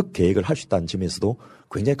광역 계획을 할 수 있다는 점에서도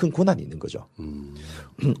굉장히 큰 권한이 있는 거죠.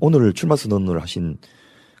 오늘 출마 선언을 하신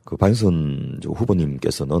방영선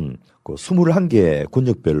후보님께서는 21개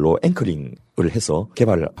군역별로 앵커링을 해서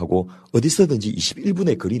개발을 하고 어디서든지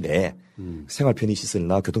 21분의 거리 내에 생활 편의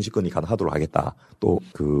시설이나 교통집권이 가능하도록 하겠다. 또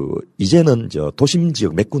이제는 도심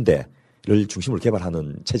지역 몇 군데를 중심으로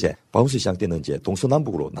개발하는 체제. 박원순 시장 때는 이제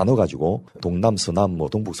동서남북으로 나눠가지고 동남, 서남,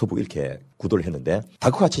 동북, 서북 이렇게 구도를 했는데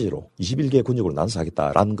다국화 체제로 21개 군역으로 나눠서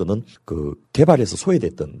하겠다라는 거는 개발에서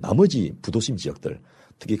소외됐던 나머지 부도심 지역들,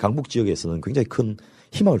 특히 강북 지역에서는 굉장히 큰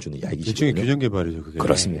희망을 주는 이야기시거든요. 일종의 규정 개발이죠, 그게.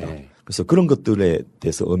 그렇습니다. 네. 그래서 그런 것들에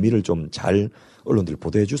대해서 의미를 좀 잘 언론들이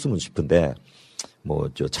보도해 줬으면 싶은데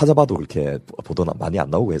찾아봐도 그렇게 보도는 많이 안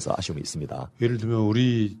나오고 해서 아쉬움이 있습니다. 예를 들면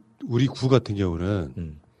우리 구 같은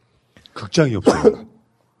경우는 극장이 없어요.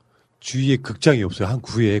 주위에 극장이 없어요. 한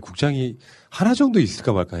구에 극장이 하나 정도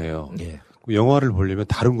있을까 말까 해요. 예. 영화를 보려면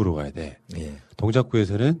다른 구로 가야 돼. 예.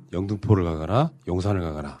 동작구에서는 영등포를 가거나 용산을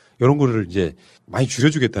가거나 이런 거를 이제 많이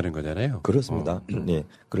줄여주겠다는 거잖아요. 그렇습니다. 네.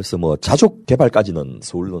 그래서 자족 개발까지는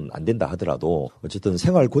서울은 안 된다 하더라도 어쨌든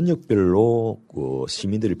생활 권역별로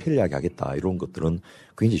시민들이 편리하게 하겠다 이런 것들은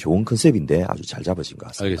굉장히 좋은 컨셉인데 아주 잘 잡으신 것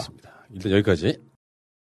같습니다. 알겠습니다. 일단 여기까지.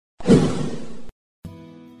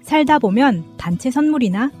 살다 보면 단체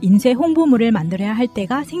선물이나 인쇄 홍보물을 만들어야 할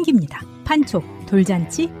때가 생깁니다. 판촉,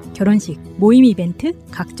 돌잔치, 결혼식, 모임 이벤트,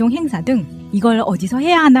 각종 행사 등 이걸 어디서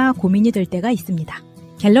해야 하나 고민이 될 때가 있습니다.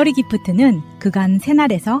 갤러리 기프트는 그간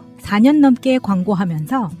새날에서 4년 넘게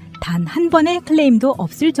광고하면서 단 한 번의 클레임도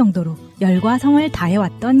없을 정도로 열과 성을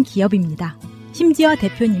다해왔던 기업입니다. 심지어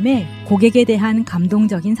대표님의 고객에 대한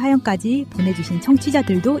감동적인 사연까지 보내주신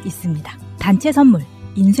청취자들도 있습니다. 단체 선물,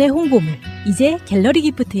 인쇄 홍보물, 이제 갤러리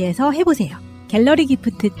기프트에서 해보세요.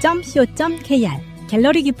 갤러리기프트.co.kr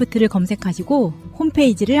갤러리 기프트를 검색하시고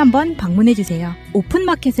홈페이지를 한번 방문해주세요.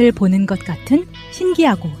 오픈마켓을 보는 것 같은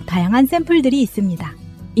신기하고 다양한 샘플들이 있습니다.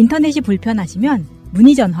 인터넷이 불편하시면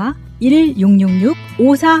문의전화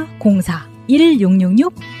 1666-5404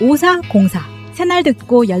 1666-5404 새날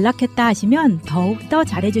듣고 연락했다 하시면 더욱더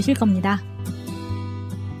잘해주실 겁니다.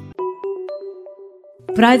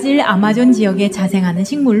 브라질 아마존 지역에 자생하는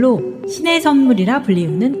식물로 신의 선물이라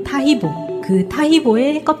불리우는 타히보. 그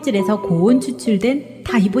타히보의 껍질에서 고온 추출된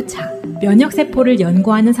타히보차. 면역세포를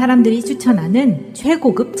연구하는 사람들이 추천하는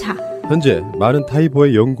최고급 차. 현재 많은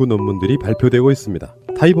타히보의 연구 논문들이 발표되고 있습니다.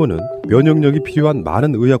 타히보는 면역력이 필요한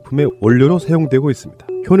많은 의약품의 원료로 사용되고 있습니다.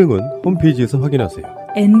 효능은 홈페이지에서 확인하세요.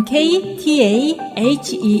 NKTAHEEBO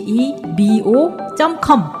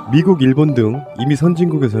 @ecom. 미국, 일본 등 이미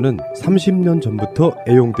선진국에서는 30년 전부터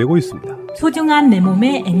애용되고 있습니다. 소중한 내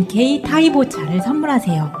몸에 NK 타히보차를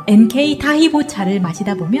선물하세요. NK 타히보차를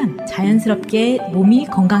마시다 보면 자연스럽게 몸이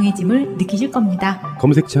건강해짐을 느끼실 겁니다.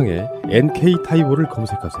 검색창에 NK 타이보를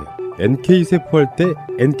검색하세요. NK 세포할 때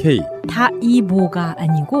NK. 타이보가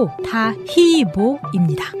아니고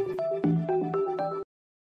타히보입니다.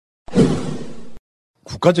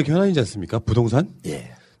 국가적 현안이지 않습니까? 부동산?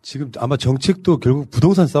 예. 지금 아마 정책도 결국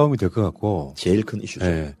부동산 싸움이 될 것 같고. 제일 큰 이슈죠.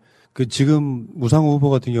 예. 그 지금 우상호 후보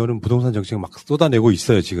같은 경우는 부동산 정책 막 쏟아내고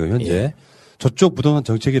있어요, 지금 현재. 예. 저쪽 부동산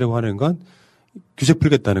정책이라고 하는 건 규제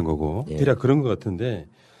풀겠다는 거고. 예. 대략 그런 것 같은데.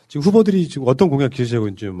 지금 후보들이 지금 어떤 공약 기재하고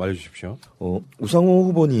있는지 좀 알려주십시오. 우상호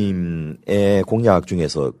후보님의 공약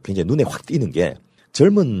중에서 굉장히 눈에 확 띄는 게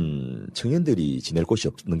젊은 청년들이 지낼 곳이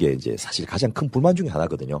없는 게 이제 사실 가장 큰 불만 중에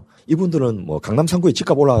하나거든요. 이분들은 뭐 강남 3구에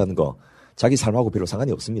집값 올라가는 거 자기 삶하고 별로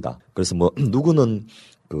상관이 없습니다. 그래서 뭐 누구는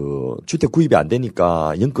그 주택 구입이 안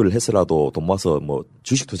되니까 연끌을 해서라도 돈 모아서 뭐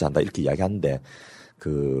주식 투자한다 이렇게 이야기하는데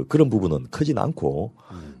그런 부분은 크지는 않고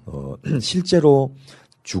실제로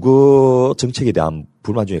주거 정책에 대한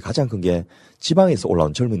불만 중에 가장 큰 게 지방에서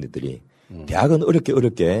올라온 젊은이들이 대학은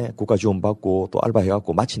어렵게 국가 지원 받고 또 알바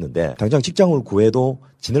해갖고 마치는데 당장 직장을 구해도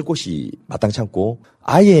지낼 곳이 마땅치 않고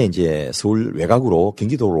아예 이제 서울 외곽으로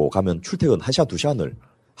경기도로 가면 출퇴근 1시간 2시간을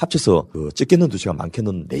합쳐서 적게는 2시간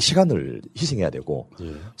많게는 4시간을 희생해야 되고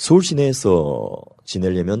서울 시내에서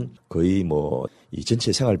지내려면 거의 뭐 이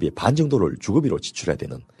전체 생활비의 반 정도를 주거비로 지출해야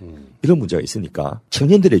되는 이런 문제가 있으니까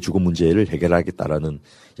청년들의 주거 문제를 해결하겠다라는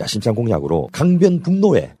야심찬 공약으로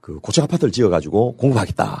강변북로에 그 고층 아파트를 지어가지고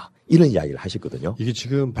공급하겠다 이런 이야기를 하셨거든요. 이게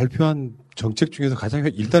지금 발표한 정책 중에서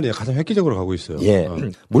일단 가장 획기적으로 가고 있어요. 예,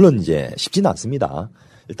 물론 이제 쉽지는 않습니다.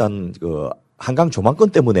 일단 그 한강 조망권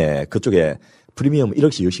때문에 그쪽에 프리미엄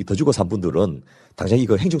 1억씩 2억씩 더 주고 산 분들은 당장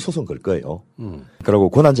이거 행정소송 걸 거예요. 그리고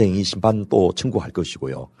권한쟁의 심판 또 청구할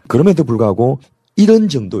것이고요. 그럼에도 불구하고 이런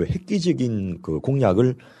정도의 획기적인 그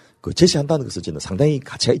공약을 그 제시한다는 것은 저는 상당히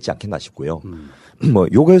가치가 있지 않겠나 싶고요. 뭐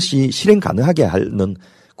이것이 실행 가능하게 하는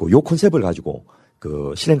그 요 컨셉을 가지고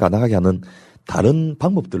그 실행 가능하게 하는 다른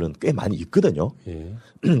방법들은 꽤 많이 있거든요. 예.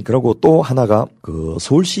 그리고 또 하나가 그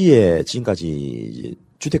서울시에 지금까지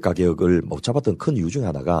주택 가격을 못 잡았던 큰 이유 중에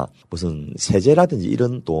하나가 무슨 세제라든지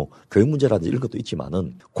이런 또 교육 문제라든지 이런 것도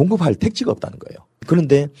있지만은 공급할 택지가 없다는 거예요.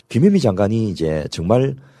 그런데 김현미 장관이 이제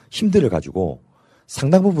정말 힘들어 가지고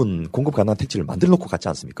상당 부분 공급 가능한 택지를 만들어 놓고 갔지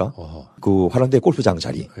않습니까? 그 화랑대 골프장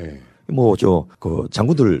자리. 예. 뭐 그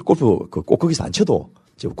장군들 골프 꼭 거기서 안 쳐도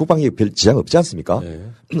국방에 별 지장 없지 않습니까?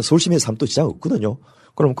 서울시민의 삶도 지장 없거든요.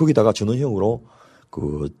 그럼 거기다가 전원형으로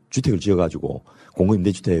그 주택을 지어가지고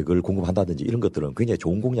공공임대주택을 공급한다든지 이런 것들은 굉장히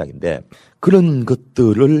좋은 공약인데 그런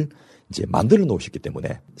것들을 이제 만들어 놓으셨기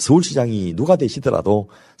때문에 서울시장이 누가 되시더라도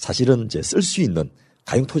사실은 이제 쓸 수 있는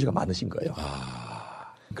가용 토지가 많으신 거예요.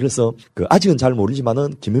 그래서 그 아직은 잘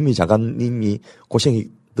모르지만은 김현미 장관님이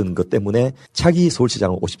고생했던 것 때문에 차기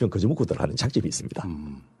서울시장은 50년 거저먹고들 하는 장점이 있습니다.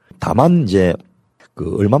 다만 이제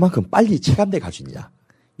그 얼마만큼 빨리 체감돼 갈 수 있느냐.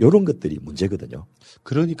 이런 것들이 문제거든요.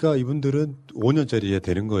 그러니까 이분들은 5년짜리에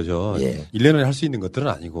되는 거죠. 예. 1년에 할 수 있는 것들은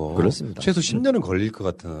아니고. 그렇습니다. 최소 10년은 걸릴 것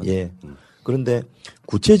같은. 예. 그런데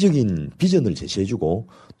구체적인 비전을 제시해주고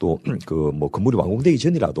또 그 뭐 건물이 완공되기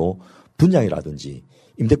전이라도 분양이라든지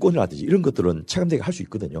임대권이라든지 이런 것들은 체감되게 할 수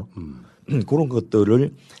있거든요. 그런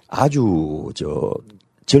것들을 아주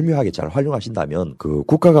절묘하게 잘 활용하신다면 그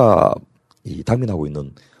국가가 이 당면하고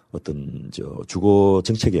있는 어떤 주거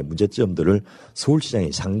정책의 문제점들을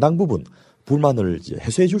서울시장이 상당 부분 불만을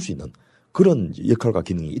해소해 줄 수 있는 그런 역할과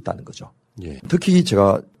기능이 있다는 거죠. 예. 특히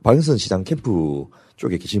제가 박영선 시장 캠프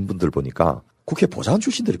쪽에 계신 분들 보니까 국회 보좌관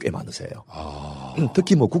출신들이 꽤 많으세요.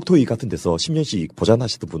 특히 뭐 국토위 같은 데서 10년씩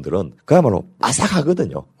보좌하시던 분들은 그야말로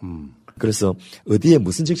아삭하거든요. 그래서 어디에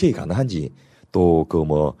무슨 정책이 가능한지 또 그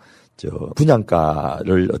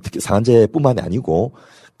분양가를 어떻게 상한제뿐만이 아니고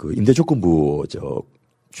그 임대조건부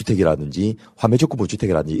주택이라든지 화매조건부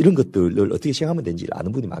주택이라든지 이런 것들을 어떻게 시행하면 되는지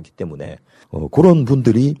아는 분이 많기 때문에 그런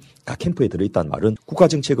분들이 각 캠프에 들어있다는 말은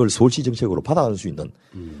국가정책을 서울시 정책으로 받아갈 수 있는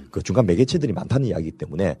그 중간 매개체들이 많다는 이야기이기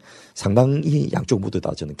때문에 상당히 양쪽 모두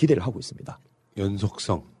다 저는 기대를 하고 있습니다.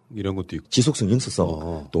 연속성 이런 것도 있고 지속성,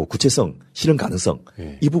 영속성, 또 구체성, 실현 가능성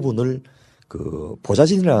이 부분을 그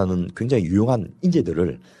보좌진이라는 굉장히 유용한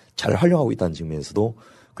인재들을 잘 활용하고 있다는 측면에서도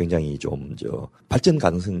굉장히 좀 발전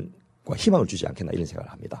가능성 희망을 주지 않겠나 이런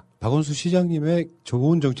생각을 합니다. 박원순 시장님의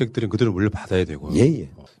좋은 정책들은 그대로 물려받아야 되고요. 예.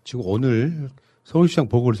 지금 오늘 서울시장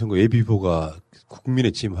보궐선거 예비후보가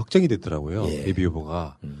국민의 지금 확정이 됐더라고요. 예.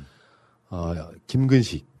 예비후보가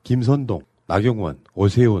김근식, 김선동, 나경원,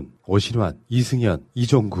 오세훈, 오신환, 이승현,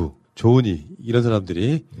 이종구, 조은희 이런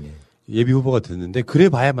사람들이 예비 후보가 됐는데 그래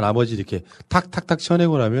봐야만 나머지 이렇게 탁탁탁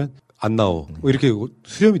쳐내고 나면 안 나오. 뭐 이렇게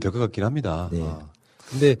수렴이 될 것 같긴 합니다. 네.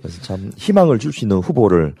 근데 그래서 참 희망을 줄 수 있는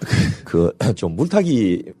후보를 좀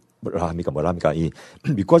물타기 뭐라 합니까 이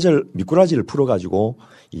미꾸라지를 풀어가지고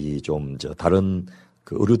이 좀 다른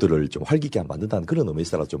그 의료들을 좀 활기있게 만든다는 그런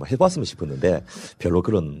의미에서 좀 해봤으면 싶었는데 별로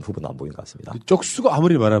그런 후보는 안 보인 것 같습니다. 쪽수가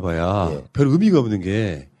아무리 말해봐야 별 의미가 없는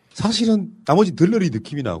게 사실은 나머지 들러리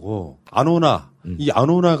느낌이 나고 안 오나 이 안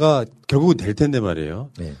오나가 결국은 될 텐데 말이에요.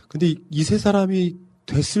 근데 이 세 사람이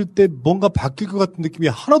됐을 때 뭔가 바뀔 것 같은 느낌이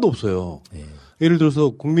하나도 없어요. 예를 들어서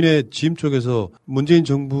국민의 지임 쪽에서 문재인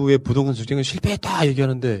정부의 부동산 정책은 실패했다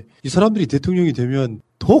얘기하는데 이 사람들이 대통령이 되면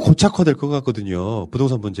더 고착화될 것 같거든요.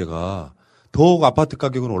 부동산 문제가. 더욱 아파트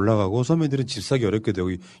가격은 올라가고 서민들은 집 사기 어렵게 되고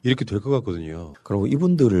이렇게 될 것 같거든요. 그리고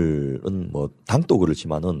이분들은 뭐 당도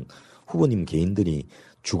그렇지만은 후보님 개인들이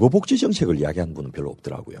주거복지 정책을 이야기하는 분은 별로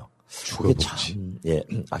없더라고요. 그게 참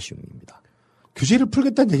아쉬움입니다. 규제를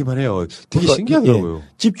풀겠다는 얘기만 해요. 되게 신기하더라고요.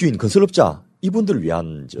 집주인 건설업자 이분들을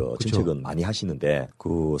위한 정책은 많이 하시는데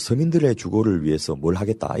그 서민들의 주거를 위해서 뭘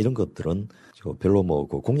하겠다 이런 것들은 별로 뭐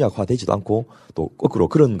공약화되지도 않고 또 거꾸로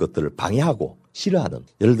그런 것들을 방해하고 싫어하는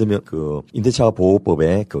예를 들면 그 임대차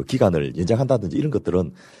보호법의 그 기간을 연장한다든지 이런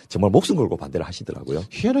것들은 정말 목숨 걸고 반대를 하시더라고요.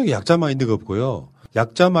 희한하게 약자 마인드가 없고요.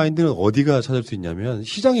 약자 마인드는 어디가 찾을 수 있냐면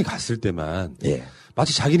시장에 갔을 때만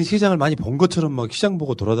마치 자기는 시장을 많이 본 것처럼 막 시장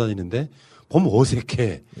보고 돌아다니는데 보면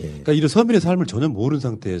어색해. 그러니까 이런 서민의 삶을 전혀 모르는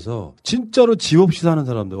상태에서 진짜로 집 없이 사는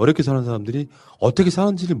사람들, 어렵게 사는 사람들이 어떻게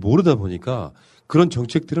사는지를 모르다 보니까 그런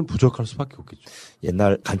정책들은 부족할 수밖에 없겠죠.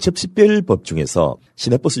 옛날 간첩식별법 중에서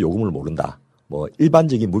시내버스 요금을 모른다. 뭐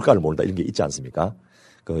일반적인 물가를 모른다 이런 게 있지 않습니까?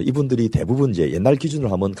 그 이분들이 대부분 이제 옛날 기준으로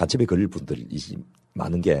하면 간첩에 걸릴 분들이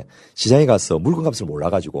많은 게 시장에 가서 물건값을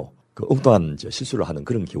몰라가지고 그 엉뚱한 실수를 하는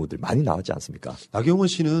그런 경우들이 많이 나왔지 않습니까? 나경원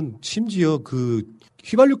씨는 심지어 그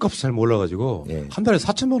휘발유 값을 잘 몰라가지고 한 달에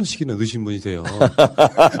 4천만 원씩이나 넣으신 분이세요.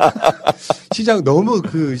 시장 너무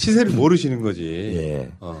그 시세를 모르시는 거지.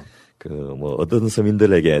 그 뭐 어떤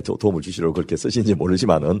서민들에게 도움을 주시려고 그렇게 쓰신지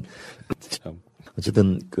모르지만은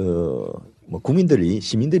어쨌든 그 뭐 국민들이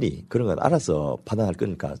시민들이 그런 건 알아서 판단할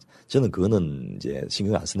거니까 저는 그거는 이제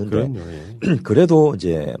신경 안 쓰는데 그래도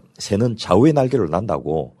이제 새는 좌우의 날개를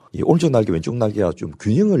난다고 이 오른쪽 날개 왼쪽 날개가 좀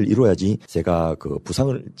균형을 이루어야지 제가 그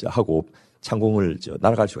부상을 하고 창공을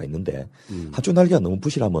날아갈 수가 있는데 한쪽 날개가 너무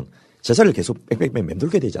부실하면 제자리를 계속 뺑뺑뺑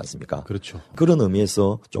맴돌게 되지 않습니까? 그렇죠. 그런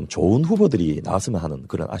의미에서 좀 좋은 후보들이 나왔으면 하는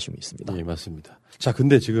그런 아쉬움이 있습니다. 예, 맞습니다. 자,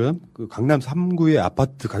 근데 지금 그 강남 3구의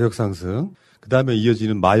아파트 가격 상승, 그 다음에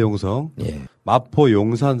이어지는 마용성, 마포,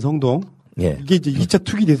 용산, 성동, 이게 이제 2차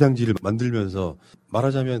투기 대상지를 만들면서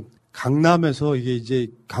말하자면 강남에서 이게 이제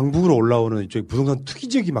강북으로 올라오는 이쪽 부동산 투기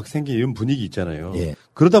지역이 막 생긴 이런 분위기 있잖아요.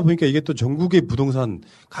 그러다 보니까 이게 또 전국의 부동산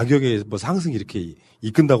가격의 뭐 상승이 이렇게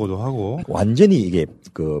이끈다고도 하고. 완전히 이게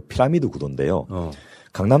그 피라미드 구도인데요.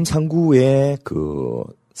 강남 3구의 그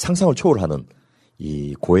상상을 초월하는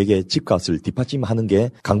이 고액의 집값을 뒷받침하는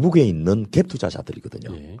게 강북에 있는 갭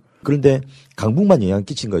투자자들이거든요. 그런데 강북만 영향을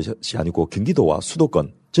끼친 것이 아니고 경기도와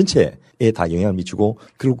수도권 전체에 다 영향을 미치고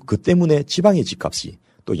그리고 그 때문에 지방의 집값이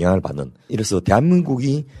또 영향을 받는 이래서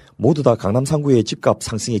대한민국이 모두 다 강남 3구의 집값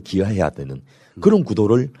상승에 기여해야 되는 그런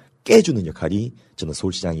구도를 깨주는 역할이 저는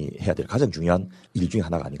서울시장이 해야 될 가장 중요한 일 중에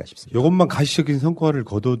하나가 아닌가 싶습니다. 이것만 가시적인 성과를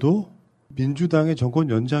거둬도 민주당의 정권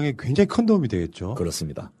연장에 굉장히 큰 도움이 되겠죠.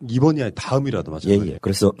 그렇습니다. 이번이 아니 다음이라도 마찬가지예요.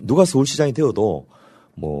 그래서 누가 서울시장이 되어도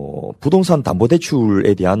뭐 부동산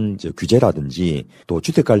담보대출에 대한 규제라든지 또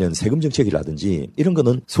주택 관련 세금 정책이라든지 이런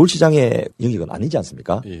거는 서울시장의 영역은 아니지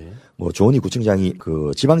않습니까? 뭐 조은희 구청장이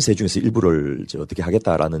그 지방세 중에서 일부를 어떻게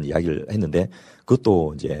하겠다라는 이야기를 했는데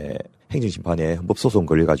그것도 이제 행정심판에 헌법소송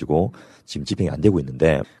걸려가지고 지금 집행이 안 되고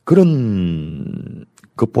있는데 그런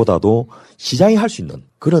것보다도 시장이 할 수 있는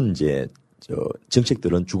그런 이제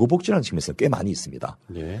정책들은 주거복지라는 측면에서 꽤 많이 있습니다.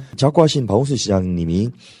 작고하신 박원순 시장님이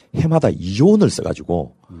해마다 2조 원을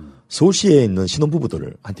써가지고 서울시에 있는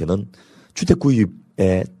신혼부부들한테는 주택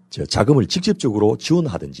구입에 자금을 직접적으로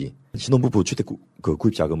지원하든지 신혼부부 주택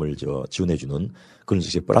구입 자금을 지원해주는 그런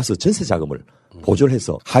정책 플러스 전세 자금을 보조를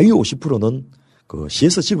해서 하위 50%는 그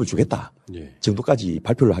시에서 집을 주겠다 정도까지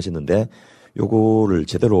발표를 하셨는데 요거를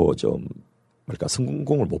제대로 좀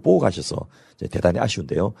성공을 못 보고 가셔서 대단히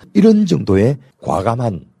아쉬운데요. 이런 정도의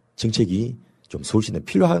과감한 정책이 좀 서울시는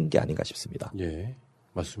필요한 게 아닌가 싶습니다. 예,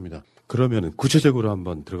 맞습니다. 그러면 구체적으로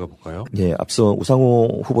한번 들어가 볼까요? 예, 앞서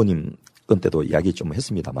우상호 후보님 건 때도 이야기 좀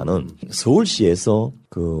했습니다만은 서울시에서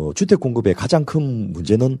그 주택 공급의 가장 큰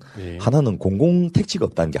문제는 하나는 공공택지가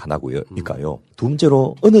없다는 게 하나고요. 두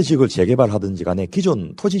번째로 어느 지역을 재개발하든지 간에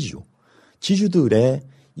기존 토지지주, 지주들의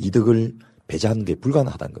이득을 배제하는 게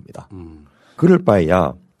불가능하다는 겁니다. 그럴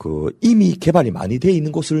바에야 이미 개발이 많이 돼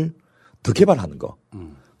있는 곳을 더 개발하는 거.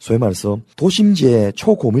 소위 말해서 도심지의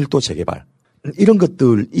초고밀도 재개발. 이런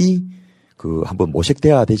것들이 한번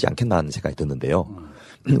모색돼야 되지 않겠나 하는 생각이 드는데요.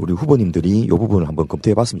 우리 후보님들이 이 부분을 한번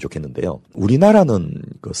검토해 봤으면 좋겠는데요. 우리나라는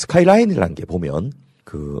스카이라인이라는 게 보면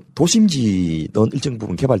도심지는 일정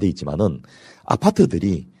부분 개발돼 있지만은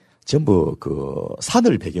아파트들이 전부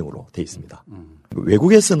산을 배경으로 돼 있습니다.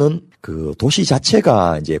 외국에서는 도시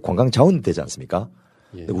자체가 이제 관광 자원이 되지 않습니까?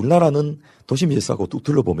 예. 우리나라는 도심지에서 뚝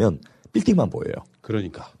둘러보면 빌딩만 보여요.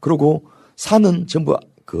 그러니까. 그리고 산은 전부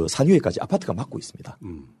산 위에까지 아파트가 막고 있습니다.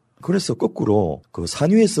 그래서 거꾸로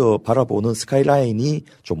산 위에서 바라보는 스카이라인이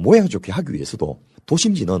좀 모양 좋게 하기 위해서도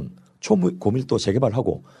도심지는 초고밀도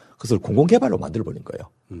재개발하고 그것을 공공개발로 만들어버린 거예요.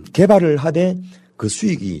 개발을 하되 그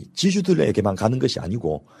수익이 지주들에게만 가는 것이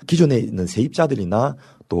아니고 기존에 있는 세입자들이나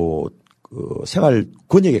또 생활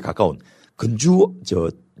권역에 가까운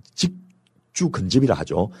직주 근접이라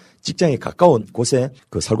하죠. 직장에 가까운 곳에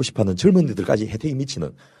살고 싶어하는 젊은이들까지 혜택이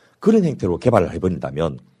미치는 그런 형태로 개발을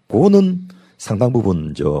해버린다면 그거는 상당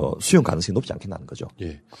부분 수용 가능성이 높지 않겠나는 거죠.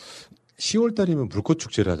 예. 10월 달이면 불꽃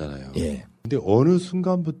축제를 하잖아요. 예. 근데 어느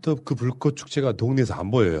순간부터 그 불꽃 축제가 동네에서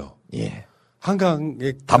안 보여요. 예.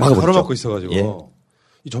 한강에 다 가로막고 있어가지고. 예.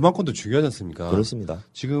 이 조망권도 중요하지 않습니까? 그렇습니다.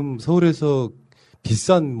 지금 서울에서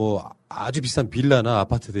비싼 아주 비싼 빌라나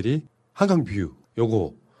아파트들이 한강 뷰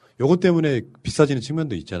요거 때문에 비싸지는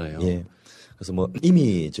측면도 있잖아요. 예. 그래서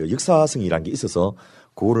이미 역사성이라는 게 있어서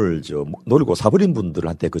그거를 노리고 사버린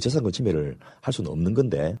분들한테 그 재산권 침해를 할 수는 없는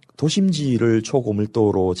건데 도심지를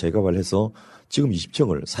초고밀도로 재개발해서 지금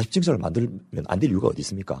 20층을 40층짜리를 만들면 안 될 이유가 어디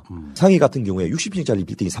있습니까? 상해 같은 경우에 60층짜리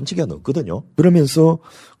빌딩이 3층이 넘거든요. 그러면서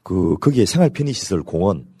거기에 생활 편의시설,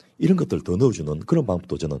 공원 이런 것들을 더 넣어주는 그런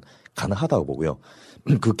방법도 저는 가능하다고 보고요.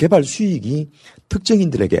 그 개발 수익이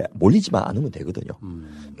특정인들에게 몰리지만 않으면 되거든요.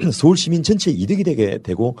 서울 시민 전체에 이득이 되게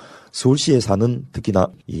되고 서울시에 사는 특히나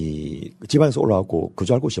이 지방에서 올라왔고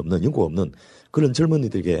거주할 곳이 없는 연고가 없는 그런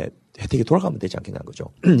젊은이들에게 혜택이 돌아가면 되지 않겠냐는 거죠.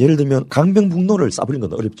 예를 들면 강변북로를 싸버린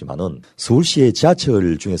건 어렵지만은 서울시의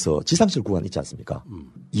지하철 중에서 지상철 구간 있지 않습니까?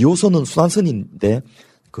 2호선은 순환선인데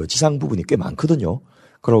그 지상 부분이 꽤 많거든요.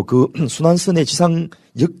 그리고 그 순환선의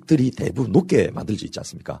지상역들이 대부분 높게 만들어져 있지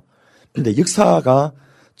않습니까? 근데 역사가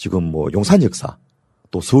지금 용산 역사,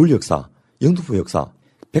 또 서울 역사, 영등포 역사,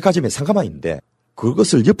 백화점에 상가만 있는데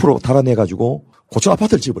그것을 옆으로 달아내가지고 고층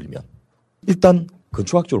아파트를 지어버리면 일단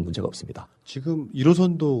건축학적으로 문제가 없습니다. 지금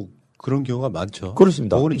 1호선도 그런 경우가 많죠.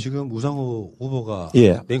 그렇습니다. 그거는 지금 우상호 후보가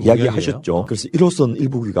낸 이야기하셨죠. 그래서 1호선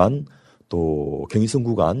일부 구간, 또 경의선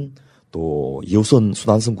구간, 또 2호선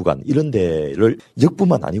순환선 구간 이런 데를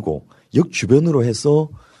역뿐만 아니고 역 주변으로 해서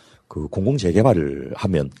공공 재개발을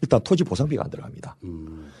하면 일단 토지 보상비가 안 들어갑니다.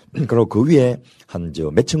 그리고 그 위에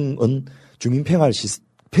몇 층은 주민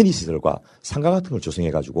편의시설과 상가 같은 걸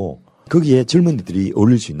조성해가지고 거기에 젊은이들이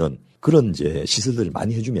어울릴 수 있는 그런 시설들을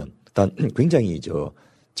많이 해주면 일단 굉장히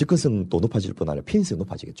접근성도 높아질 뿐 아니라 편의성이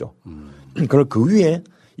높아지겠죠. 그리고 그 위에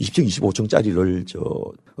 20층, 25층짜리를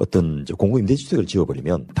어떤 공공임대주택을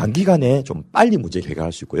지어버리면 단기간에 좀 빨리 문제를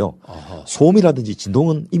해결할 수 있고요. 아하. 소음이라든지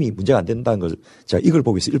진동은 이미 문제가 안 된다는 걸 제가 이걸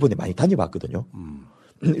보기 위해서 일본에 많이 다녀봤거든요.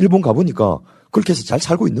 일본 가보니까 그렇게 해서 잘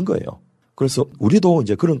살고 있는 거예요. 그래서 우리도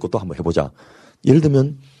이제 그런 것도 한번 해보자. 예를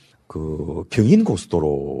들면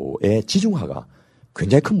경인고속도로의 지중화가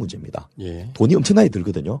굉장히 큰 문제입니다. 예. 돈이 엄청나게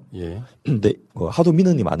들거든요. 예. 근데 하도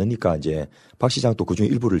민원이 많으니까 이제 박 시장도 그중에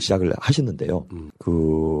일부를 시작을 하셨는데요.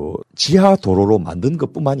 지하 도로로 만든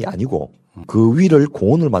것뿐만이 아니고 그 위를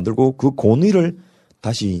공원을 만들고 그 공원 위를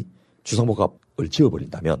다시 주상복합을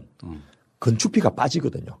지어버린다면 건축비가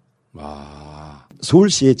빠지거든요.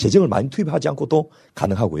 서울시에 재정을 많이 투입하지 않고도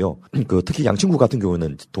가능하고요. 특히 양천구 같은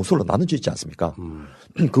경우는 동서로 나눠져 있지 않습니까?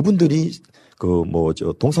 그분들이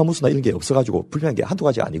동사무소나 이런 게 없어가지고 불편한 게 한두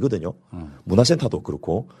가지가 아니거든요. 문화센터도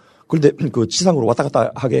그렇고. 그런데 지상으로 왔다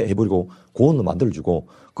갔다 하게 해버리고 공원을 만들어주고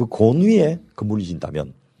그 공원 위에 건물이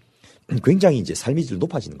진다면 굉장히 이제 삶의 질이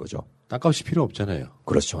높아지는 거죠. 땅값이 필요 없잖아요.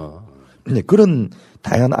 그렇죠. 근데 그런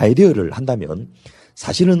다양한 아이디어를 한다면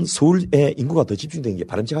사실은 서울에 인구가 더 집중되는 게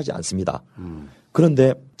바람직하지 않습니다.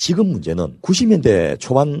 그런데 지금 문제는 90년대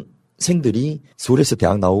초반생들이 서울에서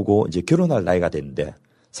대학 나오고 이제 결혼할 나이가 됐는데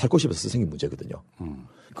살 곳이 없어서 생긴 문제거든요.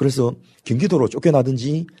 그래서 경기도로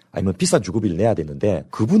쫓겨나든지 아니면 비싼 주거비를 내야 되는데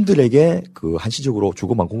그분들에게 한시적으로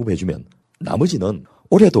주거만 공급해주면 나머지는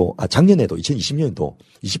작년에도 2020년도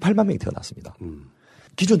 28만 명이 태어났습니다.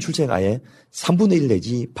 기존 출생아의 3분의 1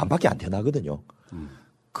 내지 반밖에 안 태어나거든요.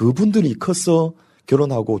 그분들이 커서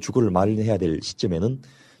결혼하고 주거를 마련해야 될 시점에는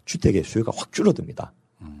주택의 수요가 확 줄어듭니다.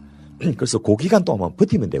 그래서 그 기간 동안만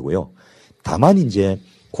버티면 되고요. 다만 이제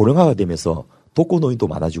고령화가 되면서 독거노인도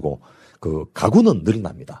많아지고 그 가구는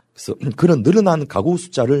늘어납니다. 그래서 그런 늘어난 가구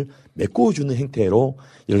숫자를 메꿔주는 형태로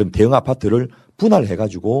예를 들면 대형 아파트를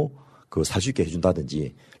분할해가지고 그 살 수 있게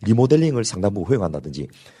해준다든지 리모델링을 상당 부분 허용한다든지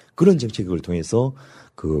그런 정책을 통해서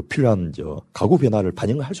그 필요한 가구 변화를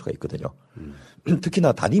반영을 할 수가 있거든요.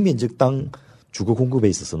 특히나 단위 면적당 주거 공급에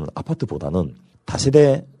있어서는 아파트보다는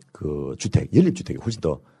다세대 그 주택, 연립주택이 훨씬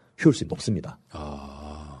더 효율성이 높습니다.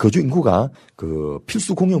 거주 인구가 그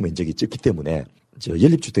필수 공용 면적이 적기 때문에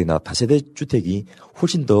연립주택이나 다세대 주택이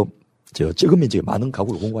훨씬 더 적은 면적에 많은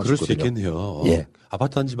가구를 공급할 수 있거든요. 그럴 수 있겠네요. 예.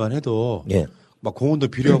 아파트 단지만 해도 예. 막 공원도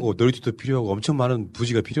필요하고 놀이터도 필요하고 엄청 많은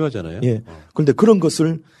부지가 필요하잖아요. 예. 그런데 그런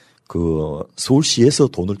것을 그 서울시에서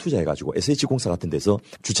돈을 투자해가지고 SH공사 같은 데서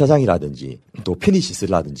주차장이라든지 또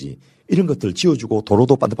편의시설이라든지 이런 것들을 지어주고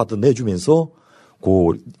도로도 반듯반듯 내주면서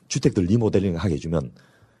그 주택들 리모델링 하게 해주면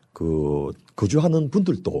그 거주하는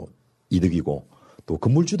분들도 이득이고 또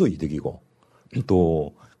건물주도 이득이고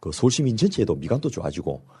또 그 서울시민 전체에도 미관도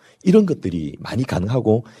좋아지고 이런 것들이 많이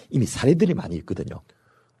가능하고 이미 사례들이 많이 있거든요.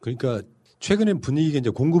 그러니까 최근엔 분위기가 이제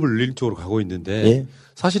공급을 늘리는 쪽으로 가고 있는데 예.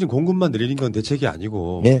 사실은 공급만 늘리는 건 대책이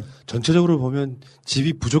아니고 예. 전체적으로 보면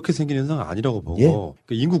집이 부족해 생긴 현상은 아니라고 보고 예. 그러니까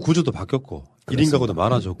인구 구조도 바뀌었고 1인 가구도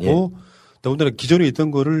많아졌고 예. 더군다나 기존에 있던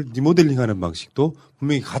거를 리모델링하는 방식도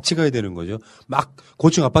분명히 같이 가야 되는 거죠. 막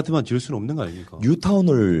고층 아파트만 지을 수는 없는 거 아닙니까?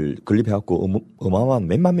 뉴타운을 건립해갖고 어마어마한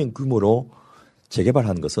몇만 명 규모로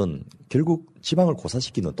재개발하는 것은 결국 지방을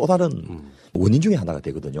고사시키는 또 다른 원인 중에 하나가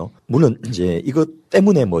되거든요. 물론 이제 이것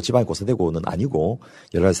때문에 뭐 지방이 고사되고는 아니고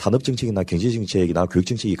여러 가지 산업 정책이나 경제 정책이나 교육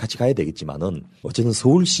정책이 같이 가야 되겠지만은 어쨌든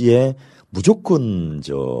서울시에 무조건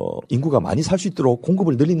인구가 많이 살 수 있도록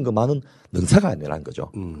공급을 늘리는 것만은 능사가 아니라는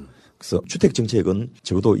거죠. 그래서 주택 정책은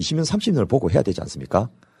적어도 20년, 30년을 보고 해야 되지 않습니까?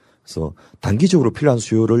 그래서 단기적으로 필요한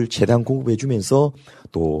수요를 최대한 공급해 주면서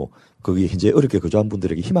또 거기 현재 어렵게 거주한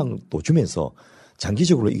분들에게 희망도 주면서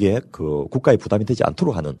장기적으로 이게 그 국가의 부담이 되지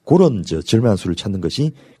않도록 하는 그런 절묘한 수를 찾는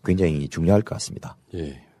것이 굉장히 중요할 것 같습니다.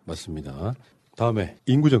 예, 맞습니다. 다음에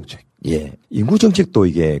인구 정책. 예, 인구 정책도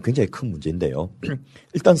이게 굉장히 큰 문제인데요.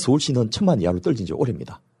 일단 서울시는 1,000만 이하로 떨어진 지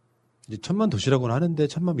오래입니다. 이제 1,000만 도시라고는 하는데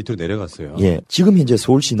 1,000만 밑으로 내려갔어요. 예, 지금 현재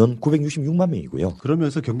서울시는 966만 명이고요.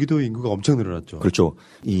 그러면서 경기도 인구가 엄청 늘어났죠. 그렇죠.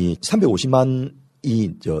 이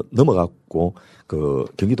 350만이 넘어갔고 그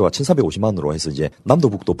경기도가 1,450만으로 해서 이제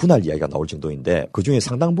남도북도 분할 이야기가 나올 정도인데 그 중에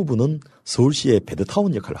상당 부분은 서울시의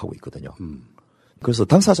배드타운 역할을 하고 있거든요. 그래서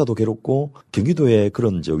당사자도 괴롭고 경기도의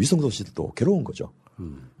그런 위성도시들도 괴로운 거죠.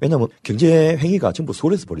 왜냐하면 경제 행위가 전부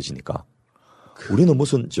서울에서 벌어지니까 우리는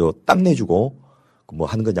무슨 땅 내주고 뭐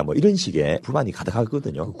하는 거냐 뭐 이런 식의 불만이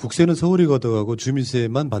가득하거든요. 국세는 서울이 걷어가고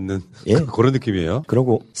주민세만 받는 예? 그런 느낌이에요.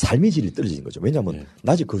 그리고 삶의 질이 떨어지는 거죠. 왜냐하면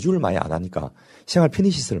낮에 거주를 많이 안 하니까 생활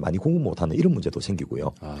편의시설을 많이 공급 못하는 이런 문제도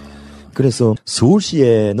생기고요. 그래서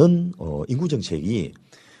서울시에는 인구 정책이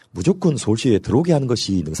무조건 서울시에 들어오게 하는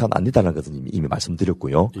것이 능사는 안 된다는 것은 이미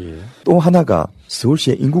말씀드렸고요. 예. 또 하나가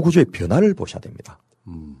서울시의 인구 구조의 변화를 보셔야 됩니다.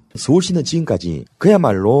 서울시는 지금까지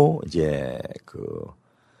그야말로 이제 그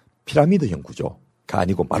피라미드형 구조.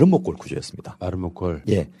 아니고 마름모꼴 구조였습니다. 마름모꼴.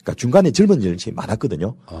 예. 그러니까 중간에 젊은 연령층이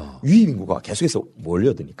많았거든요. 유입 인구가 계속해서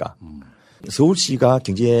몰려드니까. 서울시가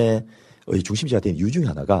경제의 중심지가 된 이유 중에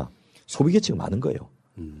하나가 소비 계층이 많은 거예요.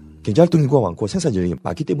 경제활동 인구가 많고 생산 연령이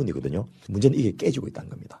많기 때문이거든요. 문제는 이게 깨지고 있다는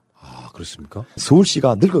겁니다. 아, 그렇습니까?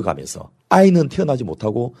 서울시가 늙어가면서 아이는 태어나지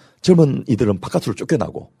못하고 젊은 이들은 바깥으로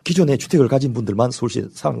쫓겨나고 기존에 주택을 가진 분들만 서울시에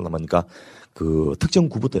살아남으니까 그 특정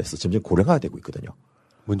구부터 해서 점점 고령화가 되고 있거든요.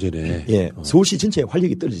 문제네. 예, 서울시 전체의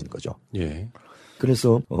활력이 떨어지는 거죠. 예.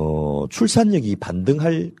 그래서 출산력이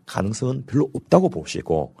반등할 가능성은 별로 없다고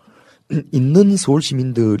보시고 있는 서울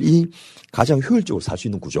시민들이 가장 효율적으로 살 수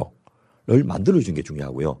있는 구조를 만들어주는 게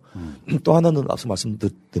중요하고요. 또 하나는 앞서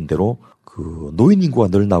말씀드린 대로 그 노인 인구가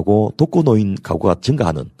늘어나고 독거 노인 가구가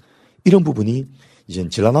증가하는 이런 부분이 이제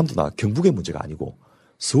전라남도나 경북의 문제가 아니고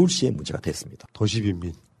서울시의 문제가 됐습니다. 도시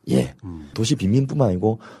빈민. 예, 도시 빈민뿐만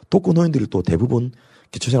아니고 독거 노인들이 또 대부분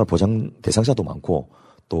기초생활 보장 대상자도 많고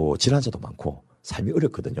또 질환자도 많고 삶이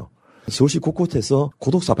어렵거든요. 서울시 곳곳에서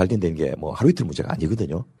고독사 발견되는 게 뭐 하루 이틀 문제가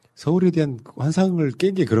아니거든요. 서울에 대한 환상을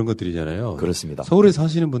깬 게 그런 것들이잖아요. 그렇습니다. 서울에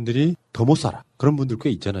사시는 분들이 더 못 살아. 그런 분들 꽤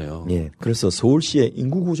있잖아요. 예. 그래서 서울시의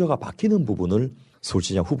인구 구조가 바뀌는 부분을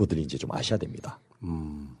서울시장 후보들이 이제 좀 아셔야 됩니다.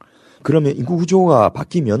 그러면 인구 구조가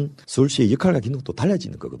바뀌면 서울시의 역할과 기능도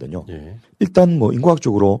달라지는 거거든요. 예. 일단 뭐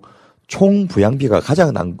인구학적으로 총 부양비가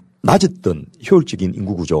가장 낮았던 효율적인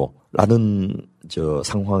인구 구조라는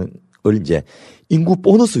상황을 이제 인구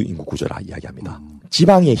보너스 인구 구조라 이야기합니다.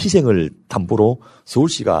 지방의 희생을 담보로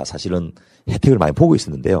서울시가 사실은 혜택을 많이 보고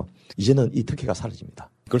있었는데요. 이제는 이 특혜가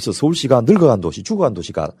사라집니다. 그래서 서울시가 늙어간 도시, 죽어간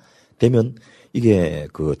도시가 되면 이게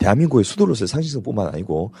그 대한민국의 수도로서의 상징성뿐만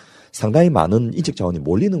아니고 상당히 많은 인적 자원이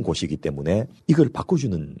몰리는 곳이기 때문에 이걸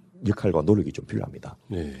바꿔주는 역할과 노력이 좀 필요합니다.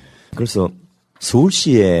 네. 그래서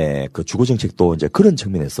서울시의 그 주거 정책도 이제 그런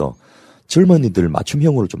측면에서 젊은이들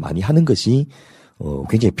맞춤형으로 좀 많이 하는 것이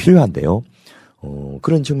굉장히 필요한데요.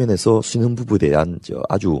 그런 측면에서 신혼부부에 대한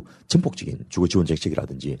아주 전폭적인 주거 지원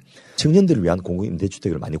정책이라든지 청년들을 위한 공공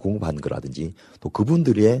임대주택을 많이 공급하는 거라든지 또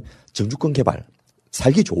그분들의 정주권 개발,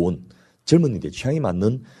 살기 좋은 젊은이들의 취향에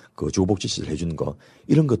맞는 그 주거복지시설 해주는 거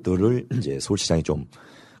이런 것들을 이제 서울시장이 좀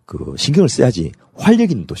그 신경을 써야지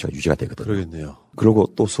활력 있는 도시가 유지가 되거든요. 그러겠네요. 그리고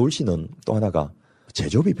또 서울시는 또 하나가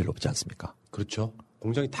제조업이 별로 없지 않습니까? 그렇죠.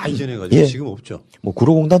 공장이 다 이전해가지고 예. 지금 없죠. 뭐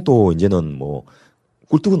구로공단도 이제는 뭐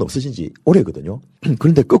꿀뚝은 없어진 지 오래거든요.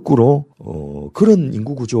 그런데 거꾸로 그런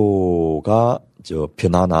인구 구조가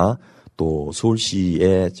변화나 또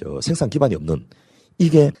서울시의 생산 기반이 없는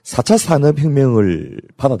이게 4차 산업혁명을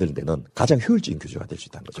받아들이는 데는 가장 효율적인 규제가 될 수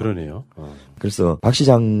있다는 거죠. 그러네요. 그래서 박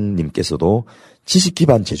시장님께서도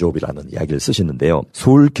지식기반 제조업이라는 이야기를 쓰셨는데요.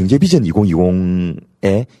 서울경제비전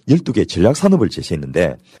 2020에 12개 전략산업을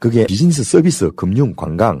제시했는데 그게 비즈니스 서비스, 금융,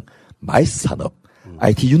 관광, 마이스 산업,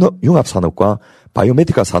 IT 융합산업과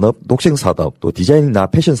바이오메디카 산업, 녹색산업, 또 디자인이나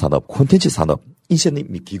패션 산업, 콘텐츠 산업, 인쇄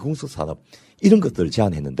및 기공소 산업 이런 것들을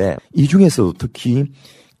제안했는데 이 중에서도 특히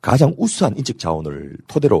가장 우수한 인적 자원을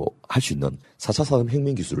토대로 할 수 있는 4차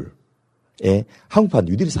산업혁명 기술의 한국판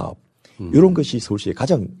뉴딜 사업 이런 것이 서울시에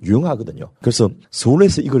가장 유용하거든요. 그래서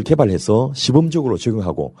서울에서 이걸 개발해서 시범적으로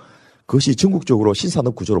적용하고 그것이 전국적으로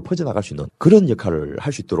신산업 구조로 퍼져나갈 수 있는 그런 역할을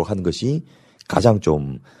할 수 있도록 하는 것이 가장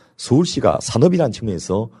좀 서울시가 산업이라는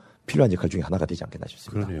측면에서 필요한 역할 중에 하나가 되지 않겠나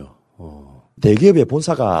싶습니다. 그러네요. 대기업의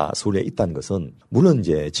본사가 서울에 있다는 것은 물론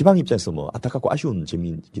이제 지방 입장에서 뭐 안타깝고 아쉬운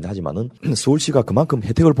점이긴 하지만은 서울시가 그만큼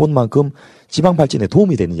혜택을 본 만큼 지방 발전에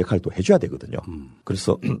도움이 되는 역할을 또 해줘야 되거든요.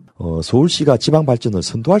 그래서 서울시가 지방 발전을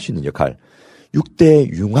선도할 수 있는 역할,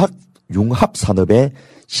 6대 융합 산업의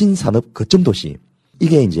신산업 거점 도시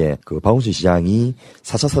이게 이제 그 박원순 시장이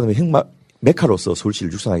 4차 산업의 메카로서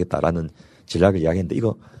서울시를 육성하겠다라는 전략을 이야기했는데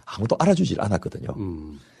이거 아무도 알아주질 않았거든요.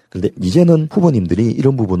 그런데 이제는 후보님들이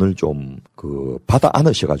이런 부분을 좀 받아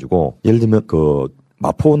안으셔가지고 예를 들면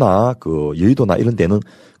마포나 여의도나 이런 데는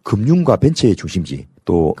금융과 벤처의 중심지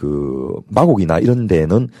또 마곡이나 이런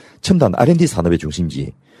데는 첨단 R&D 산업의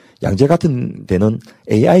중심지 양재 같은 데는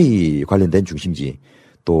AI 관련된 중심지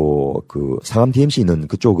또 상암 DMC는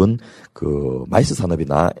그쪽은 마이스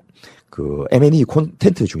산업이나 M&E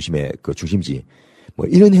콘텐츠 중심의 중심지 뭐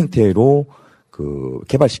이런 형태로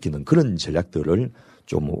개발시키는 그런 전략들을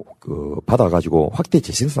좀 받아가지고 확대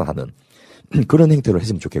재생산하는 그런 행태로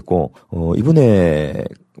했으면 좋겠고 이번에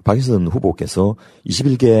박인선 후보께서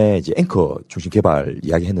 21개 이제 앵커 중심 개발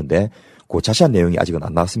이야기했는데 그 자세한 내용이 아직은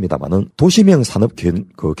안 나왔습니다만은 도시명 산업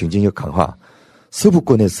경쟁력 강화,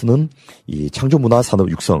 서부권에서는 이 창조문화 산업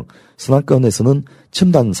육성, 서남권에서는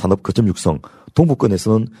첨단 산업 거점 육성,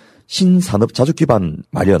 동부권에서는 신산업 자주 기반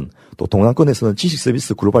마련, 또 동남권에서는 지식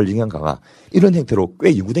서비스 글로벌 영향 강화 이런 형태로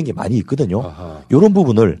꽤 연구된 게 많이 있거든요. 이런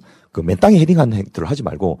부분을 맨 땅에 헤딩하는 행태를 하지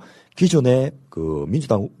말고 기존에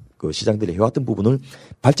민주당 시장들이 해왔던 부분을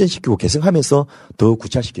발전시키고 개성하면서 더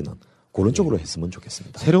구체화시키는 그런 쪽으로 했으면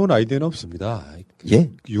좋겠습니다. 새로운 아이디어는 없습니다. 예.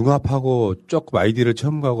 융합하고 조금 아이디어를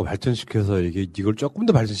첨가하고 발전시켜서 이걸 조금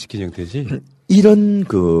더 발전시키는 형태지. 이런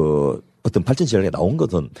어떤 발전 전략에 나온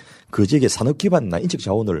것은 그 지역의 산업 기반이나 인적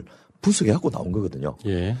자원을 분석해갖고 나온 거거든요.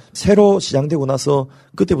 예. 새로 시장되고 나서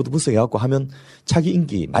그때부터 분석해갖고 하면 차기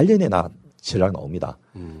임기 말년에나 전략 나옵니다.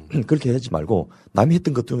 그렇게 하지 말고 남이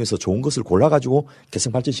했던 것 중에서 좋은 것을 골라가지고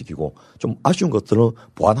개성 발전시키고 좀 아쉬운 것들은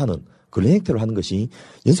보완하는 그런 행태를 하는 것이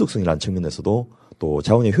연속성이라는 측면에서도 또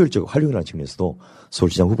자원의 효율적 활용이라는 측면에서도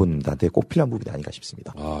서울시장 후보님들한테 꼭 필요한 부분이 아닌가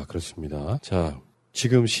싶습니다. 아, 그렇습니다. 자,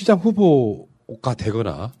 지금 시장 후보가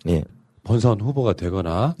되거나 예. 본선 후보가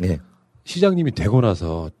되거나 예. 시장님이 되고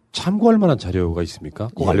나서 참고할 만한 자료가 있습니까?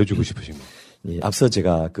 꼭 알려주고 싶으신 거. 예, 앞서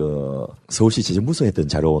제가 서울시 재정부서 했던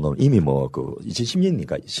자료는 이미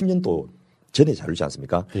 2010년이니까 10년도 전에 자료지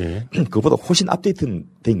않습니까? 예. 그보다 훨씬 업데이트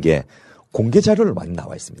된 게 공개 자료를 많이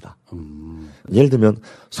나와 있습니다. 예를 들면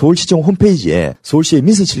서울시청 홈페이지에 서울시의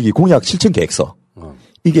민선7기 공약 실천 계획서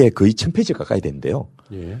이게 거의 1000페이지 가까이 되는데요.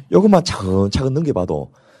 예. 이것만 차근차근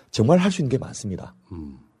넘겨봐도 정말 할 수 있는 게 많습니다.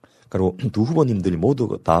 그리고 두 후보님들이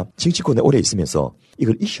모두 다 정치권에 오래 있으면서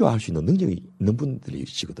이걸 이슈화할 수 있는 능력이 있는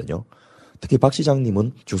분들이시거든요. 특히 박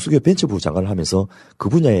시장님은 중소기업 벤처부 장관을 하면서 그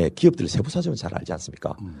분야의 기업들의 세부 사정을 잘 알지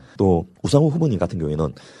않습니까? 또 우상호 후보님 같은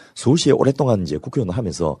경우에는 서울시에 오랫동안 이제 국회의원을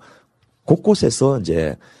하면서 곳곳에서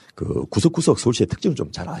이제 구석구석 서울시의 특징을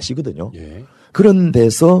좀 잘 아시거든요. 예. 그런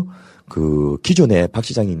데서 그 기존에 박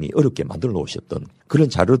시장님이 어렵게 만들어 놓으셨던 그런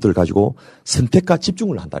자료들 가지고 선택과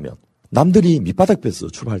집중을 한다면 남들이 밑바닥에서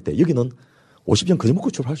출발할 때 여기는 50점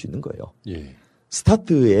거저먹고 출발할 수 있는 거예요. 예.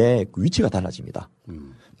 스타트의 위치가 달라집니다.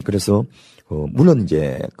 그래서 물론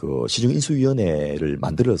이제 그 시중인수위원회를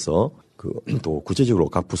만들어서 또 구체적으로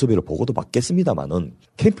각 부서별로 보고도 받겠습니다만은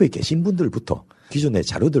캠프에 계신 분들부터 기존의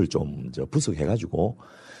자료들을 좀 분석해가지고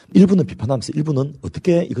일부는 비판하면서 일부는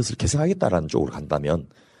어떻게 이것을 개선하겠다라는 쪽으로 간다면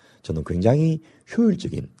저는 굉장히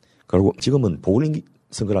효율적인, 그리고 지금은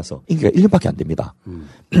보궐선거라서 임기가 1년밖에 안 됩니다.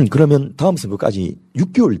 그러면 다음 선거까지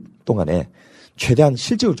 6개월 동안에 최대한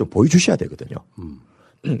실적을 좀 보여주셔야 되거든요.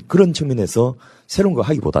 그런 측면에서 새로운 거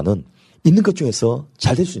하기보다는 있는 것 중에서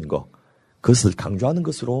잘 될 수 있는 거, 그것을 강조하는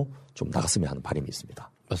것으로 좀 나갔으면 하는 바람이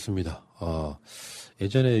있습니다. 맞습니다.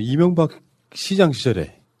 예전에 이명박 시장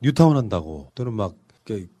시절에 뉴타운 한다고 또는 막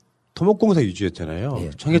토목공사 위주였잖아요.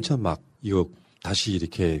 예. 청계천 막 이거 다시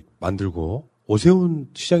이렇게 만들고 오세훈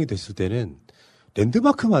시장이 됐을 때는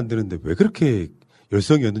랜드마크 만드는데 왜 그렇게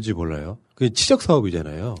열성이었는지 몰라요. 그게 치적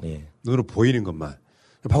사업이잖아요. 예. 눈으로 보이는 것만.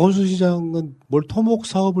 박원순 시장은 뭘 토목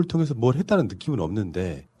사업을 통해서 뭘 했다는 느낌은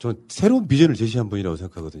없는데 저는 새로운 비전을 제시한 분이라고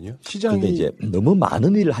생각하거든요. 시장이 근데 이제 너무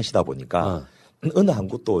많은 일을 하시다 보니까 어느 한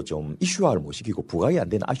곳도 좀 이슈화를 못 시키고 부각이 안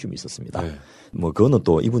되는 아쉬움이 있었습니다. 네. 뭐 그거는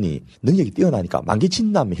또 이분이 능력이 뛰어나니까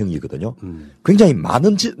만기친남형이거든요. 굉장히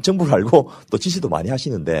많은 정보를 알고 또 지시도 많이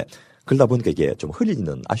하시는데 그러다 보니까 이게 좀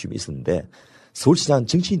흘리는 아쉬움이 있었는데 서울시장은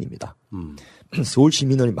정치인입니다. 서울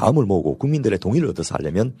시민의 마음을 모으고 국민들의 동의를 얻어서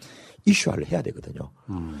하려면 이슈화를 해야 되거든요.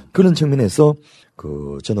 그런 측면에서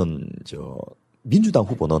저는 민주당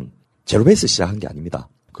후보는 제로베이스 시작한 게 아닙니다.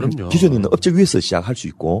 그럼요. 기존에 있는 업적 위에서 시작할 수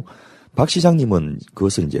있고 박 시장님은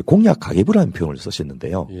그것을 이제 공약 가계부라는 표현을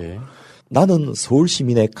쓰셨는데요. 예. 나는 서울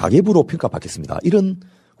시민의 가계부로 평가받겠습니다. 이런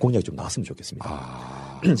공약이 좀 나왔으면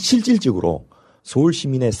좋겠습니다. 실질적으로 서울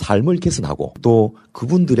시민의 삶을 개선하고 또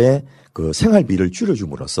그분들의 그 생활비를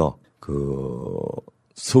줄여줌으로써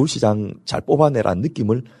서울시장 잘 뽑아내라는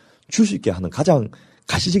느낌을 줄 수 있게 하는 가장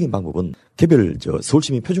가시적인 방법은 개별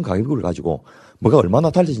서울시민 표준 가계부를 가지고 뭐가 얼마나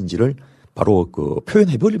달라진지를 바로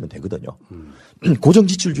표현해버리면 되거든요. 고정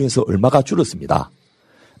지출 중에서 얼마가 줄었습니다.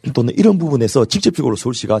 또는 이런 부분에서 직접적으로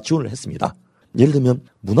서울시가 지원을 했습니다. 예를 들면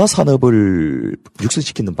문화산업을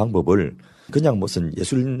육성시키는 방법을 그냥 무슨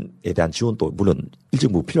예술에 대한 지원도 물론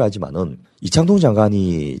일정 부분 필요하지만은 이창동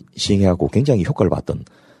장관이 시행해갖고 굉장히 효과를 봤던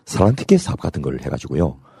사랑티켓 사업 같은 걸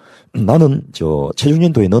해가지고요. 나는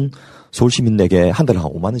최종년도에는 서울시민에게 한 달에 한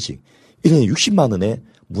 5만 원씩 1년에 60만 원의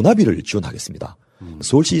문화비를 지원하겠습니다.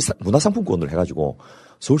 서울시 문화상품권을 해가지고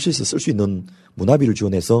서울시에서 쓸 수 있는 문화비를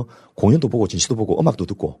지원해서 공연도 보고 전시도 보고 음악도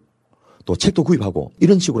듣고 또 책도 구입하고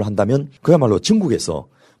이런 식으로 한다면 그야말로 전국에서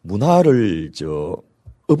문화를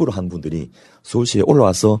업으로 한 분들이 서울시에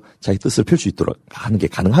올라와서 자기 뜻을 펼 수 있도록 하는 게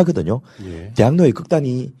가능하거든요. 예. 대학로의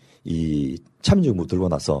극단이 이 참여정부 들고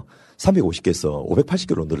나서 350개에서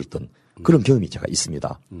 580개로 늘었던 그런 경험이 제가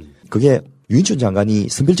있습니다. 그게 유인춘 장관이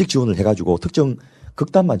선별적 지원을 해가지고 특정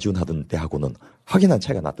극단만 지원하던 때하고는 확연한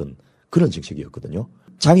차이가 났던 그런 정책이었거든요.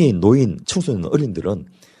 장애인, 노인, 청소년, 어린들은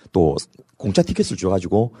또 공짜 티켓을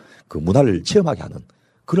줘가지고 그 문화를 체험하게 하는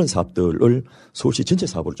그런 사업들을 서울시 전체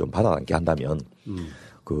사업을 좀 받아당게 한다면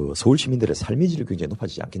서울 시민들의 삶의 질이 굉장히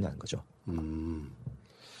높아지지 않겠냐는 거죠.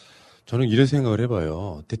 저는 이런 생각을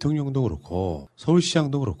해봐요. 대통령도 그렇고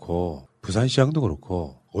서울시장도 그렇고 부산시장도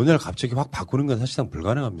그렇고 어느 날 갑자기 확 바꾸는 건 사실상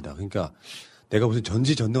불가능합니다. 그러니까 내가 무슨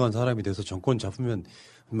전지전능한 사람이 돼서 정권 잡으면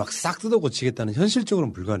막 싹 뜯어 고치겠다는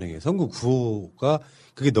현실적으로는 불가능해요. 선거 구호가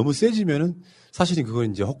그게 너무 세지면은 사실은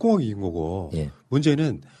그건 이제 헛공하기인 거고 예.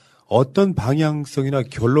 문제는 어떤 방향성이나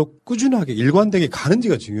결로 꾸준하게 일관되게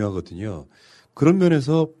가는지가 중요하거든요. 그런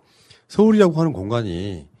면에서 서울이라고 하는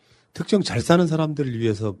공간이 특정 잘 사는 사람들을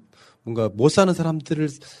위해서 뭔가 못 사는 사람들을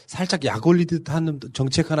살짝 약 올리듯 하는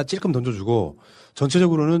정책 하나 찔끔 던져주고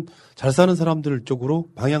전체적으로는 잘 사는 사람들 쪽으로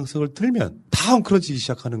방향성을 틀면 다 엉클어지기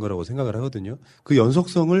시작하는 거라고 생각을 하거든요. 그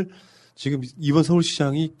연속성을 지금 이번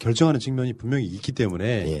서울시장이 결정하는 측면이 분명히 있기 때문에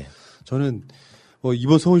예. 저는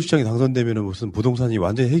이번 서울시장이 당선되면은 무슨 부동산이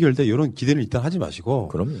완전히 해결돼 이런 기대는 일단 하지 마시고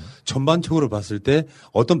그럼요. 전반적으로 봤을 때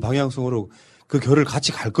어떤 방향성으로 그 결을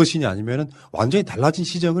같이 갈 것이냐 아니면은 완전히 달라진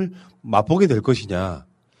시정을 맛보게 될 것이냐.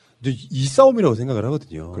 이 싸움이라고 생각을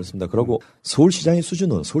하거든요. 그렇습니다. 그리고 서울시장의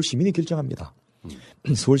수준은 서울 시민이 결정합니다.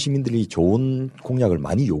 서울 시민들이 좋은 공약을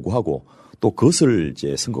많이 요구하고 또 그것을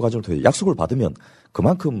이제 선거 과정을 통해 약속을 받으면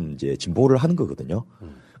그만큼 이제 진보를 하는 거거든요.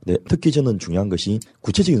 근데 특히 저는 중요한 것이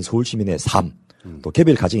구체적인 서울 시민의 삶, 또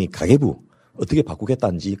개별 가정의 가계부 어떻게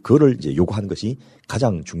바꾸겠다는지 그거를 이제 요구하는 것이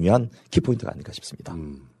가장 중요한 키포인트가 아닐까 싶습니다.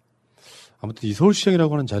 아무튼 이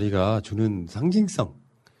서울시장이라고 하는 자리가 주는 상징성.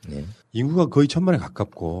 네. 인구가 거의 1,000만에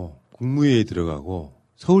가깝고 국무회의에 들어가고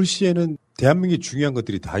서울시에는 대한민국의 중요한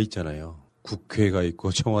것들이 다 있잖아요. 국회가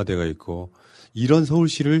있고 청와대가 있고 이런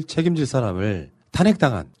서울시를 책임질 사람을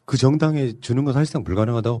탄핵당한 그 정당에 주는 건 사실상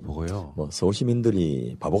불가능하다고 보고요. 뭐 서울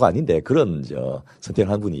시민들이 바보가 아닌데 그런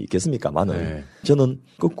선택을 한 분이 있겠습니까만은 저는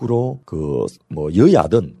거꾸로 그 뭐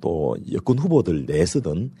여야든 또 여권 후보들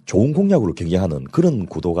내에서든 좋은 공약으로 경쟁하는 그런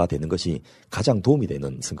구도가 되는 것이 가장 도움이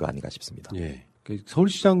되는 선거 아닌가 싶습니다. 예.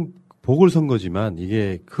 서울시장 보궐선거지만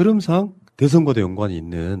이게 흐름상 대선과도 연관이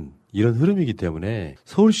있는 이런 흐름이기 때문에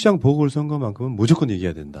서울시장 보궐선거만큼은 무조건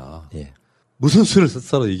이겨야 된다. 예. 무슨 수를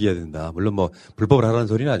써서 이겨야 된다. 물론 뭐 불법을 하라는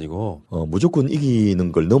소리는 아니고 무조건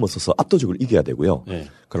이기는 걸 넘어서서 압도적으로 이겨야 되고요. 예.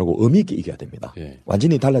 그리고 의미 있게 이겨야 됩니다. 예.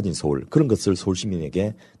 완전히 달라진 서울 그런 것을 서울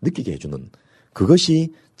시민에게 느끼게 해주는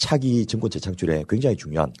그것이 차기 정권 재창출에 굉장히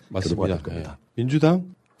중요한 맞습니다. 될 겁니다. 예.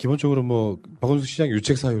 민주당 기본적으로 뭐 박원순 시장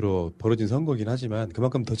유책 사유로 벌어진 선거긴 하지만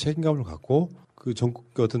그만큼 더 책임감을 갖고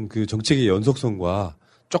어떤 그 정책의 연속성과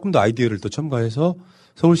조금 더 아이디어를 더 첨가해서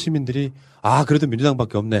서울 시민들이 그래도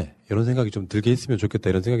민주당밖에 없네 이런 생각이 좀 들게 했으면 좋겠다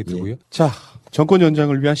이런 생각이 들고요. 자, 정권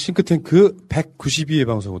연장을 위한 싱크탱크 192회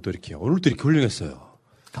방송은 또 이렇게 오늘도 이렇게 훌륭했어요.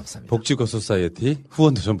 감사합니다. 복지거 소사이어티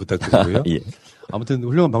후원도 좀 부탁드리고요. 예. 아무튼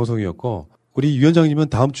훌륭한 방송이었고 우리 위원장님은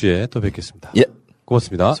다음 주에 또 뵙겠습니다. 예,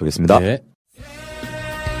 고맙습니다. 수고하셨습니다. 네.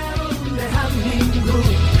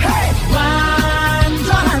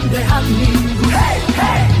 완전한 대한민국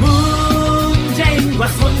문재인과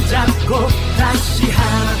손잡고 다시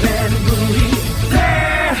하는